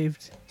he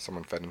shaved.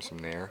 Someone fed him some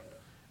nair.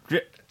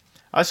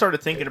 I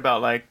started thinking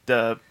about like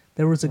the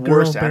There was a girl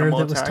Worst bear animal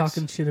that was attacks?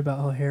 talking shit about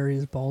how hairy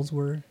his balls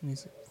were, and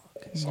he's like,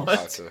 fuck. So he I'm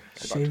just- about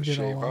to Shaved it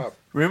shave all off. up.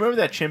 remember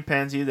that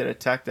chimpanzee that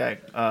attacked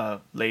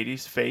that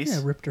lady's face?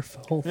 Yeah, ripped her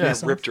whole Yeah,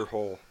 face off. Ripped your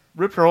hole.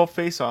 Ripped her whole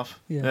face off.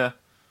 Yeah. Yeah.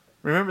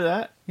 Remember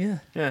that? Yeah.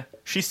 Yeah.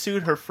 She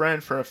sued her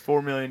friend for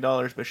 $4 million,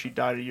 but she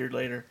died a year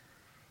later,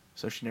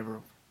 so she never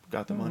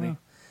got the I don't money. know.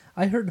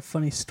 I heard a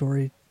funny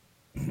story,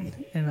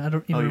 and I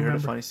don't even Oh, you remember. heard a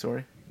funny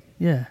story?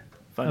 Yeah.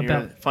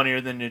 Funnier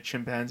than a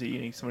chimpanzee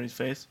eating somebody's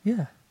face?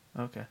 Yeah.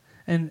 Okay.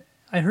 And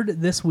I heard it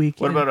this week.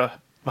 What and- about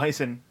a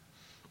bison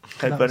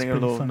That was headbutting a pretty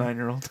little funny.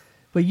 9-year-old?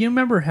 But you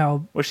remember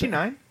how Was she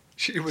 9?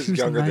 She was She was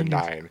younger than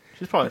 9 9.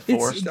 She's probably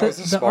 4. it's That the, was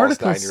the the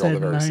smallest article 9-year-old said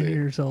I've ever 9 seen.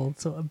 years old,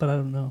 so but I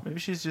don't know. Maybe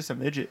she's just a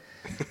midget.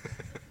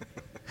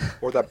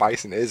 Or that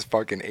bison is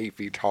fucking 8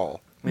 feet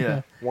tall.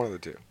 Yeah. One of the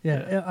two.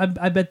 Yeah,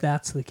 I bet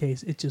that's the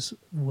case. It just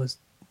was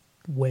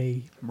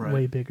way Right.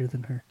 way bigger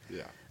than her.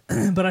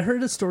 Yeah. But I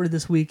heard a story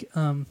this week.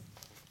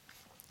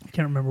 I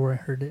can't remember where I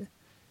heard it.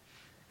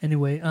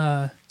 Anyway,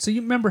 so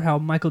you remember how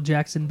Michael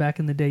Jackson back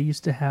in the day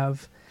used to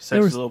have Sex there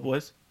with was little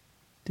boys?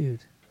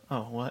 dude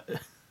Oh, what? Is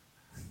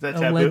that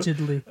taboo?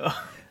 allegedly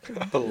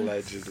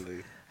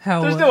Allegedly.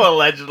 how There's no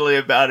allegedly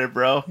about it,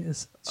 bro.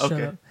 yes, shut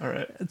Okay, up. all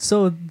right.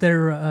 So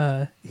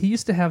there, he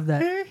used to have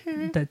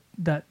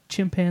that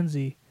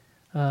chimpanzee.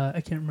 I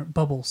can't remember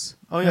Bubbles.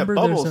 Oh, yeah, Remember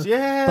there's Bubbles,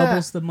 yeah.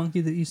 Bubbles, the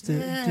monkey that used to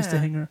Yeah.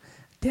 hang around.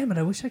 Damn it!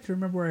 I wish I could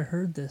remember where I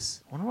heard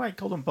this. I wonder why I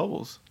called him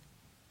Bubbles.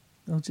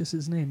 That was just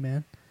his name,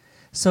 man.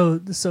 So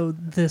this,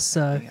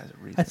 I think it has a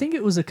reason. I think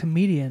it was a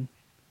comedian.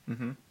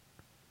 Mm-hmm.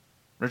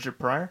 Richard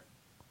Pryor?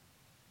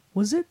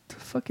 Was it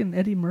fucking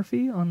Eddie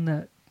Murphy on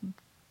that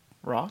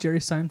Ross? Jerry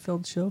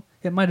Seinfeld show?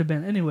 It might have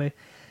been. Anyway,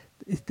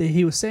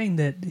 he was saying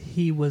that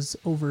he was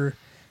over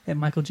at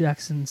Michael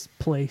Jackson's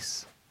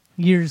place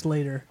years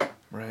later,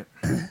 Right.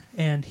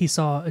 and he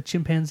saw a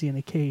chimpanzee in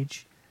a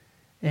cage,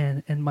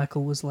 and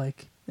Michael was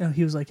like,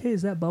 he was like, "Hey,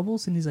 is that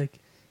Bubbles?" And he's like,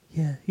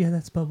 "Yeah,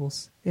 that's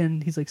Bubbles."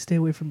 And he's like, "Stay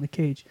away from the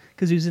cage,"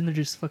 because he was in there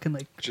just fucking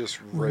like Just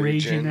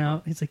raging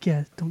out. He's like,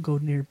 "Yeah, don't go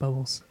near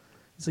Bubbles."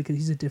 It's like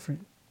he's a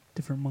different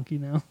monkey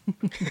now.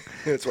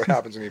 That's what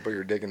happens when you put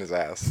your dick in his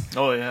ass.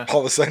 Oh, yeah. All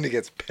of a sudden he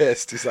gets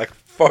pissed. He's like,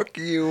 "Fuck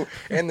you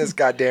and this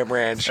goddamn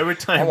ranch. Every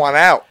time- I want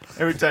out.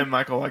 Every time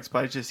Michael walks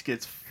by, he just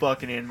gets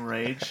fucking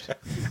enraged.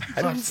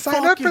 I like, didn't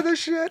sign up "Fuck for this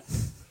shit."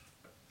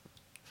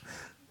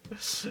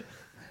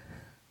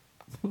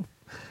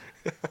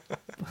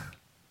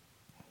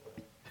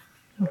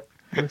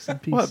 Rest in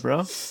peace. What,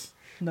 bro?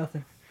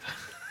 Nothing.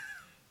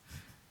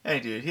 Hey,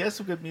 dude, he has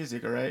some good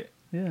music, all right?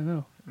 Yeah,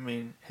 no. I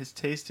mean, his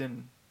taste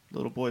in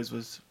little boys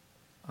was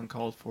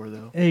uncalled for,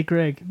 though. Hey,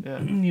 Greg.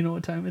 Yeah. You know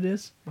what time it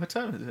is? What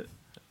time is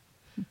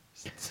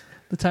it?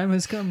 The time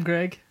has come,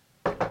 Greg.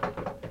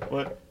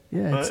 What?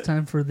 Yeah, it's What?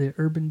 time for the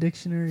Urban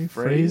Dictionary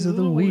phrase of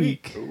the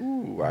week.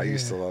 Ooh, I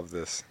used to Yeah. love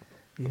this.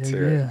 Yeah, Let's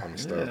hear it. yeah. I'm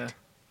stoked. Yeah.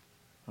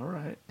 All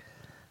right.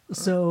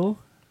 So,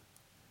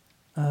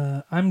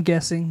 I'm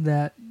guessing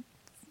that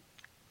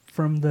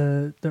from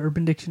the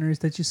Urban Dictionaries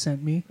that you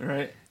sent me, All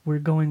right. we're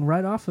going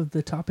right off of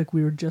the topic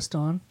we were just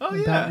on Oh,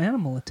 about yeah.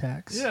 animal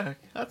attacks. Yeah,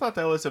 I thought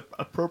that was an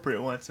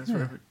appropriate one since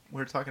Yeah.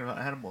 we're talking about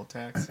animal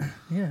attacks.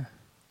 Yeah.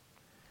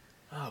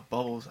 Oh,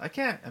 Bubbles. I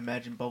can't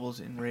imagine Bubbles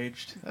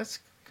enraged. That's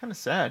kind of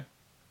sad,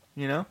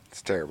 you know?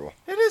 It's terrible.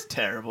 It is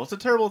terrible. It's a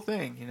terrible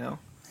thing, you know?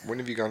 When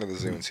have you gone to the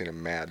zoo and seen a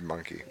mad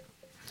monkey?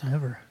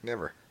 Never.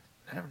 Never.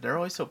 They're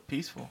always so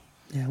peaceful.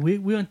 Yeah, we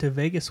went to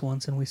Vegas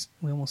once and we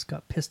almost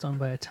got pissed on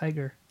by a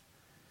tiger.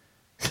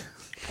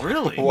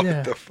 Really? What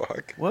Yeah. the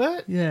fuck?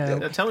 What? Yeah.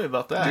 Now tell me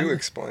about that. Do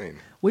explain.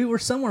 We were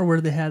somewhere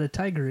where they had a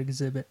tiger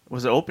exhibit.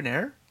 Was it open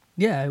air?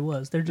 Yeah, it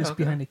was. They're just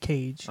Okay. behind a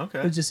cage. Okay.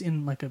 It was just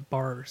in like a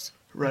bars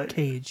Right.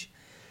 cage.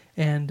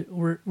 And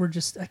we're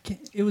just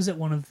it was at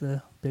one of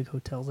the big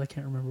hotels. I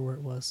can't remember where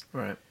it was.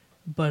 Right.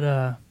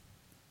 But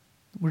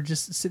we're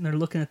just sitting there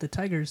looking at the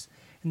tigers,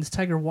 and this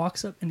tiger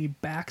walks up and he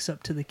backs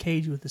up to the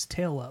cage with his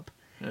tail up.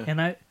 Yeah.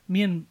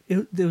 And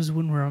it was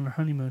when we were on our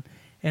honeymoon,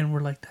 and we're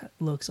like, that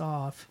looks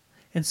off.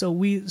 And so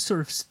we sort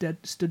of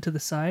stood to the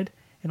side,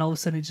 and all of a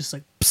sudden it just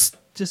like psst,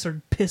 just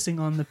started pissing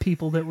on the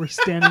people that were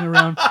standing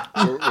around.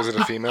 So, was it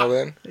a female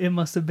then? It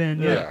must have been,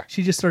 yeah. Yeah.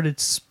 She just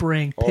started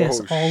spraying piss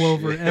Oh, all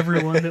over shit.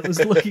 everyone that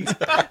was looking.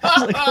 I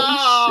was like,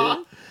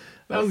 oh shit.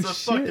 That's Oh, the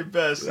shit. fucking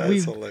best.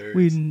 That's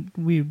hilarious.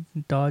 We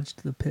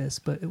dodged the piss,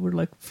 but we're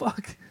like,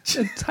 fuck.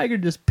 The tiger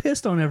just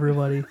pissed on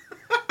everybody.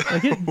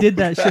 Like it did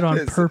that shit on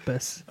is-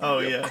 purpose. Oh,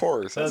 Of yeah.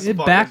 course. That's It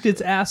fucking- backed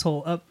its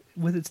asshole up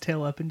with its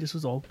tail up and just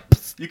was all.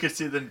 You could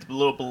see the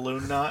little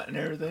balloon knot and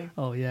everything.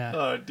 Oh yeah.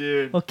 Oh,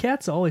 dude. Well,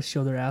 cats always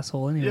show their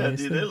asshole anyway. Yeah, dude,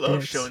 they they're love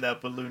dicks. showing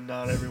that balloon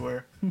knot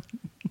everywhere.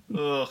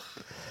 Ugh.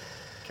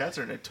 Cats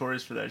are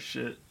notorious for that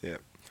shit. Yeah,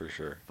 for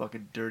sure.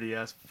 Fucking dirty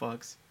ass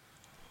fucks.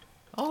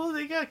 Oh,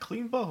 they got a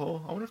clean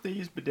butthole. I wonder if they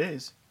use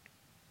bidets.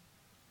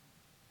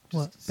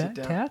 What? Just sit Bat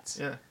down. cats?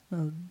 Yeah.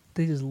 No,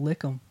 they just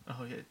lick them.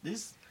 Oh yeah.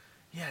 This.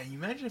 Yeah. You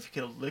imagine if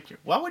you could lick your.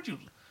 Why would you?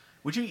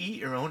 Would you eat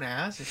your own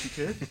ass if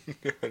you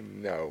could?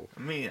 No. I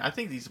mean, I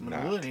think these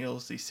Not.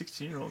 millennials, these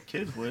 16-year-old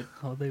kids would.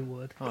 Oh, they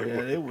would. Oh They yeah,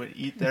 would. they would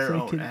eat If their they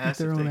own could eat ass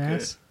their if own they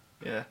ass.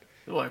 could. Yeah.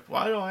 They're like,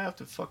 why do I have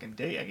to fucking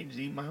date? I can just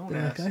eat my own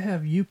They're ass. like, I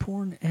have you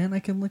porn and I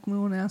can lick my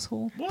own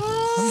asshole. I'm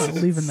What?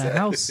 not leaving the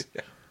house.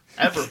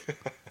 Ever.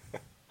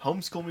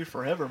 Homeschool me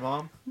forever,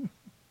 mom.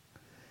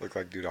 Look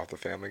like dude off the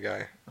Family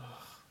Guy.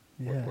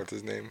 Yeah. What's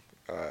his name?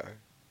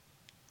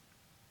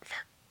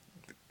 Fuck.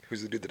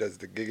 Who's the dude that does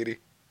the giggity?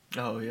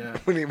 Oh yeah.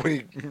 When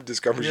he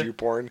discovers Yeah. you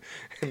porn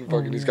and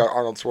fucking Oh, he's yeah. got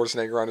Arnold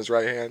Schwarzenegger on his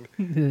right hand.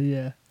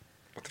 Yeah.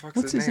 What the fuck's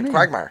What's his his name?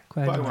 Quagmire.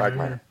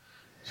 Quagmire.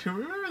 Do you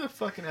remember the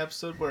fucking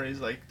episode where he's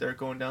like they're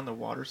going down the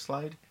water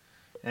slide,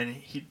 and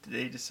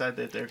they decide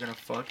that they're gonna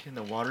fuck in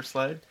the water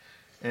slide,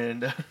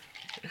 and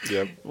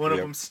Yep. one of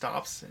yep. them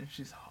stops and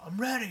she's, I'm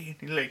ready,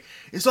 and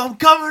he's like, I'm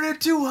coming in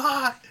too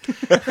hot.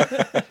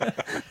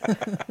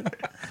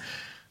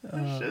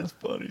 That shit's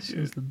funny, She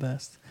was dude. the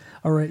best.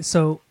 All right,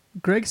 so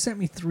Greg sent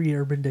me 3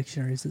 Urban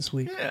Dictionaries this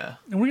week. Yeah.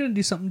 And we're going to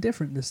do something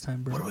different this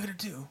time, bro. What are we gonna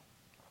do?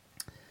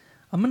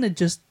 I'm going to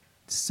just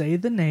say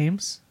the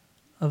names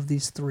of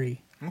these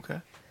 3,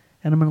 Okay.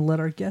 and I'm going to let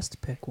our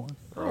guest pick one.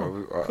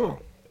 Oh,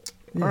 Cool.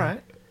 Yeah. All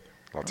right.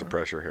 Lots of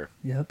pressure here.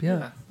 Yep.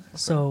 Yeah.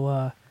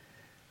 So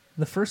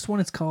the first one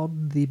is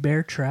called The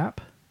Bear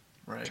Trap.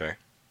 Right. Okay.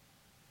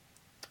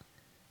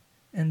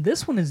 And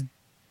this one is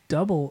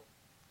double,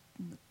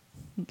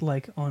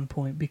 like, on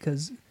point,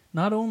 because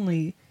not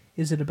only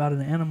is it about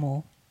an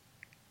animal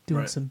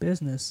doing Right. some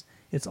business,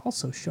 it's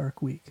also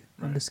Shark Week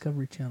on Right.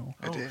 Discovery Channel.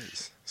 It Oh,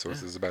 is. So yeah.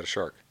 this is about a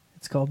shark.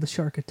 It's called The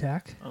Shark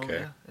Attack, Oh,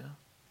 Okay. yeah.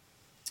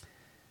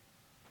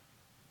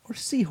 or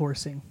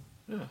seahorsing.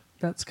 Yeah.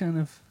 That's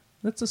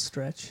a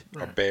stretch. A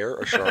Right. bear,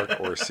 a shark,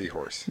 or a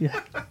seahorse.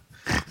 Yeah.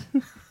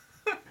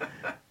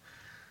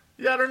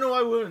 Yeah, I don't know why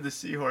I went with the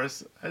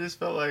seahorse. I just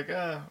felt like,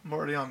 I'm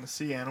already on the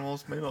sea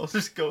animals. Maybe I'll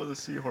just go with the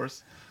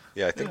seahorse.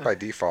 Yeah, I think Yeah. by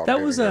default. That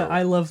I'm was gonna a go-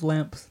 I love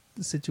lamp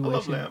I situation.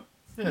 love lamp.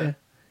 Yeah.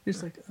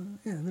 Just like,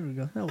 yeah, there we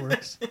go. That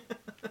works.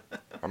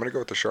 I'm gonna go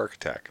with the shark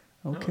attack,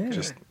 Okay. Okay.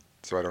 just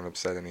so I don't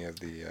upset any of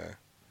the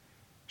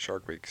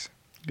Shark Week's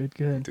Good,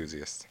 good.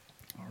 enthusiasts.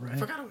 All I right.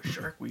 forgot it was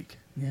Shark Week.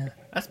 Yeah.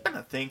 That's been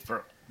a thing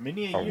for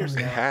many Oh, years it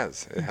now.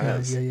 has. It Yeah,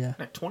 has. yeah.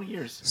 Like 20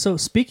 years. So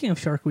speaking of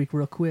Shark Week,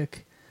 real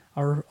quick,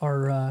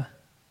 our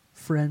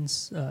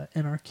friends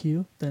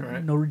NRQ, the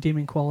Right. No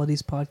Redeeming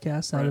Qualities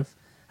podcast Right.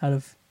 out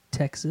of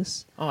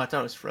Texas. Oh, I thought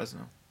it was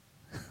Fresno.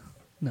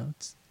 No,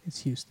 it's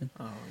Houston.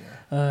 Oh,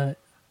 yeah.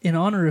 In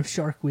honor of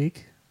Shark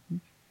Week,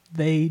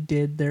 they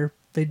did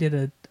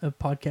a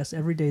podcast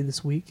every day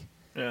this week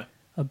Yeah.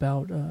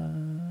 about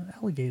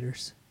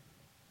alligators.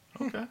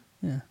 Okay.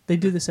 Yeah, they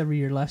do this every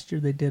year. Last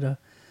year they did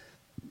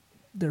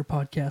their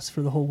podcast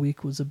for the whole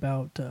week was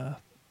about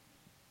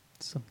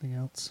something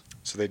else.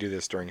 So they do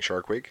this during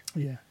Shark Week.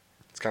 Yeah.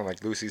 It's kind of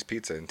like Lucy's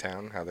Pizza in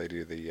town, how they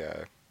do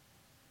the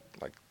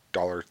like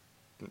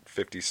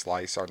 $1.50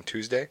 slice on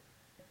Tuesday.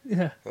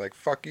 Yeah. They're like,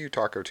 fuck you,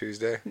 Taco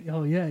Tuesday.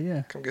 Oh yeah,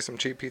 yeah. Come get some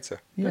cheap pizza.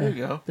 Yeah. There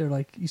you go. They're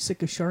like, you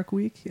sick of Shark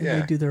Week? And Yeah.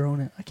 they do their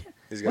own. I can't.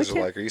 These why guys are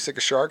can't- like, are you sick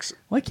of sharks?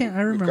 Why can't I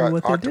We've remember got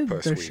what they did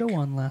Octopus their Week. show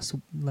on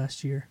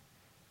last year?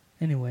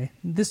 Anyway,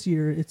 this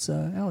year it's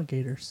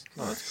alligators.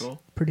 Oh, that's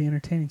cool. Pretty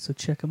entertaining. So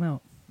check them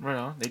out. Right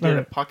on. They All did a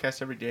right.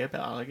 podcast every day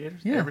about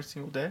alligators? Yeah. Every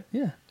single day?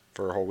 Yeah.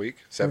 For a whole week?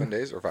 7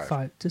 days or 5?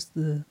 5. Just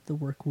the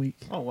work week.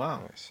 Oh,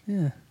 wow. Nice.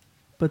 Yeah.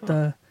 But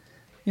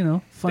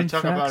fun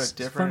talk about facts, it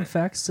different. fun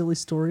facts, silly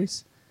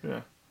stories.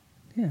 Yeah.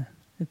 Yeah,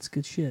 it's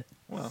good shit.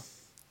 Wow.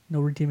 No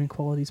Redeeming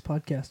Qualities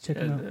podcast. Check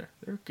Yeah, them out.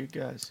 they're good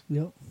guys.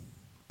 Yep.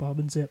 Bob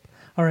and Zip.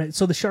 All right,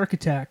 so the Shark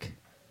Attack,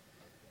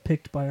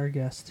 picked by our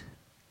guest.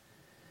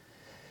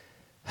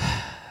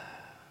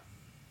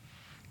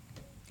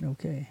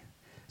 Okay.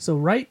 So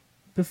right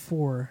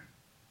before.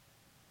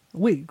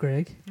 Wait,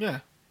 Greg. Yeah.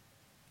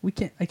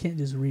 I can't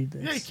just read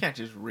this. Yeah, you can't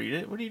just read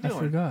it. What are you I doing?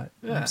 forgot.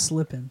 Yeah. I'm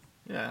slipping.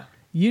 Yeah.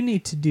 You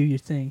need to do your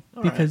thing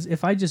All because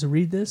if I just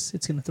read this,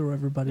 it's going to throw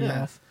everybody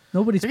Yeah. off.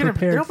 Nobody's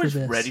prepared for nobody's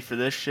this. ready for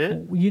this shit.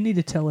 Well, you need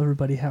to tell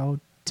everybody how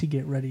to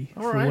get ready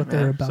All for right, what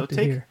they're man. about So to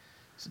take- hear.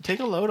 So take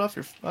a load off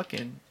your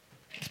fucking...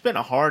 It's been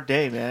a hard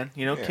day, man.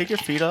 You know, Yeah. kick your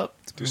feet up.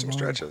 It's Do been a some long-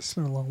 stretches. It's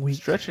been a long week.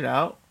 Stretch it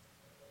out.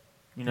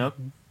 You know,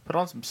 Mm-hmm. put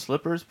on some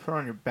slippers. Put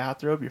on your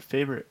bathrobe. Your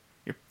favorite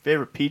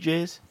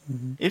PJs.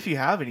 Mm-hmm. If you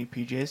have any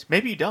PJs.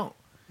 Maybe you don't.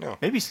 No.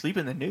 Maybe sleep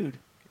in the nude.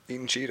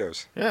 Eating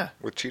Cheetos Yeah.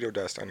 with Cheeto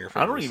dust on your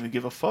fingers. I don't even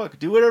give a fuck.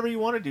 Do whatever you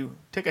want to do.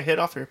 Take a hit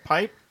off your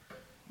pipe.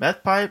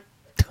 Meth pipe.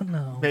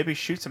 No. Maybe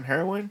shoot some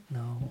heroin.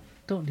 No.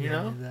 Don't do You any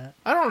know? of that.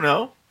 I don't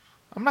know.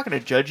 I'm not going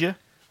to judge you.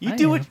 You I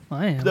do am. it.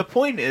 I am. The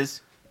point is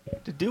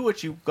to do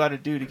what you got to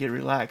do to get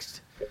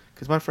relaxed.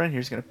 Because my friend here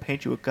is going to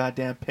paint you a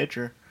goddamn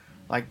picture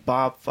like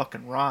Bob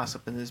fucking Ross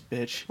up in this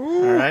bitch.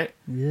 All right?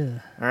 Yeah.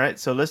 All right?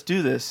 So let's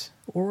do this.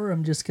 Or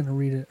I'm just going to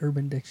read an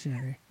Urban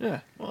Dictionary.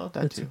 Yeah. Well,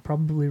 that That's too.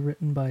 probably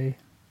written by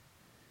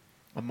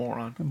A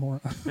moron. a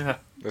more. Yeah.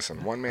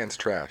 Listen, one man's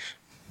trash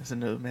That's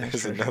another man's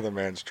is treasure. another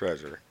man's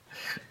treasure.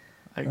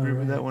 I agree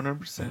with that Alright.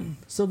 100%.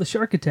 So the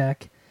Shark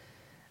Attack.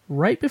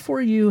 Right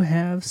before you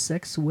have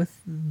sex with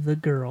the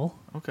girl,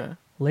 Okay.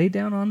 lay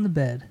down on the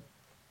bed,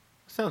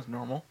 Sounds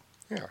normal.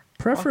 Yeah,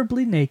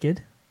 preferably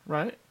naked.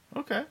 Right?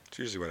 Okay. it's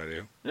usually what I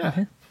do. Yeah.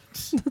 Okay.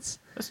 That's,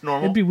 That's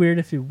normal. it'd be weird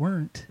if you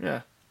weren't.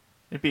 Yeah.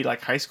 It'd be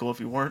like high school if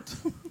you weren't.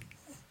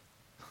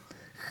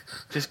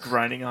 Just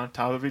grinding on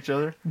top of each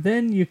other.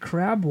 Then you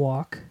crab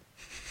walk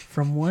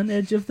from one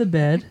edge of the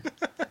bed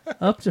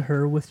up to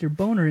her with your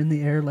boner in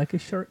the air like a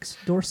shark's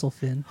dorsal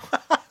fin.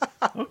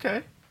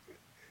 Okay.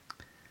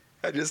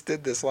 I just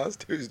did this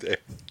last Tuesday.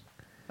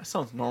 That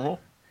sounds normal.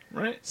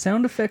 Right?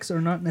 Sound effects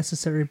are not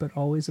necessary but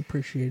always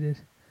appreciated.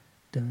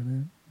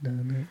 Dun,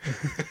 dun,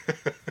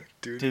 dun.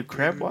 Dude,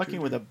 crab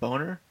walking with a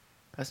boner?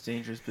 That's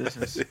dangerous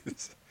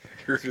business.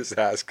 You're just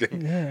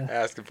asking, Yeah.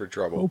 asking for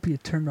trouble. Hope you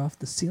turned off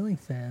the ceiling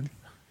fan.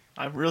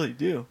 I really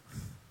do.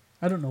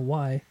 I don't know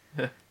why.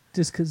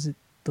 Just because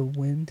the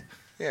wind.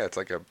 Yeah, it's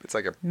like a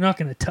You're not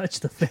going to touch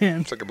the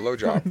fan. it's like a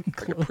blowjob, even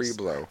like a close.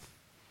 pre-blow.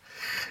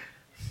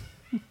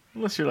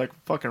 Unless you're like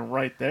fucking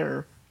right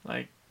there.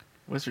 Like,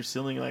 what's your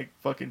ceiling like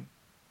fucking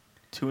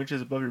 2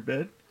 inches above your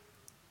bed?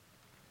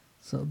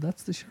 So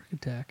that's the Shark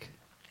Attack.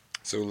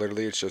 So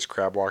literally, it's just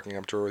crab walking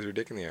up to her with your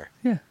dick in the air.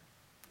 Yeah.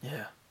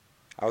 Yeah.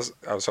 I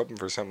was hoping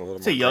for something a little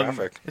It's a more young.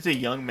 graphic. It's a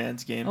young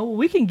man's game. Oh,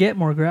 we can get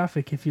more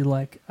graphic if you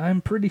like. I'm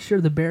pretty sure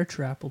the bear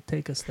trap will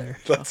take us there.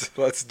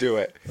 Let's do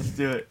it. Let's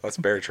do it. Let's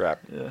bear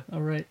trap. Yeah.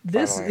 All right.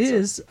 This Final answer.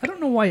 is, I don't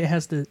know why it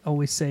has to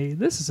always say,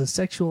 this is a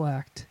sexual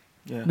act.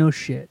 Yeah. No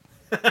shit.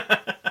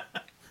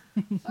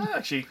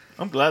 Actually,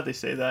 I'm glad they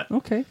say that.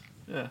 Okay.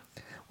 Yeah.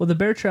 Well, the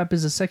bear trap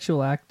is a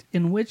sexual act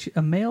in which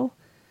a male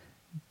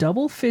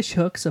double fish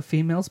hooks a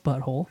female's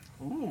butthole.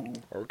 Ooh.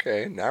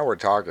 Okay, now we're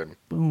talking.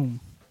 Boom.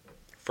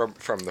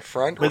 From the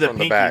front or With the from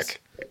the pinkies.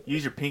 back?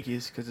 Use your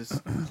pinkies because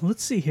it's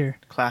Let's see here.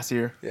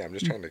 classier. Yeah, I'm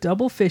just trying to.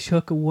 Double fish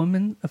hook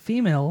a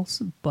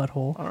female's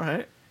butthole, All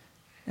right.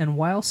 and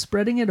while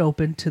spreading it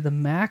open to the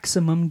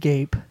maximum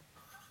gape.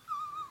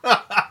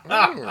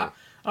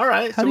 All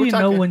right. How so do we're you know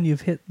talking- when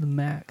you've hit the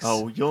max?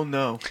 Oh, you'll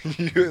know.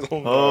 You don't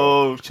know.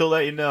 Oh, she'll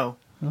let you know.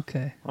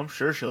 Okay. I'm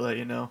sure she'll let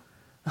you know.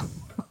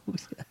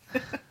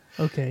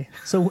 Okay.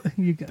 So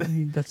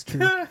that's true.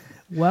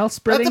 While That's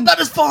spreading about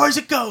as far as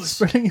it goes.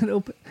 spreading it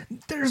open,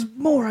 there's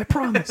more, I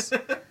promise.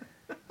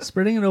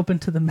 Spreading it open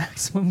to the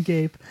maximum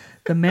gape,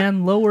 the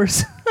man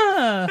lowers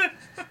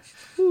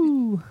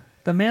Ooh.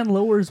 The man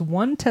lowers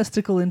one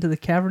testicle into the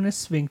cavernous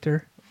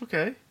sphincter.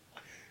 Okay.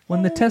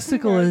 When the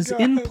testicle my is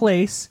in God.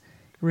 place,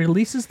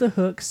 releases the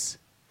hooks,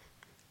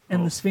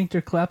 and the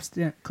sphincter clamps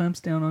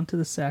down onto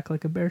the sack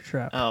like a bear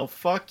trap. Oh,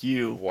 fuck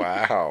you.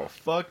 Wow.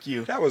 Fuck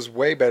you. That was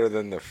way better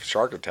than the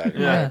shark attack,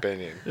 in my Yeah.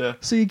 opinion. Yeah.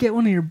 So you get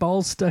one of your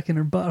balls stuck in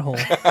her butthole.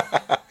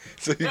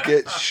 So you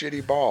get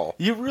shitty ball.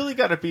 You really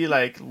got to be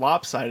like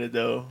lopsided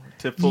though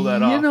to pull that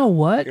you off. know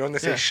what? You know when they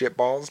say Yeah. shit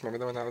balls?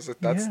 Remember when that was?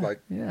 That's Yeah,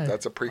 like yeah.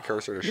 that's a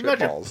precursor to you shit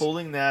imagine balls.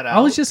 pulling that out. I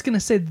was just gonna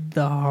say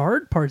the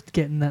hard part's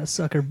getting that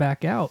sucker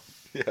back out.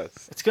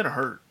 Yes. It's gonna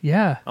hurt.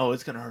 Yeah, Oh,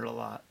 it's gonna hurt a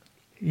lot.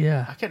 I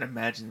yeah. can't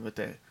imagine with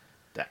the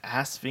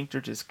ass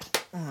sphincter just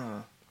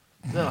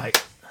they're like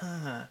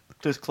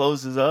just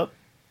closes up.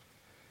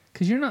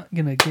 Because you're not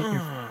gonna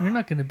you're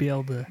not gonna be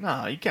able to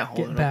No, you can't hold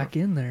get it back over.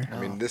 in there. I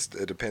mean,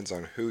 it depends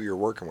on who you're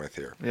working with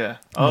here. Yeah.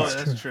 Oh, That's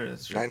that's true.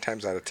 That's true. 9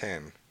 times out of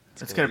 10,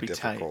 It's gonna be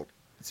difficult. tight.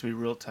 It's gonna be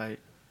real tight.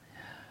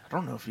 I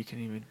don't know if you can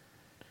even.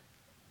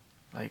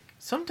 Like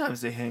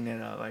sometimes they hang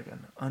it out like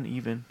an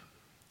uneven.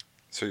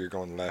 So you're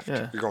going left.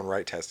 Yeah. You're going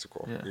right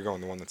testicle. Yeah. You're going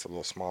the one that's a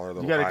little smaller, a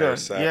little You gotta higher go.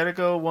 set. You gotta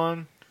go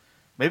one.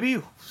 Maybe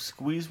you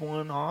squeeze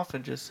one off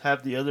and just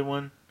have the other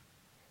one.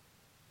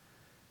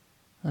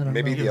 I don't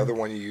Maybe know. the other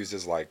one you use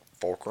is like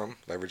fulcrum,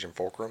 leveraging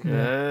fulcrum.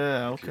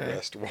 Yeah. If you Okay.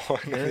 rest one on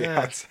the Yeah.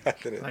 outside,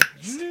 then it, Like,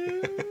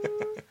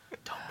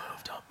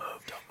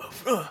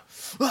 don't move.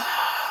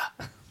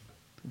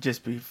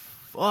 Just be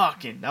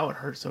fucking. That would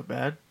hurt so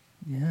bad.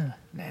 Yeah,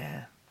 Nah,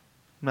 I'm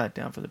not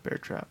down for the bear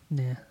trap.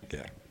 yeah.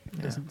 yeah,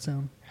 Yeah. Doesn't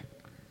sound.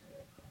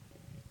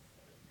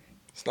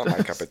 it's not my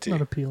cup of It's tea.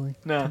 not appealing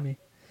No. to me.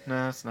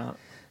 No, it's not.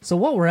 So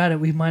while we're at it,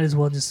 we might as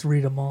well just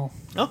read them all.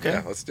 Okay.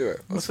 Yeah, let's do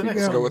it. What's Let's, the let's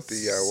next go one? with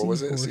the what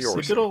was it? Seahorse. The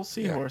Seahorse. good old Yeah.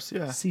 seahorse.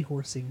 Yeah.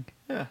 Seahorsing.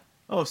 Yeah.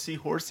 Oh,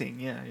 seahorsing.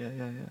 Yeah.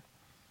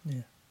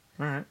 Yeah.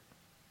 All right.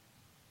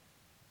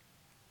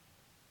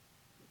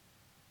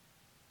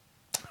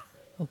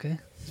 Okay.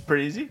 It's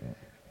pretty easy.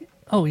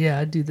 Oh yeah,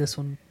 I do this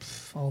one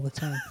all the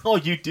time. Oh,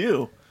 you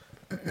do.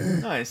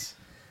 Nice.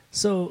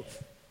 So,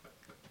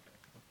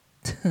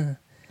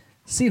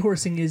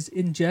 seahorsing is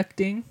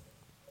injecting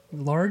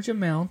large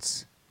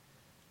amounts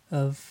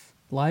of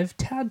live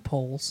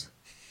tadpoles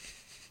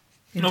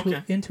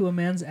into a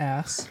man's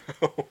ass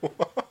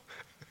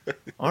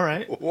All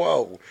right.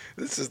 Whoa,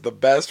 this is the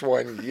best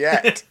one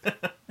yet.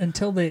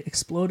 until they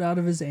explode out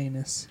of his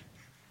anus.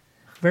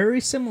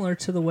 Very similar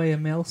to the way a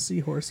male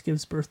seahorse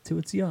gives birth to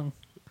its young.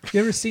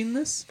 You ever seen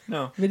this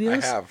No.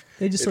 videos? I have.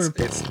 They just it's, sort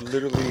of it's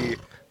literally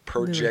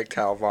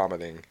projectile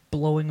vomiting.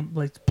 blowing them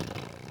like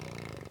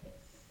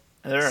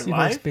They're seahorse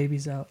alive.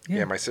 babies out. Yeah,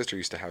 Yeah, my sister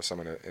used to have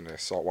some in a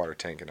saltwater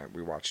tank, and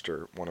we watched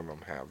one of them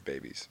have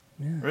babies.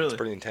 yeah. Really? It's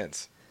pretty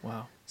intense.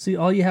 Wow. See,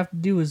 all you have to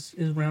do is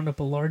round up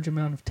a large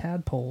amount of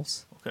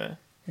tadpoles Okay.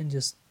 and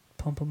just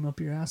pump them up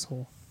your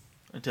asshole,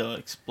 Until it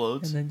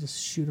explodes. and then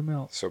just shoot them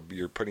out. So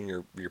you're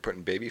putting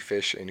baby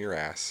fish in your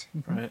ass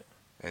Right.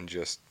 and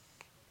just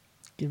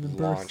Give them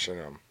birth. launching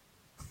them.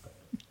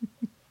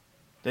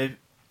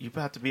 You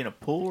have to be in a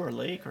pool or a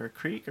lake or a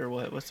creek or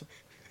what? What's the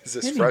Is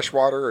this Any-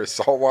 freshwater or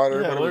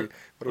saltwater? yeah, what are we what's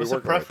the working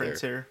with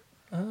preference there?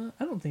 here?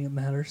 I don't think it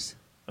matters.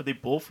 Are they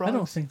bullfrogs? I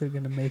don't think they're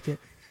gonna make it.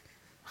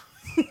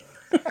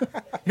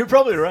 You're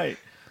probably right.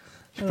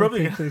 I You're don't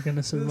probably think they're gonna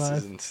This survive.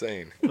 is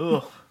insane.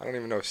 Ugh. I don't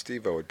even know if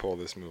Steve-O would pull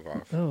this move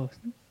off. Oh,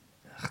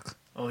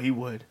 Oh, he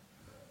would.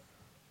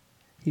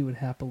 he would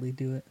happily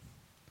do it.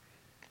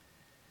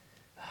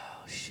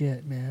 Oh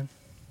shit, man.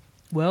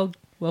 Well,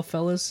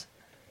 fellas,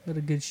 we had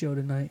a good show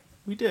tonight.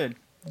 We did.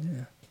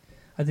 Yeah,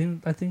 I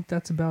think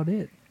that's about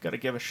it. Got to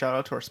give a shout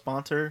out to our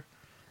sponsor,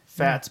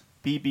 Fats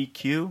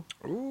BBQ.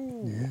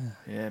 Ooh. Yeah,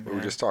 Yeah, man. We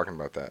were just talking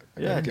about that.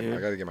 I Yeah, gotta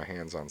dude. get my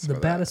hands on some the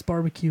of that. baddest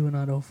barbecue in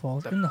Idaho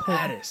Falls. The in the whole,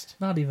 baddest.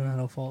 not even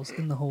Idaho Falls,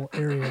 in the whole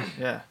area.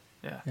 Yeah.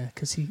 Yeah,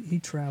 because he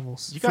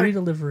travels. You gotta- Free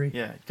delivery.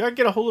 Yeah. Gotta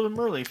get a hold of him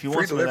early if you Free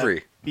want some of that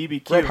delivery.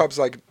 BBQ. Grubhub's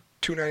like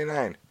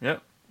 $2.99.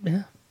 Yep.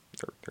 Yeah.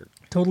 They're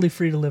Totally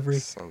free delivery.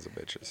 sons of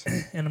bitches.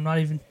 And I'm not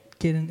even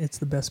kidding. It's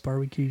the best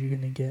barbecue you're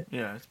going to get.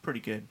 Yeah, it's pretty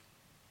good.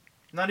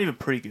 Not even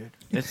pretty good.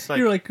 It's like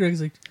You're like,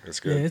 Greg's like,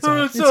 It's yeah, good. it's all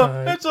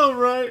right. it's all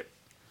right.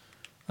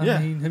 I yeah.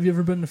 mean, have you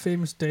ever been to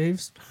Famous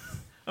Dave's?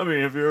 I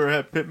mean, have you ever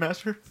had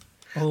Pitmaster?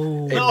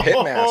 Oh, Hey,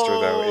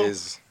 Pitmaster though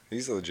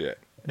he's legit.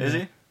 Is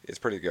he? It's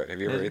pretty good. Have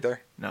you ever Is he? ate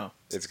there? No,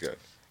 It's good.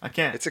 I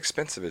can't. It's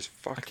expensive as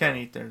fuck. I can't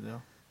though. eat there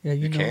though. yeah,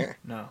 You know. can't.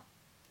 No,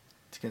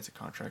 it's against the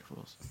contract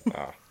rules.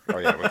 Oh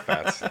yeah, with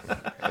Fats.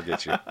 I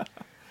get you.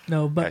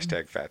 No, but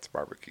Hashtag Fats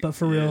Barbecue. but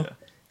for real, Yeah.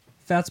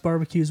 Fats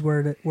Barbecue is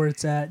where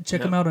it's at. Check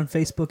Yep. him out on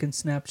Facebook and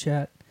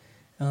Snapchat.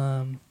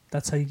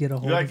 That's how you get a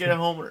hold You gotta of get him.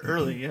 home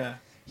early. Yeah.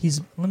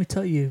 Let me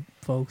tell you,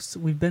 folks,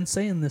 we've been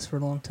saying this for a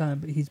long time,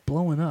 but he's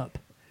blowing up.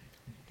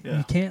 Yeah.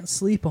 You can't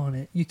sleep on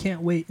it. You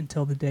can't wait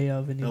until the day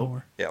of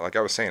anymore. Yeah, like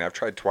I was saying, I've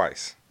tried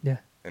twice, Yeah.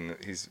 and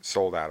he's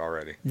sold out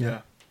already.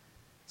 Yeah.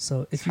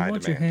 So It's if you high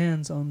want your demand.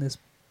 hands on this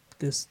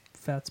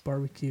Fats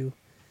Barbecue,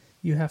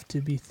 you have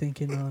to be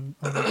thinking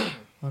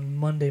on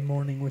Monday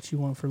morning what you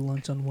want for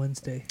lunch on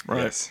Wednesday.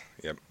 Right. Yes.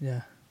 Yep.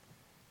 Yeah.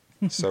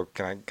 So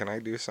can I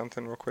do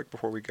something real quick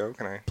before we go?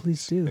 Can I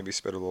Please do. maybe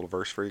spit a little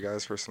verse for you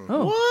guys for some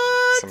Oh.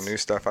 What? some new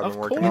stuff I've Of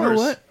been working course. You on? know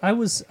what? I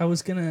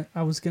was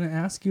gonna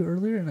ask you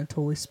earlier and I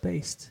totally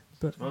spaced.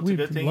 But Well, it's a we'd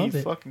good thing love you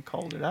it. fucking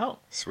called it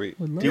out. Sweet.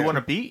 Would love Do you it. want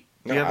a beat?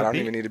 No, Do you have I a don't beat?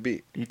 even need a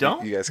beat. You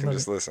don't? You guys can Love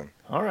just it. listen.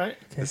 All right,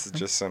 Okay, This is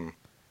just some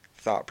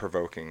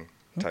thought-provoking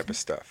type of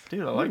stuff.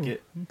 dude. I like Ooh,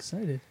 it. I'm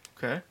excited.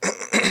 Okay.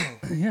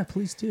 Yeah,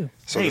 please do.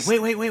 So hey, this-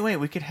 wait.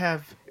 We could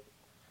have.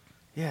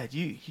 Yeah,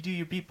 you do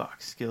your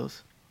beatbox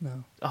skills.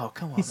 No. Oh,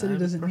 come on. He said he man.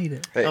 doesn't need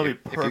it. Hey, That'll be if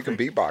you can perfect.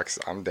 beatbox,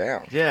 I'm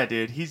down. Yeah,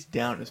 dude, he's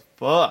down as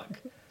fuck.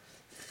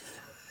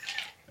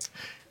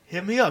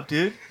 Hit me up,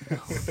 dude.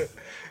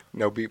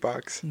 No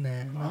beatbox.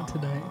 Nah, not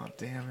tonight. Oh,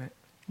 damn it.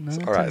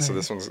 Not All right, so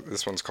tonight.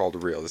 this one's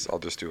called Real. I'll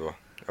just do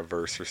a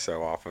verse or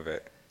so off of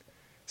it.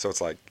 So it's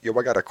like, yo,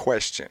 I got a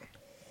question.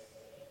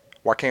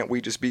 Why can't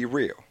we just be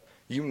real?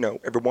 You know,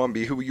 everyone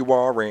be who you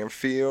are and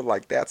feel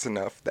like that's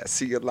enough. That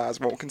sea of lies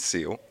won't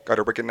conceal.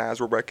 Gotta recognize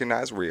we'll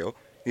recognize real.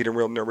 Needing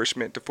real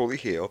nourishment to fully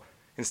heal.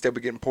 Instead,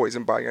 we're getting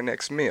poisoned by your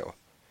next meal.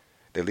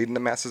 They're leading the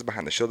masses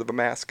behind the shield of a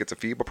mask. It's a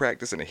feeble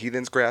practice and the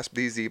heathens grasp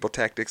these evil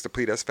tactics to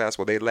plead us fast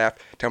while they laugh.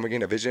 Tell me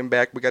again a vision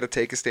back. We gotta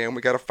take a stand.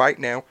 We gotta fight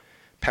now.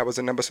 Powers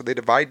in numbers so they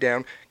divide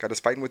down. Got us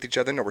fighting with each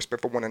other. No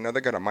respect for one another.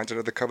 Got our minds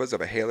under the covers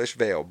of a hellish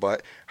veil.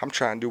 But I'm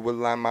trying to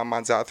align my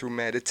mind's eye through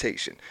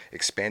meditation.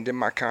 Expanding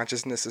my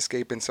consciousness,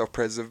 escaping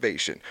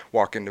self-preservation.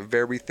 Walking the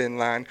very thin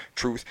line.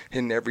 Truth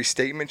in every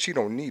statement. You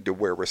don't need to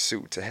wear a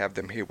suit to have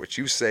them hear what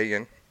you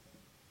saying.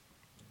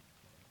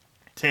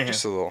 Damn.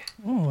 Just a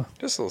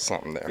little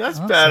something there. That's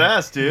Awesome.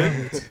 badass, dude.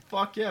 Love it.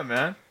 Fuck yeah,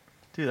 man.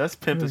 Dude, that's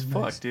pimp That as was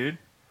fuck, nice. dude.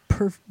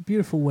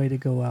 Beautiful way to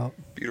go out.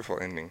 Beautiful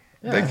ending.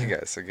 Yeah. Thank you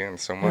guys again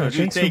so Yeah, much. dude,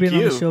 Thanks for thank being on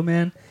you. the show,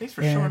 man. Thanks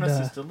for showing And, us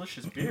this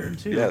delicious beer,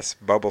 too. Yes,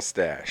 Bubble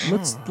Stash.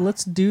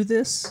 Let's do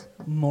this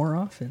more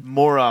often.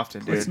 More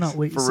often, dude. Let's not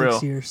wait for 6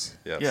 real. years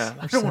Yes. Yeah.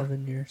 or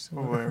 7 years.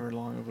 Or whatever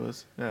long it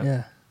was. Yeah.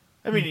 Yeah.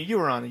 I mean, you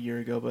were on a year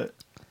ago, but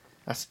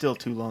that's still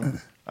too long.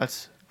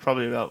 That's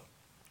probably about,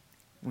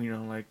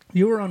 like,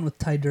 You were on with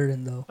Ty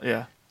Durden though.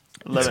 yeah,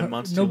 It's 11 hard-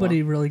 months.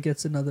 Nobody really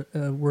gets another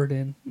word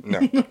in. No.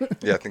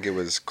 Yeah, I think it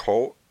was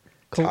Colt,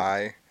 Colt.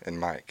 Ty, and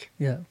Mike.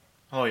 Yeah.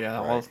 Oh yeah,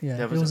 Right. all, Yeah,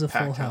 that it was a a full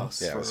packed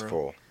house. Yeah, it for was real.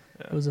 full.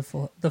 It was a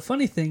full. The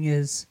funny thing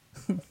is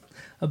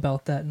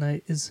about that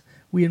night is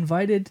we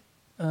invited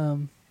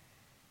Ty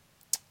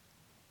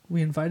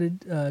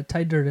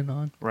Durden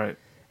on, Right.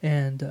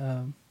 and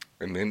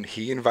And then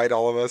he invite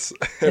all of us,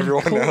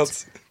 everyone Colt,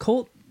 else.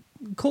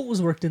 Colt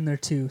was worked in there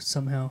too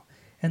somehow,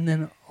 and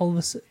then all of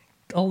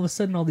a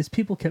sudden all these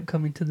people kept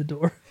coming to the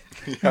door.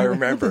 Yeah, I What the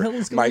remember. hell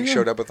is going Mike on?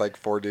 showed up with like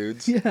 4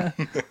 dudes. Yeah,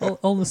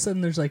 all of a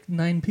sudden there's like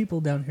 9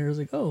 people down here. I was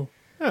like, oh,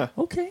 Yeah.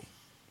 okay,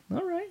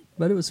 all right,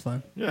 but it was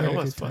fun. Yeah, We had it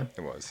a was good time.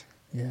 fun. It was.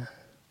 Yeah.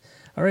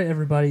 All right,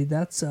 everybody.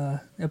 That's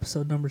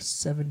episode number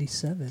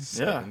 77. Yeah.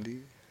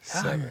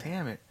 77. God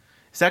damn it.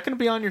 Is that going to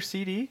be on your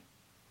CD?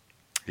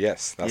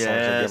 Yes, that's how I'm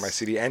going to get my Yes.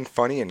 CD. And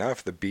funny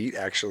enough, the beat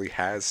actually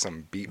has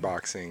some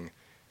beatboxing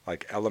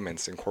like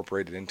elements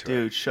incorporated into it.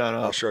 Dude, shut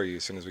I'll up. show you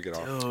as soon as we get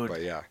off. Dude.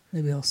 But yeah.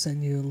 Maybe I'll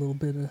send you a little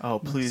bit of. Oh,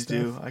 my please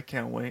do. stuff. I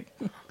can't wait.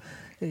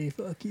 Hey,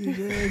 fuck you,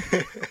 Greg.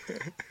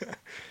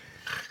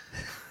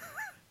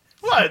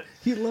 What?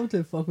 He'd love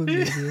to fuck with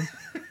me, dude.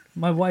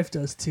 My wife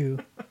does too.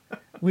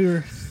 We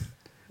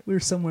were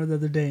somewhere the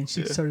other day, and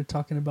she Yeah. started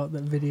talking about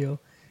that video,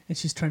 and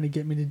she's trying to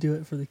get me to do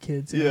it for the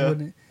kids. And I Yeah.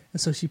 wouldn't. And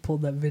so she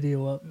pulled that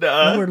video up.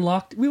 Nuh-uh. And we're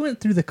locked. We went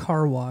through the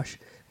car wash.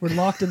 We're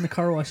locked in the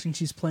car wash, and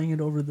she's playing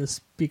it over the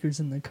speakers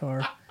in the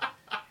car.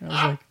 And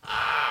I was like,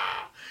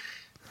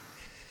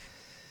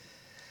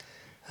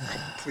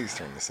 Please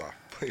turn this off.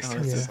 Please Oh,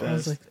 turn it's this the I off.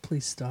 was like,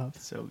 please stop.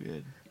 So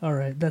good. All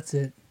right, that's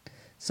it.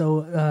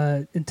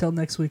 So until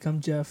next week, I'm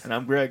Jeff, And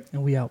I'm Greg.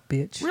 and we out,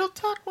 bitch. Real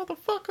talk,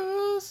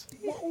 motherfuckers.